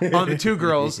flash on the two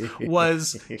girls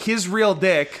was his real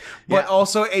dick, but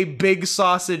also a big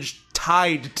sausage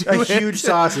tied to a it. Huge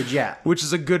sausage, yeah. Which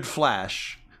is a good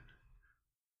flash.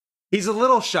 He's a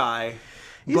little shy.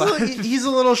 He's a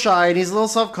little shy and he's a little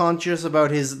self-conscious about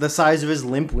the size of his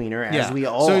limp wiener, as we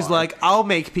all So he's are. like, I'll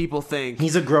make people think.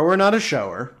 He's a grower, not a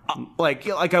shower. Like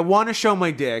I want to show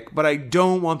my dick, but I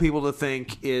don't want people to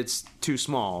think it's too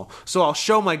small. So I'll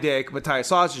show my dick, but tie a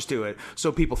sausage to it,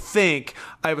 so people think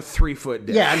I have a 3-foot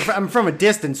dick. Yeah, and I'm from a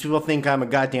distance, people think I'm a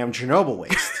goddamn Chernobyl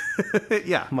waste.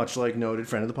 Yeah. Much like noted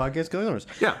friend of the podcast, Kelly Owners.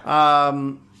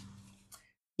 Yeah.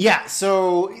 Yeah,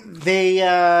 so they...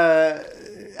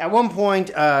 at one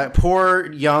point,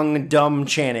 poor young dumb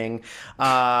Channing,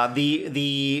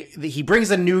 he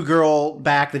brings a new girl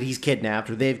back that he's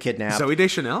kidnapped, or they've kidnapped. Zooey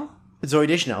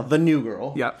Deschanel, the new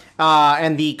girl. Yeah.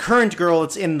 And the current girl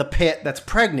that's in the pit that's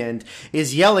pregnant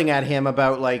is yelling at him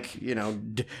about like,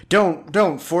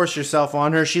 don't force yourself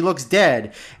on her. She looks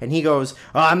dead. And he goes,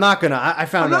 oh, I'm not gonna. I'm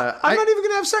not even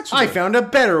gonna have sex with her. I found a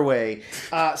better way.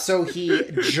 So he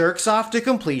jerks off to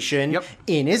completion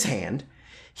in his hand.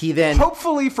 He then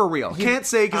hopefully for real. Can't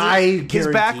say because his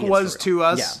back was to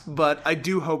us, but I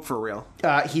do hope for real.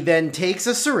 He then takes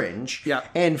a syringe Yeah.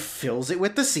 and fills it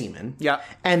with the semen. Yeah.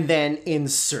 And then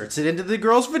inserts it into the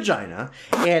girl's vagina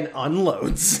and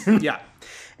unloads. Yeah.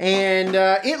 And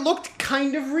it looked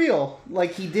kind of real,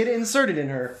 like he did insert it in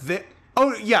her.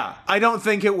 Oh, yeah. I don't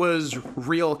think it was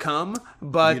real cum,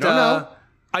 but You don't know.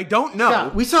 I don't know. Yeah,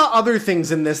 we saw other things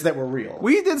in this that were real.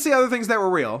 We did see other things that were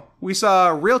real. We saw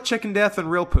real chicken death and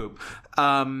real poop.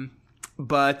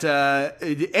 But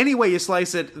any way you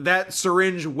slice it, that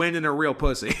syringe went in a real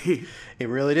pussy. It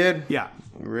really did. Yeah.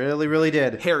 Really, really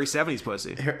did. Hairy 70s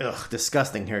pussy. Ugh,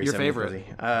 disgusting Harry. Your favorite?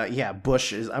 Yeah,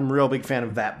 Bush is. I'm a real big fan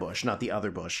of that Bush, not the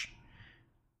other Bush.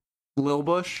 Lil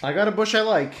Bush? I got a Bush I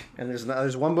like, and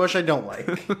there's one Bush I don't like,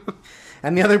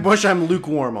 and the other Bush I'm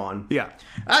lukewarm on. Yeah.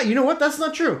 You know what? That's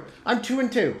not true. I'm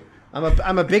 2-2.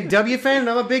 I'm a big W fan, and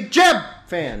I'm a big Jeb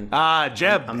fan.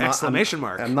 Jeb! Exclamation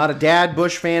mark. I'm not a Dad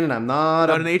Bush fan, and I'm not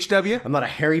an HW? I'm not a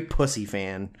Harry Pussy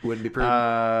fan. Wouldn't be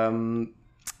prudent.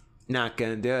 Not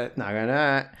gonna do it. Not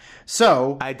gonna.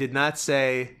 So I did not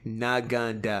say not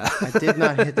gonna do. I did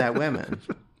not hit that woman.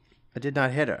 I did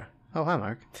not hit her. Oh, hi,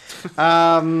 Mark.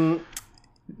 And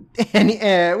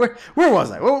where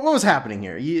was I? What was happening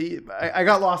here? I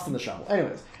got lost in the shuffle.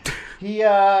 Anyways,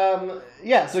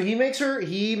 so he makes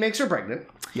her pregnant.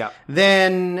 Yeah.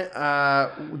 Then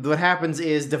what happens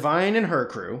is Divine and her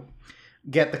crew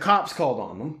get the cops called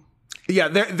on them. Yeah,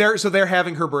 they're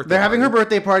having her birthday. They're having her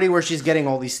birthday party where she's getting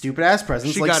all these stupid ass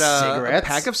presents. She like got cigarettes, a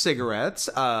pack of cigarettes,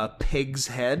 a pig's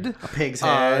head,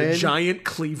 a giant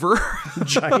cleaver, a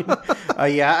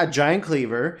giant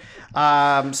cleaver.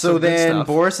 So then stuff.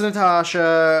 Boris and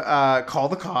Natasha call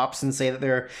the cops and say that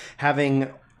they're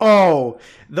having. Oh,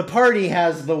 the party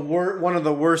has one of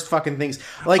the worst fucking things.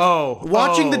 Like,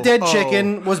 watching the dead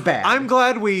chicken was bad. I'm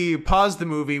glad we paused the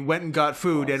movie, went and got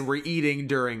food, and we're eating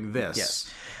during this.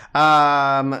 Yes.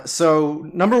 So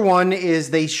number one is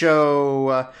they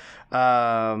show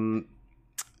the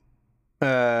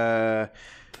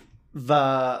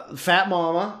fat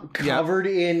mama covered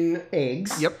in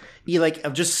eggs. Yep. He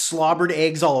just slobbered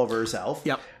eggs all over herself.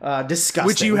 Yep. Disgusting.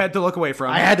 Which you had to look away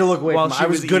from. I had to look away from. I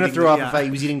was gonna throw up if I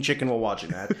was eating chicken while watching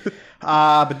that.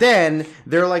 But then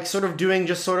they're sort of doing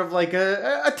just sort of like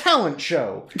a talent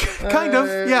show. Kind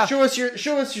of. Yeah. Show us your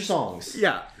songs.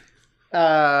 Yeah.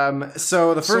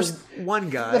 So the first one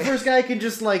guy, the first guy can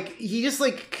just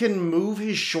can move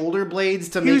his shoulder blades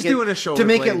to make doing a shoulder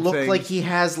blade it look thing. like he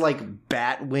has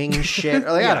bat wing shit.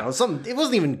 Or I don't know, something. It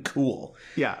wasn't even cool.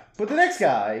 Yeah. But the next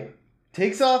guy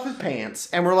takes off his pants,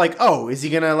 and we're like, oh, is he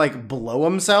gonna blow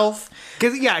himself?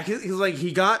 Because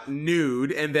he got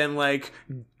nude and then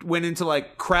went into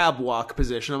crab walk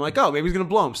position. I'm like, oh, maybe he's gonna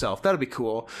blow himself. That'd be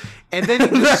cool. And then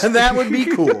that would be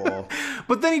cool.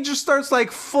 But then he just starts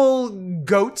full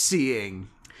goat seeing.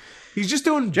 He's just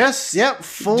doing doing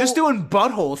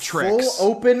butthole tricks,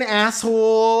 full open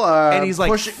asshole, and he's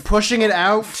pushing it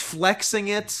out, flexing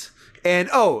it.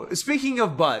 And speaking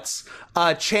of butts,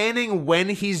 Channing, when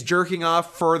he's jerking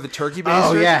off for the turkey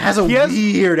baster, oh yeah, has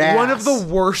weird ass. One of the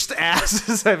worst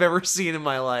asses I've ever seen in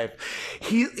my life.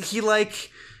 He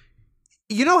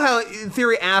you know how in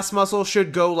theory ass muscle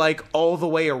should go all the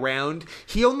way around?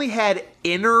 He only had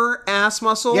inner ass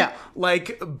muscle,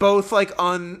 both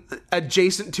on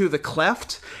adjacent to the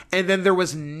cleft, and then there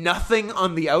was nothing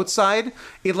on the outside.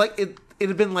 It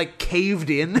had been caved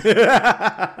in.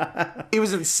 It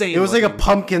was insane. It was like a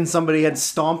pumpkin somebody had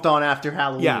stomped on after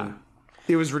Halloween. Yeah.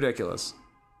 It was ridiculous.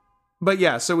 But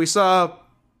yeah, so we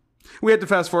had to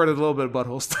fast forward a little bit of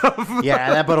butthole stuff.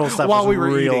 Yeah, that butthole stuff while was we were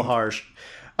real eating. harsh.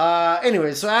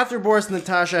 Anyway, so after Boris and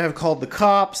Natasha have called the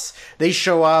cops, they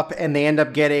show up and they end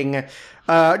up getting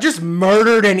just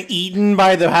murdered and eaten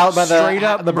by the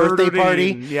birthday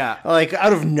party. Yeah,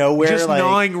 out of nowhere, just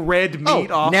gnawing red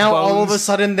meat off. Now bones. all of a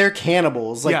sudden they're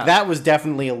cannibals. That was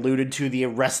definitely alluded to the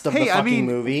rest of the fucking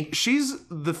movie. She's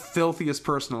the filthiest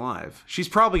person alive. She's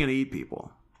probably gonna eat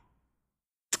people.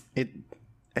 I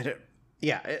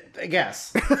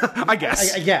guess. I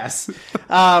guess. I guess.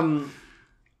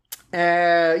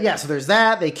 So there's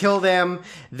that. They kill them.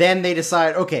 Then they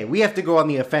decide, okay, we have to go on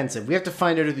the offensive. We have to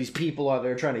find out who these people are that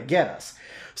are trying to get us.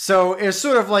 So it's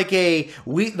sort of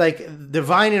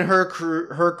Divine and her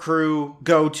crew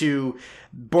go to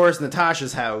Boris and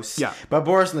Natasha's house. Yeah. But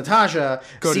Boris and Natasha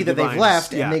see that they've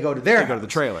left and they go to their house. They go to the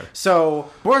trailer. So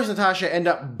Boris and Natasha end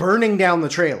up burning down the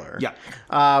trailer.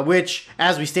 Yeah. Which,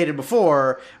 as we stated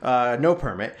before, no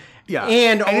permit. Yeah,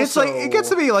 and also it gets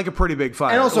to be a pretty big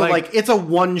fire. And also it's a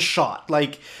one shot.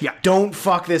 Don't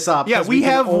fuck this up. Yeah, we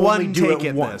have one do take it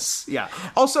at once. this. Yeah.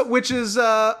 Also, which is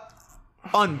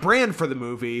on brand for the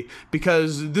movie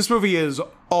because this movie is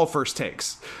all first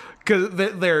takes. Because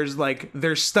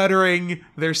there's stuttering,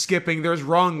 there's skipping, there's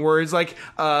wrong words. Like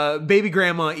baby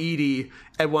grandma Edie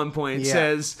at one point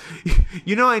says,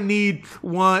 I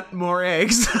want more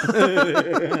eggs.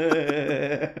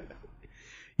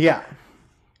 Yeah.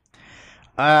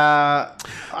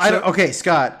 Okay,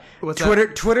 Scott. What's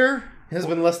Twitter has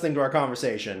been listening to our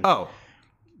conversation. Oh.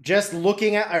 Just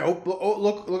looking at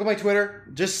look at my Twitter.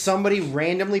 Just somebody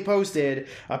randomly posted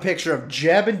a picture of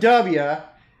Jeb and W.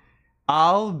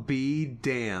 I'll be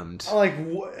damned. Like,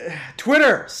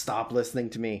 Twitter, stop listening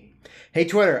to me. Hey,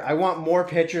 Twitter, I want more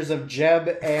pictures of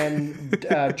Jeb and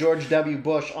George W.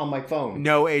 Bush on my phone.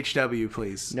 No HW,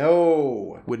 please.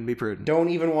 No. Wouldn't be prudent. Don't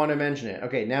even want to mention it.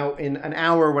 Okay, now in an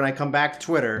hour when I come back to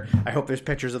Twitter, I hope there's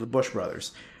pictures of the Bush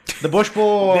brothers. The Bush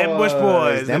boys. Them Bush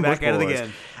boys. Them They're back Bush at it boys.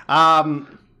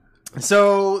 again.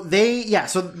 So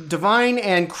Divine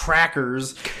and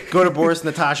Crackers go to Boris and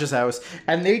Natasha's house,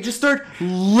 and they just start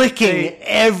licking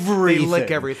everything. They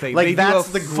lick everything. Like, they that's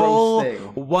do the full gross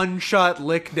thing. one-shot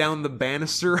lick down the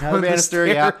banister. Down the banister,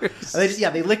 yeah. Stairs.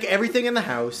 They lick everything in the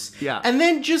house. Yeah. And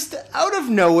then just out of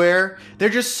nowhere, they're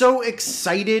just so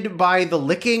excited by the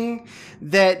licking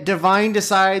that Divine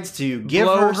decides to give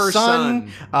Blow her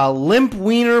son a limp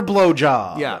wiener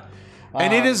blowjob. Yeah.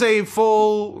 And it is a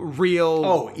full,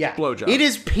 real blowjob. It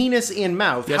is penis in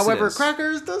mouth. Yes, However, it is.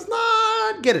 Crackers does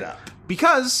not get it up.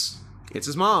 Because it's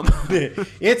his mom.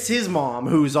 It's his mom,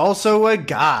 who's also a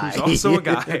guy. Have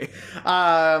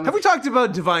we talked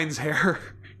about Divine's hair?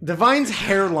 Divine's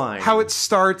hairline. How it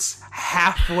starts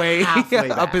halfway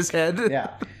up his head?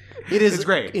 Yeah. It's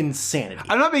great. Insanity.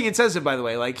 I'm not being insensitive, by the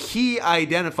way. Like, he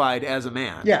identified as a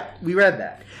man. Yeah, we read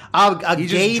that. A He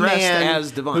gay just dressed man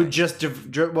as Divine. who just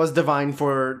was Divine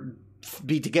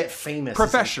to get famous.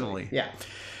 Professionally. Yeah.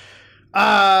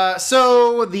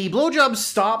 So the blowjob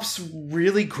stops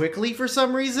really quickly for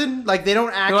some reason. Like, they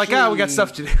don't actually. They're like, we got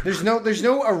stuff to do. There's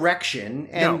no erection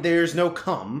and there's no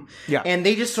cum. Yeah. And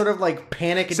they just sort of like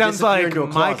panic and Sounds disappear like into a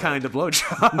my closet. kind of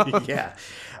blowjob. Yeah.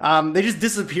 They just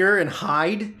disappear and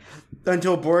hide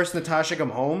until Boris and Natasha come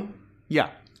home.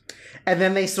 Yeah. And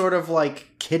then they sort of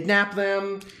like kidnap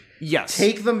them. Yes.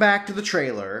 Take them back to the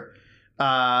trailer,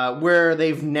 where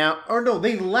they've now... Or no,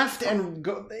 they left and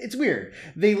go... It's weird.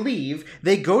 They leave,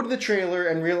 they go to the trailer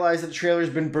and realize that the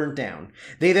trailer's been burnt down.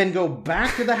 They then go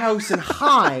back to the house and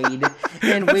hide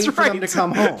and wait for them to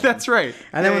come home. That's right.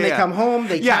 And then when they come home,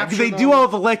 they capture they them. do all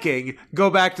the licking, go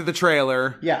back to the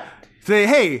trailer. Yeah. Say,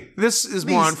 hey, this is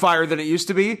more on fire than it used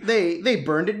to be. They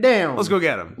burned it down. Let's go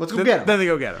get him. Then they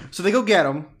go get him. So they go get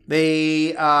him.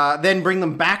 They then bring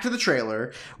them back to the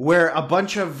trailer where a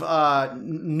bunch of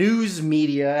news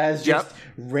media has just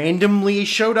randomly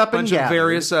showed up and gathered. Bunch of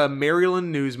various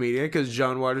Maryland news media, because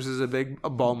John Waters is a big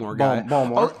Baltimore guy.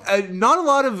 Baltimore. Not a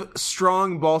lot of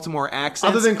strong Baltimore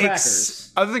accents. Other than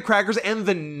Crackers. Other than Crackers and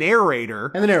the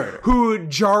narrator. Who who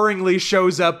jarringly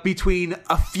shows up between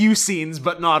a few scenes,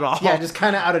 but not all. Yeah, just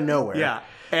kind of out of nowhere. Yeah.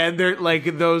 And they're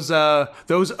like those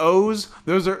O's.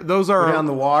 Those are on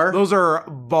the war. Those are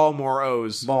Baltimore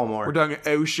O's. Baltimore. We're talking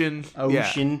ocean.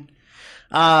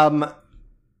 Yeah.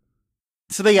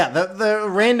 So the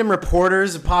random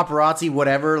reporters, paparazzi,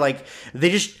 whatever, like they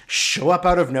just show up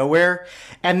out of nowhere,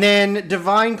 and then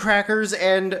Divine, Crackers,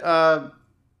 and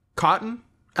Cotton.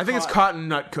 I think it's Cotton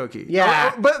Nut Cookie.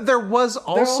 Yeah. But there was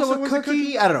also a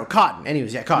cookie. I don't know. Cotton.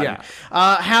 Anyways, Cotton.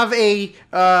 Yeah. Have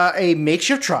a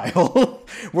makeshift trial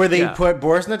where they put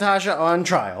Boris and Natasha on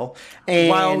trial. And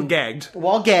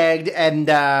While gagged. And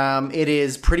it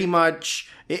is pretty much...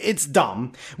 It's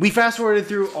dumb. We fast forwarded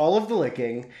through all of the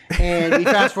licking, and we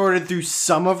fast forwarded through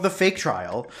some of the fake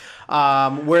trial,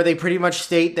 where they pretty much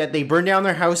state that they burned down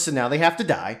their house and now they have to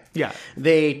die. Yeah.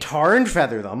 They tar and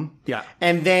feather them. Yeah.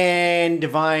 And then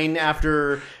Divine,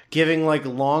 after giving like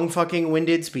long fucking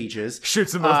winded speeches,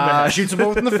 shoots them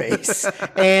both in the face.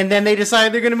 And then they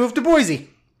decide they're going to move to Boise.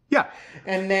 Yeah.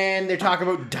 And then they talk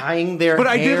about dyeing their hair.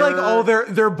 I did like all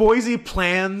their Boise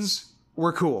plans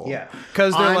were cool. Yeah.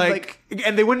 Because they're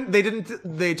and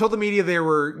they told the media they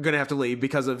were going to have to leave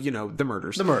because of, the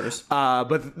murders.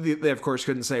 But they of course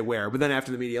couldn't say where. But then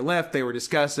after the media left, they were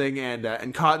discussing,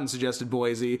 and Cotton suggested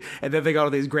Boise. And then they got all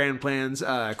these grand plans.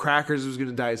 Crackers was going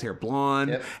to dye his hair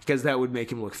blonde because that would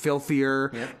make him look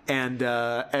filthier. Yep. And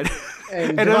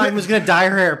Divine was going to dye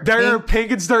her hair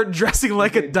pink and start dressing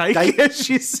like a dyke, as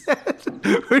she said,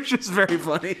 which is very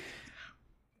funny.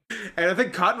 And I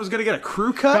think Cotton was going to get a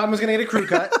crew cut.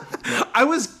 I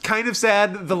was kind of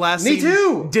sad the last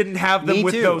scene didn't have them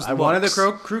with those looks. I wanted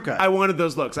the crew cut. I wanted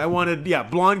those looks. I wanted,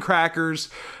 blonde Crackers,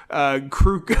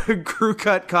 crew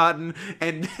cut Cotton,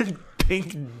 and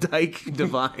pink dyke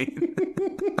Divine.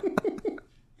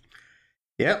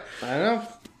 Yep, I don't know.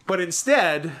 But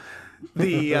instead,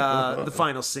 the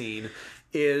final scene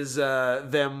is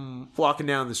them walking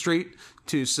down the street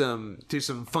to some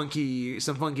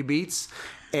funky beats,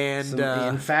 and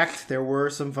In fact, there were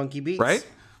some funky beats. right.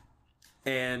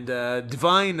 And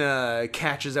Divine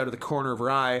catches out of the corner of her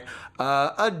eye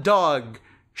a dog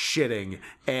shitting,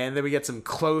 and then we get some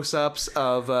close-ups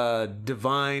of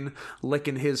Divine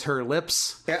licking her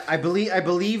lips. Yeah, I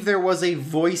believe there was a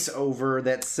voiceover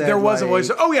that said There was a like,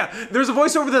 voiceover. Oh yeah, there's a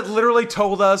voiceover that literally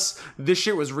told us this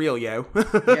shit was real, yo.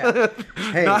 Yeah.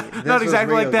 Hey, this not was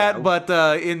exactly real, like that, yo. but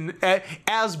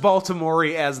as Baltimore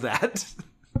as that.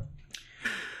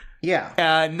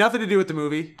 Yeah. Nothing to do with the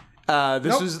movie. This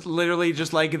Nope. was literally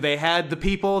just like they had the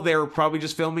people. They were probably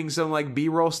just filming some like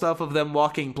B-roll stuff of them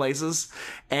walking places,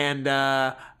 and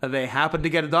they happened to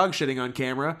get a dog shitting on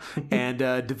camera. And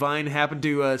Divine happened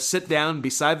to sit down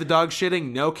beside the dog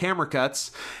shitting, no camera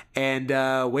cuts, and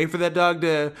wait for that dog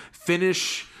to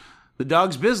finish the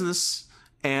dog's business.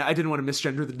 And I didn't want to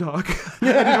misgender the dog.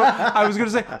 I was going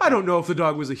to say I don't know if the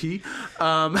dog was a he.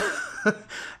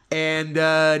 And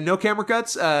no camera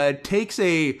cuts. Takes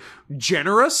a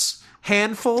generous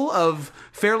handful of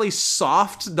fairly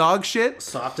soft dog shit,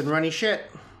 Soft and runny shit.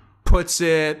 puts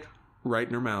it right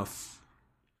in her mouth.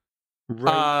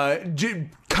 Right.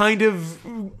 Kind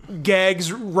of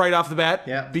gags right off the bat,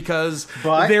 Yeah. because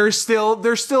But- there's still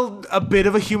a bit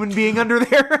of a human being under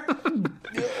there,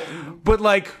 but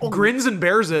like grins and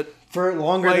bears it. For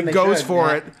longer like, than they goes should, for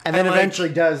yeah. it. And then And, like, eventually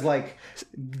does like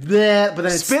bleh, but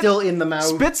then it's still in the mouth.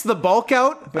 Spits the bulk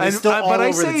out, But it's still all I over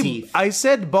the say, teeth. I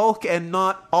said bulk and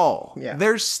not all. Yeah.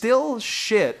 There's still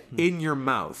shit in your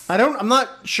mouth. I'm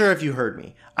not sure if you heard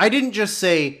me. I didn't just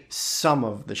say some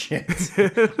of the shit.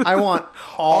 I want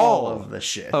all of the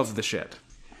shit. Of the shit.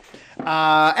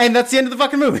 And that's the end of the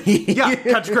fucking movie. Yeah,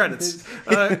 cut to credits.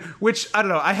 Which, I don't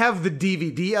know, I have the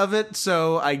DVD of it,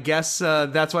 so I guess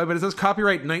that's why, but it says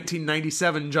copyright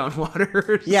 1997 John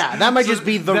Waters. Yeah, that might just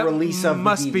be the That release of the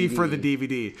must be DVD. for the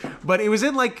DVD. But it was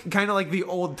in like kind of like the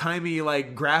old-timey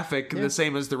like graphic, the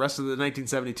same as the rest of the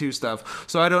 1972 stuff.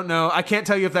 So I don't know. I can't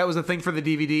tell you if that was a thing for the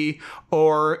DVD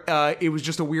or it was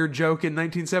just a weird joke in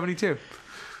 1972.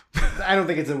 I don't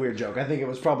think it's a weird joke. I think it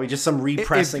was probably just some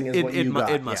repressing is what you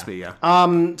got. It must be, yeah.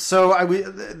 So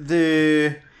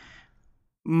the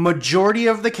majority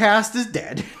of the cast is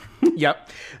dead. Yep.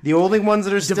 The only ones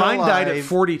that are still Divine alive. died at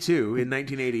 42 in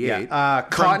 1988. Yeah.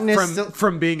 Cotton is still.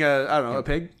 from being a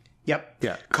pig. Yep.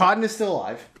 Yeah. Cotton is still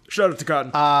alive. Shout out to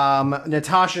Cotton.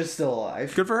 Natasha's still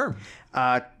alive. Good for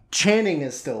her. Channing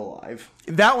is still alive.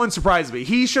 That one surprised me.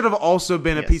 He should have also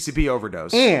been a PCP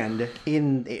overdose. And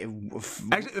Actually,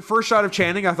 the first shot of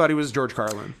Channing, I thought he was George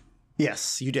Carlin.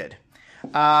 yes, you did.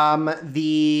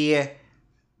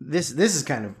 This is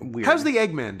kind of weird. How's the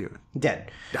Eggman doing?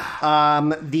 Dead?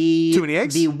 Too many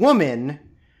eggs? The woman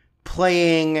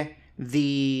playing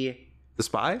the The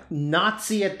spy?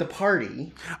 Nazi at the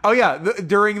party. Oh yeah,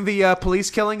 during the police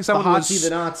killing, someone Bahati was the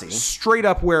Nazi. straight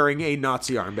up wearing a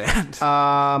Nazi armband.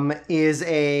 Is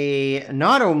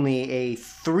not only a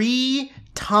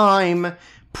 3-time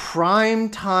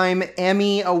primetime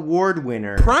Emmy Award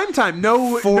winner Primetime,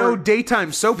 no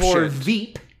daytime soap for shit.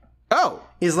 Veep. Oh,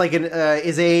 Is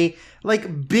a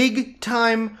big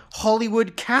time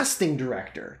Hollywood casting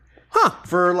director. huh.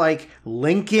 For like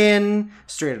Lincoln,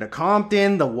 Straight Outta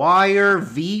Compton, The Wire,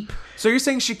 Veep. So you're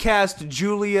saying she cast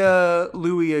Julia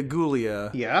Louis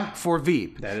Agulia Yeah. for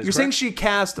Veep. That is You're saying correct. she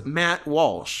cast Matt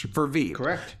Walsh for Veep.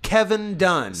 Correct. Kevin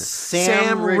Dunn.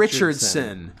 Sam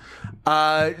Richardson.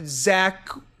 Zach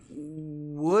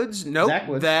Woods? Nope. Zach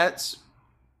Woods. That's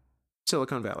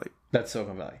Silicon Valley. That's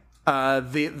Silicon Valley.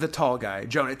 The tall guy.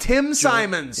 Jonah. Tim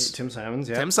Simons. Tim Simons,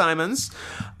 yeah. Tim Simons.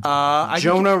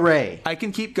 Jonah Ray. I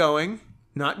can keep going.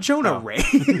 Not Jonah Ray.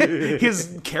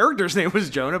 His character's name was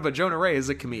Jonah, but Jonah Ray is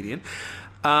a comedian.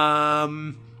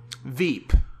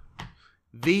 Veep.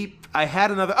 Veep. I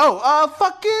had another.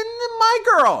 Fucking My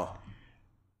Girl.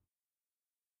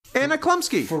 Anna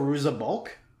Klumsky. Fairuza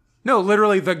Balk? No,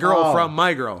 literally the girl Oh. from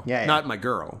My Girl. Yeah, yeah. Not My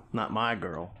Girl. Not my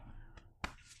girl.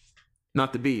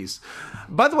 Not the bees.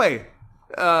 By the way,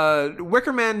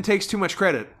 Wicker Man takes too much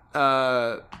credit.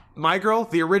 My Girl,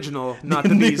 the original, not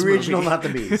the bees. The original, movie. not the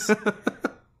bees.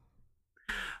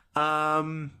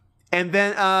 And then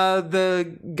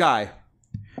the guy.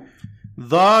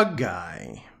 The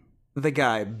guy. The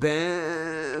guy.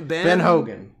 Ben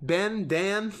Hogan.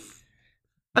 Dan.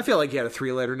 I feel like he had a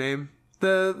 3-letter name.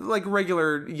 The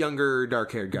regular younger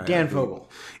dark-haired guy. Dan Fogel.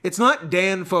 It's not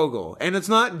Dan Fogel, and it's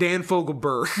not Dan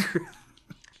Fogelberg.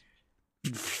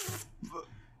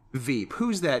 Veep.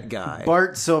 Who's that guy?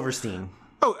 Bart Silverstein.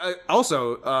 Oh,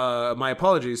 also, my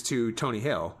apologies to Tony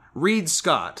Hale. Reed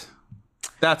Scott.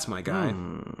 That's my guy.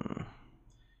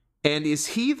 And is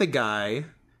he the guy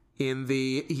in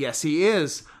the... Yes, he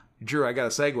is. Drew, I got a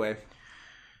segue.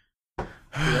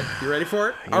 You ready for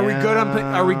it? Yeah.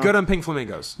 Are we good on Pink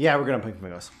Flamingos? Yeah, we're good on Pink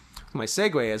Flamingos. My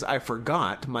segue is I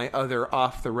forgot my other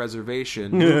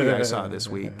off-the-reservation movie I saw this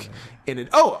week.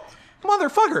 Oh,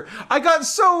 motherfucker!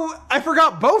 I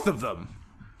forgot both of them.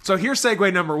 So here's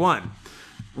segue number one.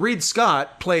 Reed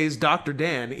Scott plays Dr.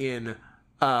 Dan in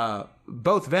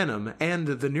both Venom and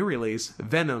the new release,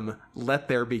 Venom, Let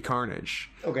There Be Carnage.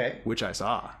 Okay. Which I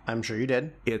saw. I'm sure you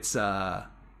did. It's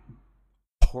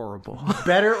horrible.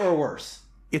 Better or worse?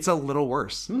 It's a little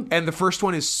worse. And the first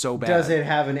one is so bad. Does it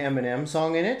have an Eminem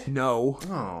song in it? No.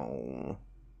 Oh.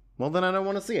 Well, then I don't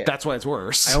want to see it. That's why it's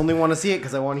worse. I only want to see it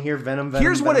because I want to hear Venom.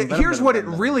 Here's what it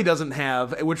really doesn't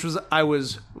have, which was I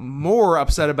was more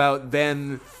upset about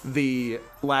than the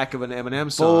lack of an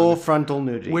Eminem song. Full frontal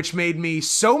nudity. Which made me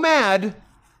so mad,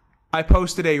 I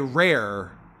posted a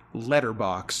rare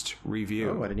letterboxed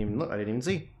review. Oh, I didn't even look. I didn't even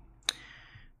see.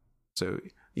 So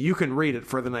you can read it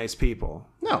for the nice people.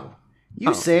 No.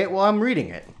 You say it while I'm reading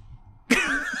it.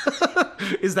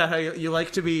 Is that how you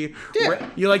like to be? Yeah.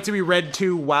 You like to be read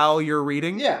to while you're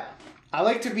reading? Yeah. I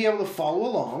like to be able to follow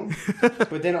along,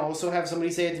 but then also have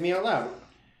somebody say it to me out loud.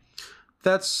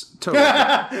 That's totally...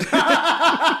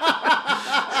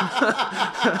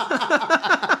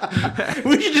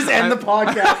 We should just end the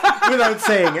podcast without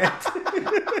saying it.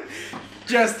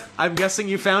 Just... I'm guessing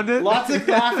you found it? Lots of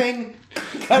laughing.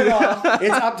 Cut it off.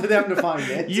 It's up to them to find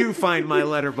it. You find my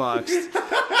letterboxd.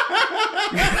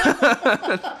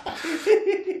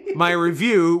 My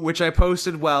review, which I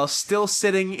posted while still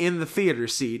sitting in the theater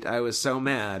seat, I was so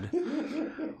mad.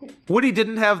 Woody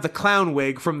didn't have the clown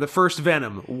wig from the first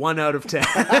Venom. 1 out of 10.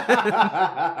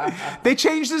 They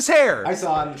changed his hair. I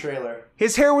saw it in the trailer.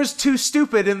 His hair was too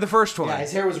stupid in the first one. Yeah,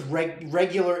 his hair was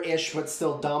regular-ish, but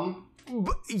still dumb.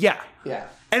 Yeah. Yeah.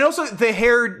 And also, the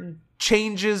hair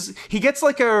changes. He gets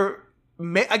like I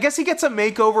guess he gets a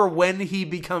makeover when he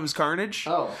becomes Carnage.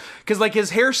 Oh. Because, like, his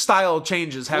hairstyle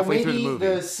changes halfway through the movie.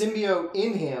 Maybe the symbiote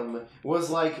in him was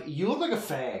like, you look like a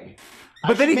fag.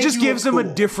 But then he just gives him a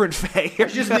different face. I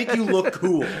should just make you look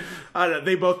cool. I don't know.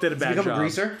 They both did a bad job. Does he become a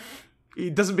greaser? He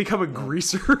doesn't become a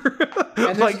greaser.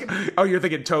 Like, oh, you're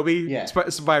thinking Toby? Yeah.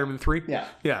 Spider-Man 3? Yeah.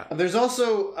 Yeah. There's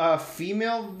also a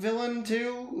female villain,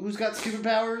 too, who's got stupid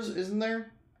powers, isn't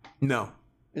there? No.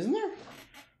 Isn't there?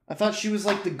 I thought she was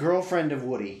like the girlfriend of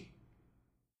Woody.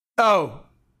 Oh.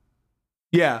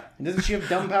 Yeah. And doesn't she have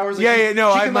dumb powers? Like yeah,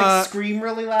 no, she can like scream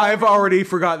really loud. I've already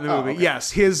forgotten the movie. Okay.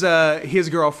 Yes, his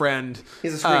girlfriend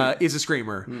is a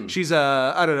screamer. She's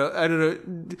I don't know,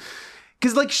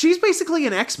 because like she's basically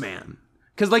an X-Man.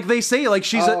 Because like they say, like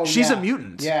she's a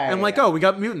mutant. Yeah. And like, oh, we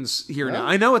got mutants here now.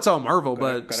 I know it's all Marvel,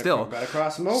 but still. Gotta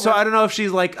cross them over. So I don't know if she's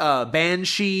like a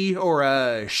Banshee or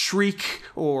a Shriek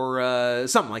or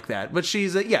something like that. But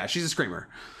she's a screamer.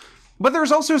 But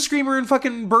there's also a screamer in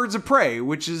fucking Birds of Prey,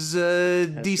 which is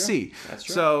DC. True. That's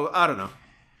true. So I don't know.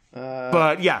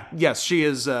 But yeah, yes, she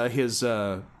is his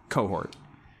cohort.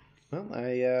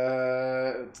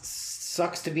 Well,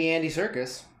 sucks to be Andy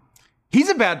Serkis. He's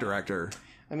a bad director.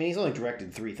 I mean, he's only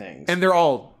directed 3 things. And they're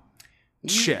all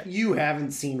shit. You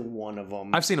haven't seen one of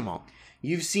them. I've seen them all.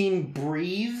 You've seen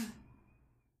Breathe?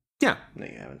 Yeah. No,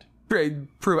 you haven't. No.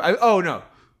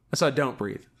 I saw Don't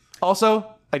Breathe.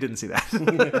 Also, I didn't see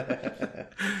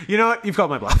that. You know what? You've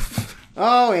called my bluff.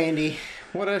 Oh, Andy.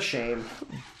 What a shame.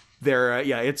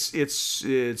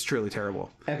 It's truly terrible.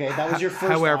 Okay, that was your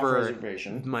first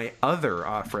off-reservation. My other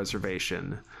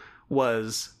off-reservation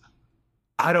was...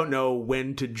 I don't know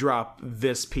when to drop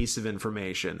this piece of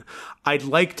information. I'd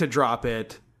like to drop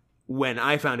it when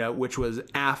I found out, which was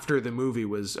after the movie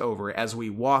was over, as we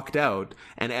walked out,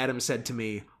 and Adam said to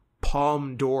me,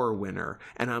 Palme d'Or winner.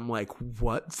 And I'm like,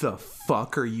 what the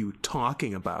fuck are you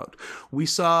talking about? We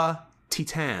saw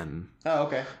Titan. Oh,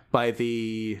 okay. By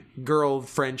the girl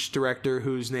French director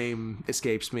whose name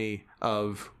escapes me,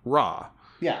 of Raw.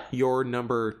 Yeah. Your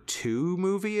number 2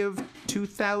 movie of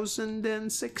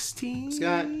 2016?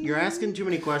 Scott, you're asking too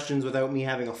many questions without me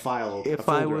having a file. If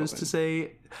I was to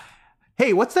say,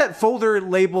 hey, what's that folder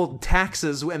labeled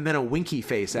taxes and then a winky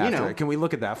face after it? Can we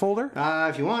look at that folder?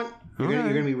 If you want. You're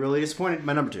gonna be really disappointed.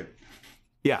 My number 2.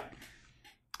 Yeah.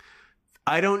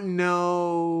 I don't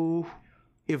know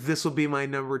if this will be my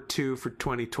number 2 for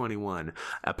 2021.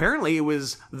 Apparently, it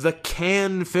was the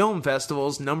Cannes Film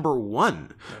Festival's number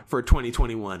 1 for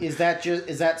 2021. Is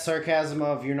that sarcasm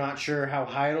of you're not sure how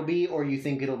high it'll be, or you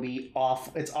think it'll be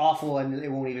awful? It's awful and it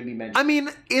won't even be mentioned. I mean,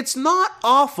 it's not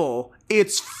awful.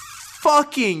 It's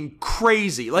fucking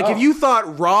crazy. Like, if you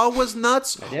thought Raw was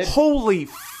nuts, holy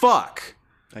fuck.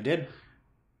 I did.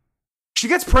 She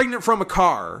gets pregnant from a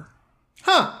car.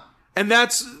 Huh. And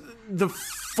that's the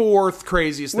 4th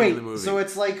craziest thing in the movie. So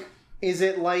it's like, is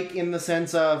it like in the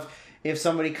sense of if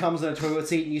somebody comes in a toilet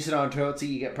seat and you sit on a toilet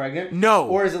seat, you get pregnant? No.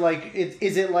 Or is it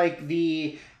like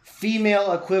the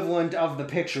female equivalent of The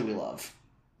Picture We Love?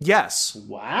 Yes.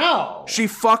 Wow. She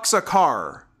fucks a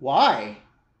car. Why?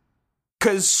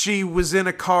 Because she was in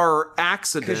a car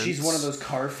accident. Because she's one of those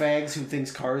car fags who thinks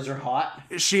cars are hot?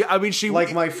 She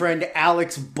Like my friend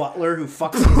Alex Butler who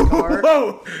fucks his car?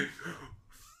 Whoa!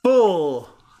 Full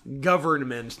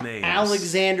government names.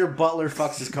 Alexander Butler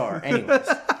fucks his car. Anyways.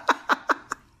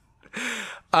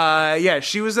 Yeah,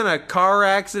 she was in a car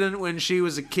accident when she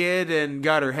was a kid and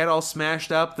got her head all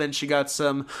smashed up. Then she got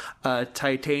some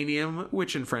titanium,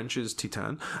 which in French is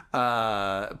titan,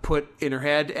 put in her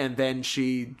head, and then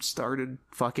she started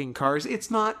fucking cars.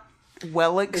 It's not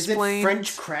well explained. Is it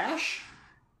French Crash?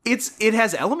 It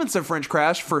has elements of French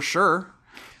Crash for sure.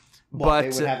 Well, but they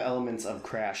would have elements of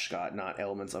Crash, Scott, not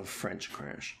elements of French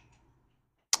Crash.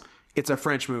 It's a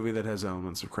French movie that has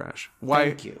elements of Crash. Why?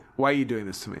 Thank you. Why are you doing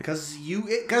this to me? Because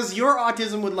your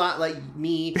autism would not let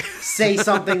me say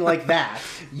something like that.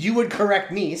 You would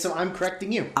correct me, so I'm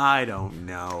correcting you. I don't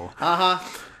know.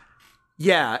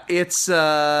 Yeah, it's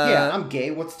yeah, I'm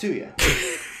gay. What's to you?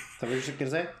 Is that what you're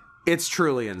gonna say? It's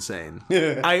truly insane.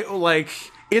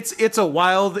 It's a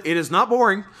wild. It is not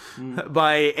boring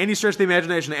by any stretch of the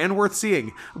imagination, and worth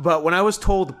seeing. But when I was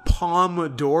told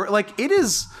Palme d'Or, like, it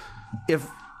is, if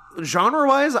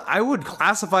genre-wise, I would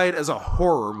classify it as a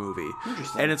horror movie.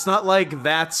 Interesting. And it's not like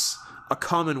that's a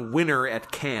common winner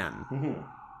at Cannes.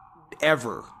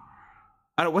 Ever.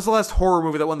 What's the last horror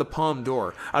movie that won the Palme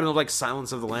d'Or? I don't know, like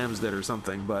Silence of the Lambs did or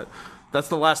something, but that's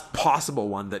the last possible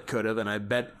one that could have, and I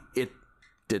bet it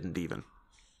didn't even.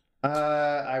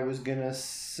 I was gonna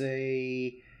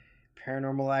say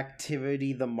Paranormal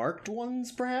Activity, the marked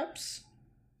ones, perhaps?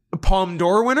 A Palme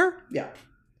d'Or winner? Yeah.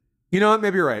 You know what?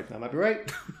 Maybe you're right. I might be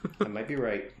right. I might be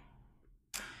right.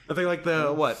 I think like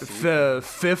the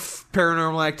 5th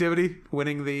Paranormal Activity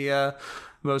winning the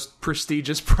most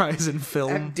prestigious prize in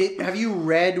film. Have you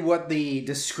read what the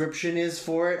description is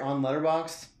for it on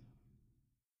Letterboxd?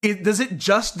 Does it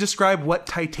just describe what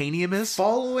titanium is?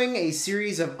 Following a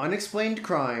series of unexplained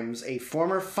crimes, a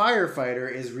former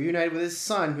firefighter is reunited with his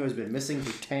son who has been missing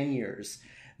for 10 years.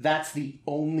 That's the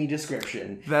only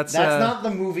description. That's not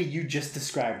the movie you just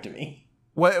described to me.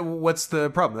 What's the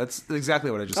problem? That's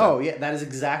exactly what I just said. Oh, yeah, that is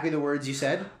exactly the words you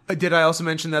said. Did I also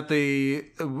mention that the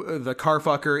car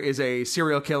fucker is a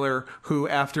serial killer who,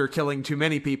 after killing too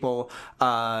many people,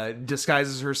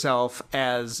 disguises herself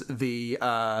as the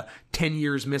 10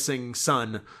 years missing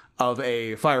son of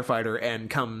a firefighter and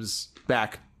comes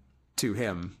back to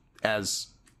him as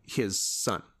his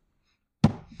son?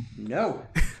 No.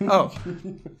 Oh.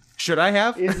 Should I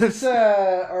have? Is this,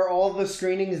 are all the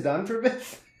screenings done for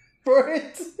Biff? For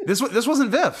it? This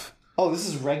wasn't VIF. Oh, this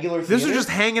is regular theater? This was just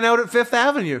hanging out at Fifth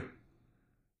Avenue.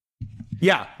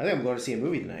 Yeah. I think I'm going to see a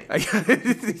movie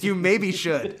tonight. You maybe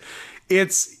should. You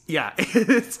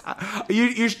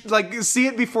should, like, see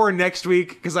it before next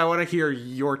week, because I want to hear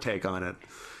your take on it.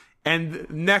 And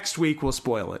next week we'll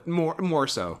spoil it more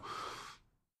so.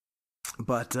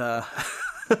 But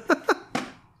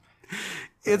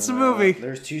it's a movie.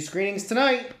 There's 2 screenings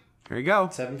tonight. There you go.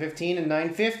 7:15 and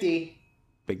 9:50.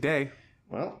 Big day.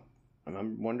 Well, I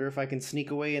wonder if I can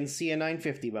sneak away and see a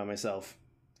 9:50 by myself,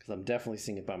 because I'm definitely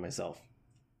seeing it by myself.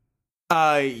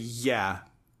 Yeah.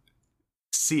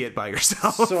 See it by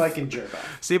yourself. So I can jerk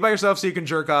off. See it by yourself so you can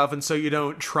jerk off, and so you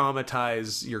don't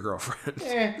traumatize your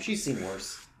girlfriend. She's seen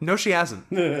worse. No, she hasn't.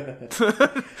 Okay,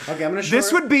 I'm gonna show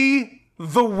This her... would be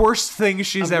the worst thing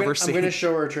she's ever seen. I'm gonna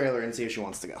show her a trailer and see if she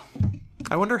wants to go.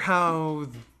 I wonder how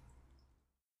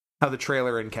the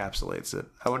trailer encapsulates it.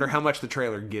 I wonder how much the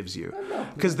trailer gives you.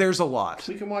 Because there's a lot.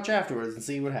 We can watch afterwards and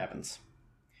see what happens.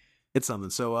 It's something.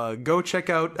 So go check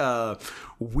out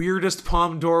weirdest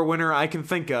Palme d'Or winner I can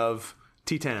think of,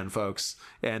 Titan, folks.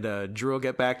 And Drew will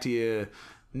get back to you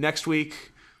next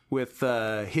week with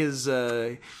his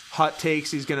hot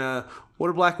takes. He's gonna, what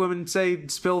do black women say?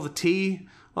 Spill the tea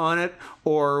on it?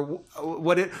 Or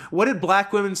what did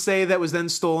black women say that was then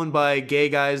stolen by gay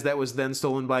guys, that was then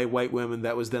stolen by white women,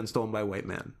 that was then stolen by white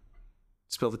men?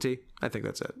 Spill the tea? I think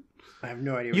that's it. I have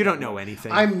no idea. You don't know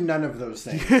anything. I'm none of those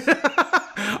things.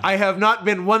 I have not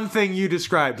been one thing you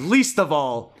described, least of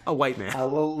all a white man.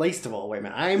 Least of all, wait a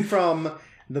minute. I'm from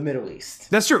the Middle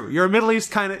East. That's true. You're a Middle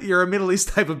East type of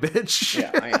bitch.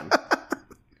 Yeah, I am.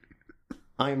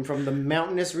 I'm from the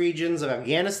mountainous regions of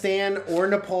Afghanistan or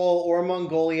Nepal or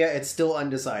Mongolia. It's still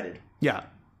undecided. Yeah.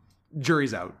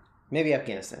 Jury's out. Maybe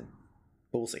Afghanistan.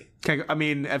 But we'll see. I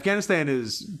mean, Afghanistan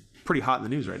is pretty hot in the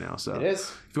news right now, so It is.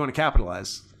 if you want to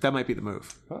capitalize, that might be the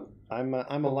move. Well,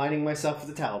 I'm aligning myself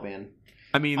with the Taliban.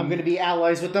 I mean, I'm going to be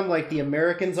allies with them like the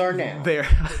Americans are now. There.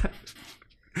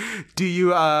 Do you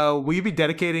will you be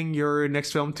dedicating your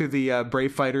next film to the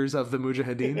brave fighters of the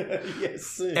Mujahideen?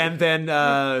 Yes. And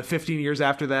then 15 years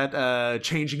after that,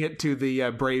 changing it to the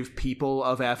brave people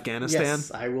of Afghanistan?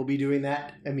 Yes, I will be doing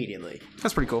that immediately.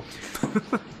 That's pretty cool.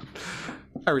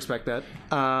 I respect that.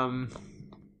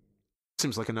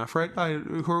 Seems like enough, right?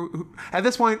 At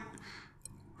this point,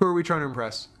 who are we trying to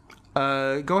impress?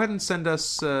 Go ahead and send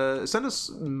us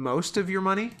most of your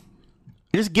money.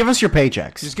 Just give us your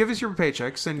paychecks. Just give us your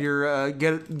paychecks and your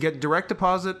get direct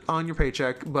deposit on your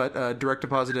paycheck, but direct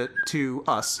deposit it to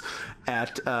us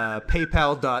at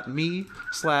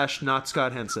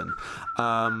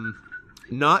paypal.me/notscotthenson.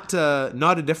 Not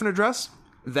a different address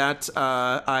that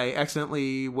I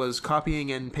accidentally was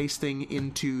copying and pasting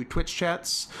into Twitch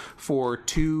chats for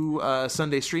 2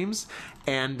 Sunday streams,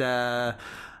 and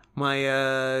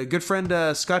my good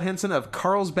friend Scott Henson of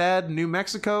Carlsbad, New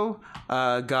Mexico,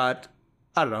 got,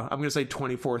 I don't know, I'm going to say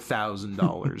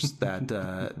 $24,000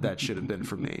 that should have been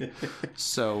for me.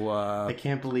 So I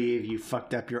can't believe you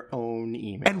fucked up your own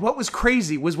email. and what was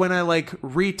crazy was when I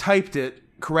retyped it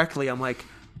correctly, I'm like,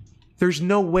 there's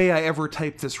no way I ever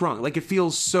typed this wrong. Like, it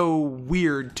feels so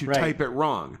weird to type it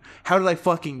wrong. How did I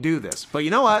fucking do this? But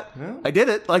you know what? Well, I did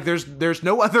it. Like, there's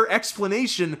no other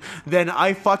explanation than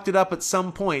I fucked it up at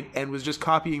some point and was just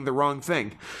copying the wrong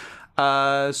thing.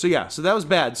 So that was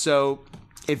bad. So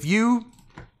if you,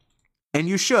 and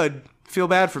you should, feel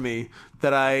bad for me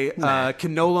that I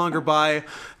can no longer buy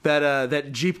that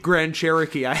Jeep Grand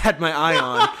Cherokee I had my eye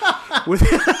on with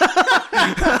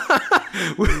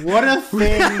what a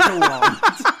thing to want.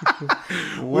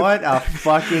 What a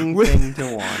fucking thing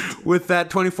to want. With that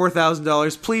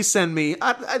 $24,000, please send me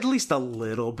at least a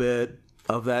little bit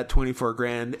of that 24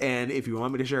 grand. And if you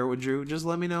want me to share it with Drew, just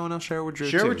let me know and I'll share it with Drew.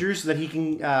 Share it with Drew so that he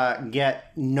can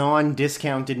get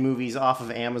non-discounted movies off of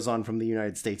Amazon from the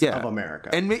United States of America.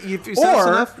 And if you send us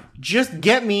enough, just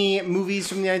get me movies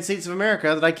from the United States of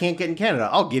America that I can't get in Canada.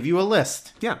 I'll give you a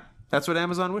list. Yeah, that's what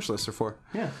Amazon wish lists are for.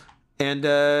 Yeah. And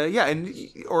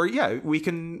we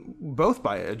can both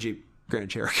buy a Jeep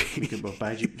Grand Cherokee. We can both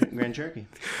buy a Jeep Grand Cherokee.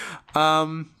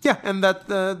 And that's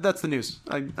the news.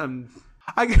 I'm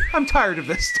tired of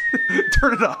this.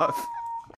 Turn it off.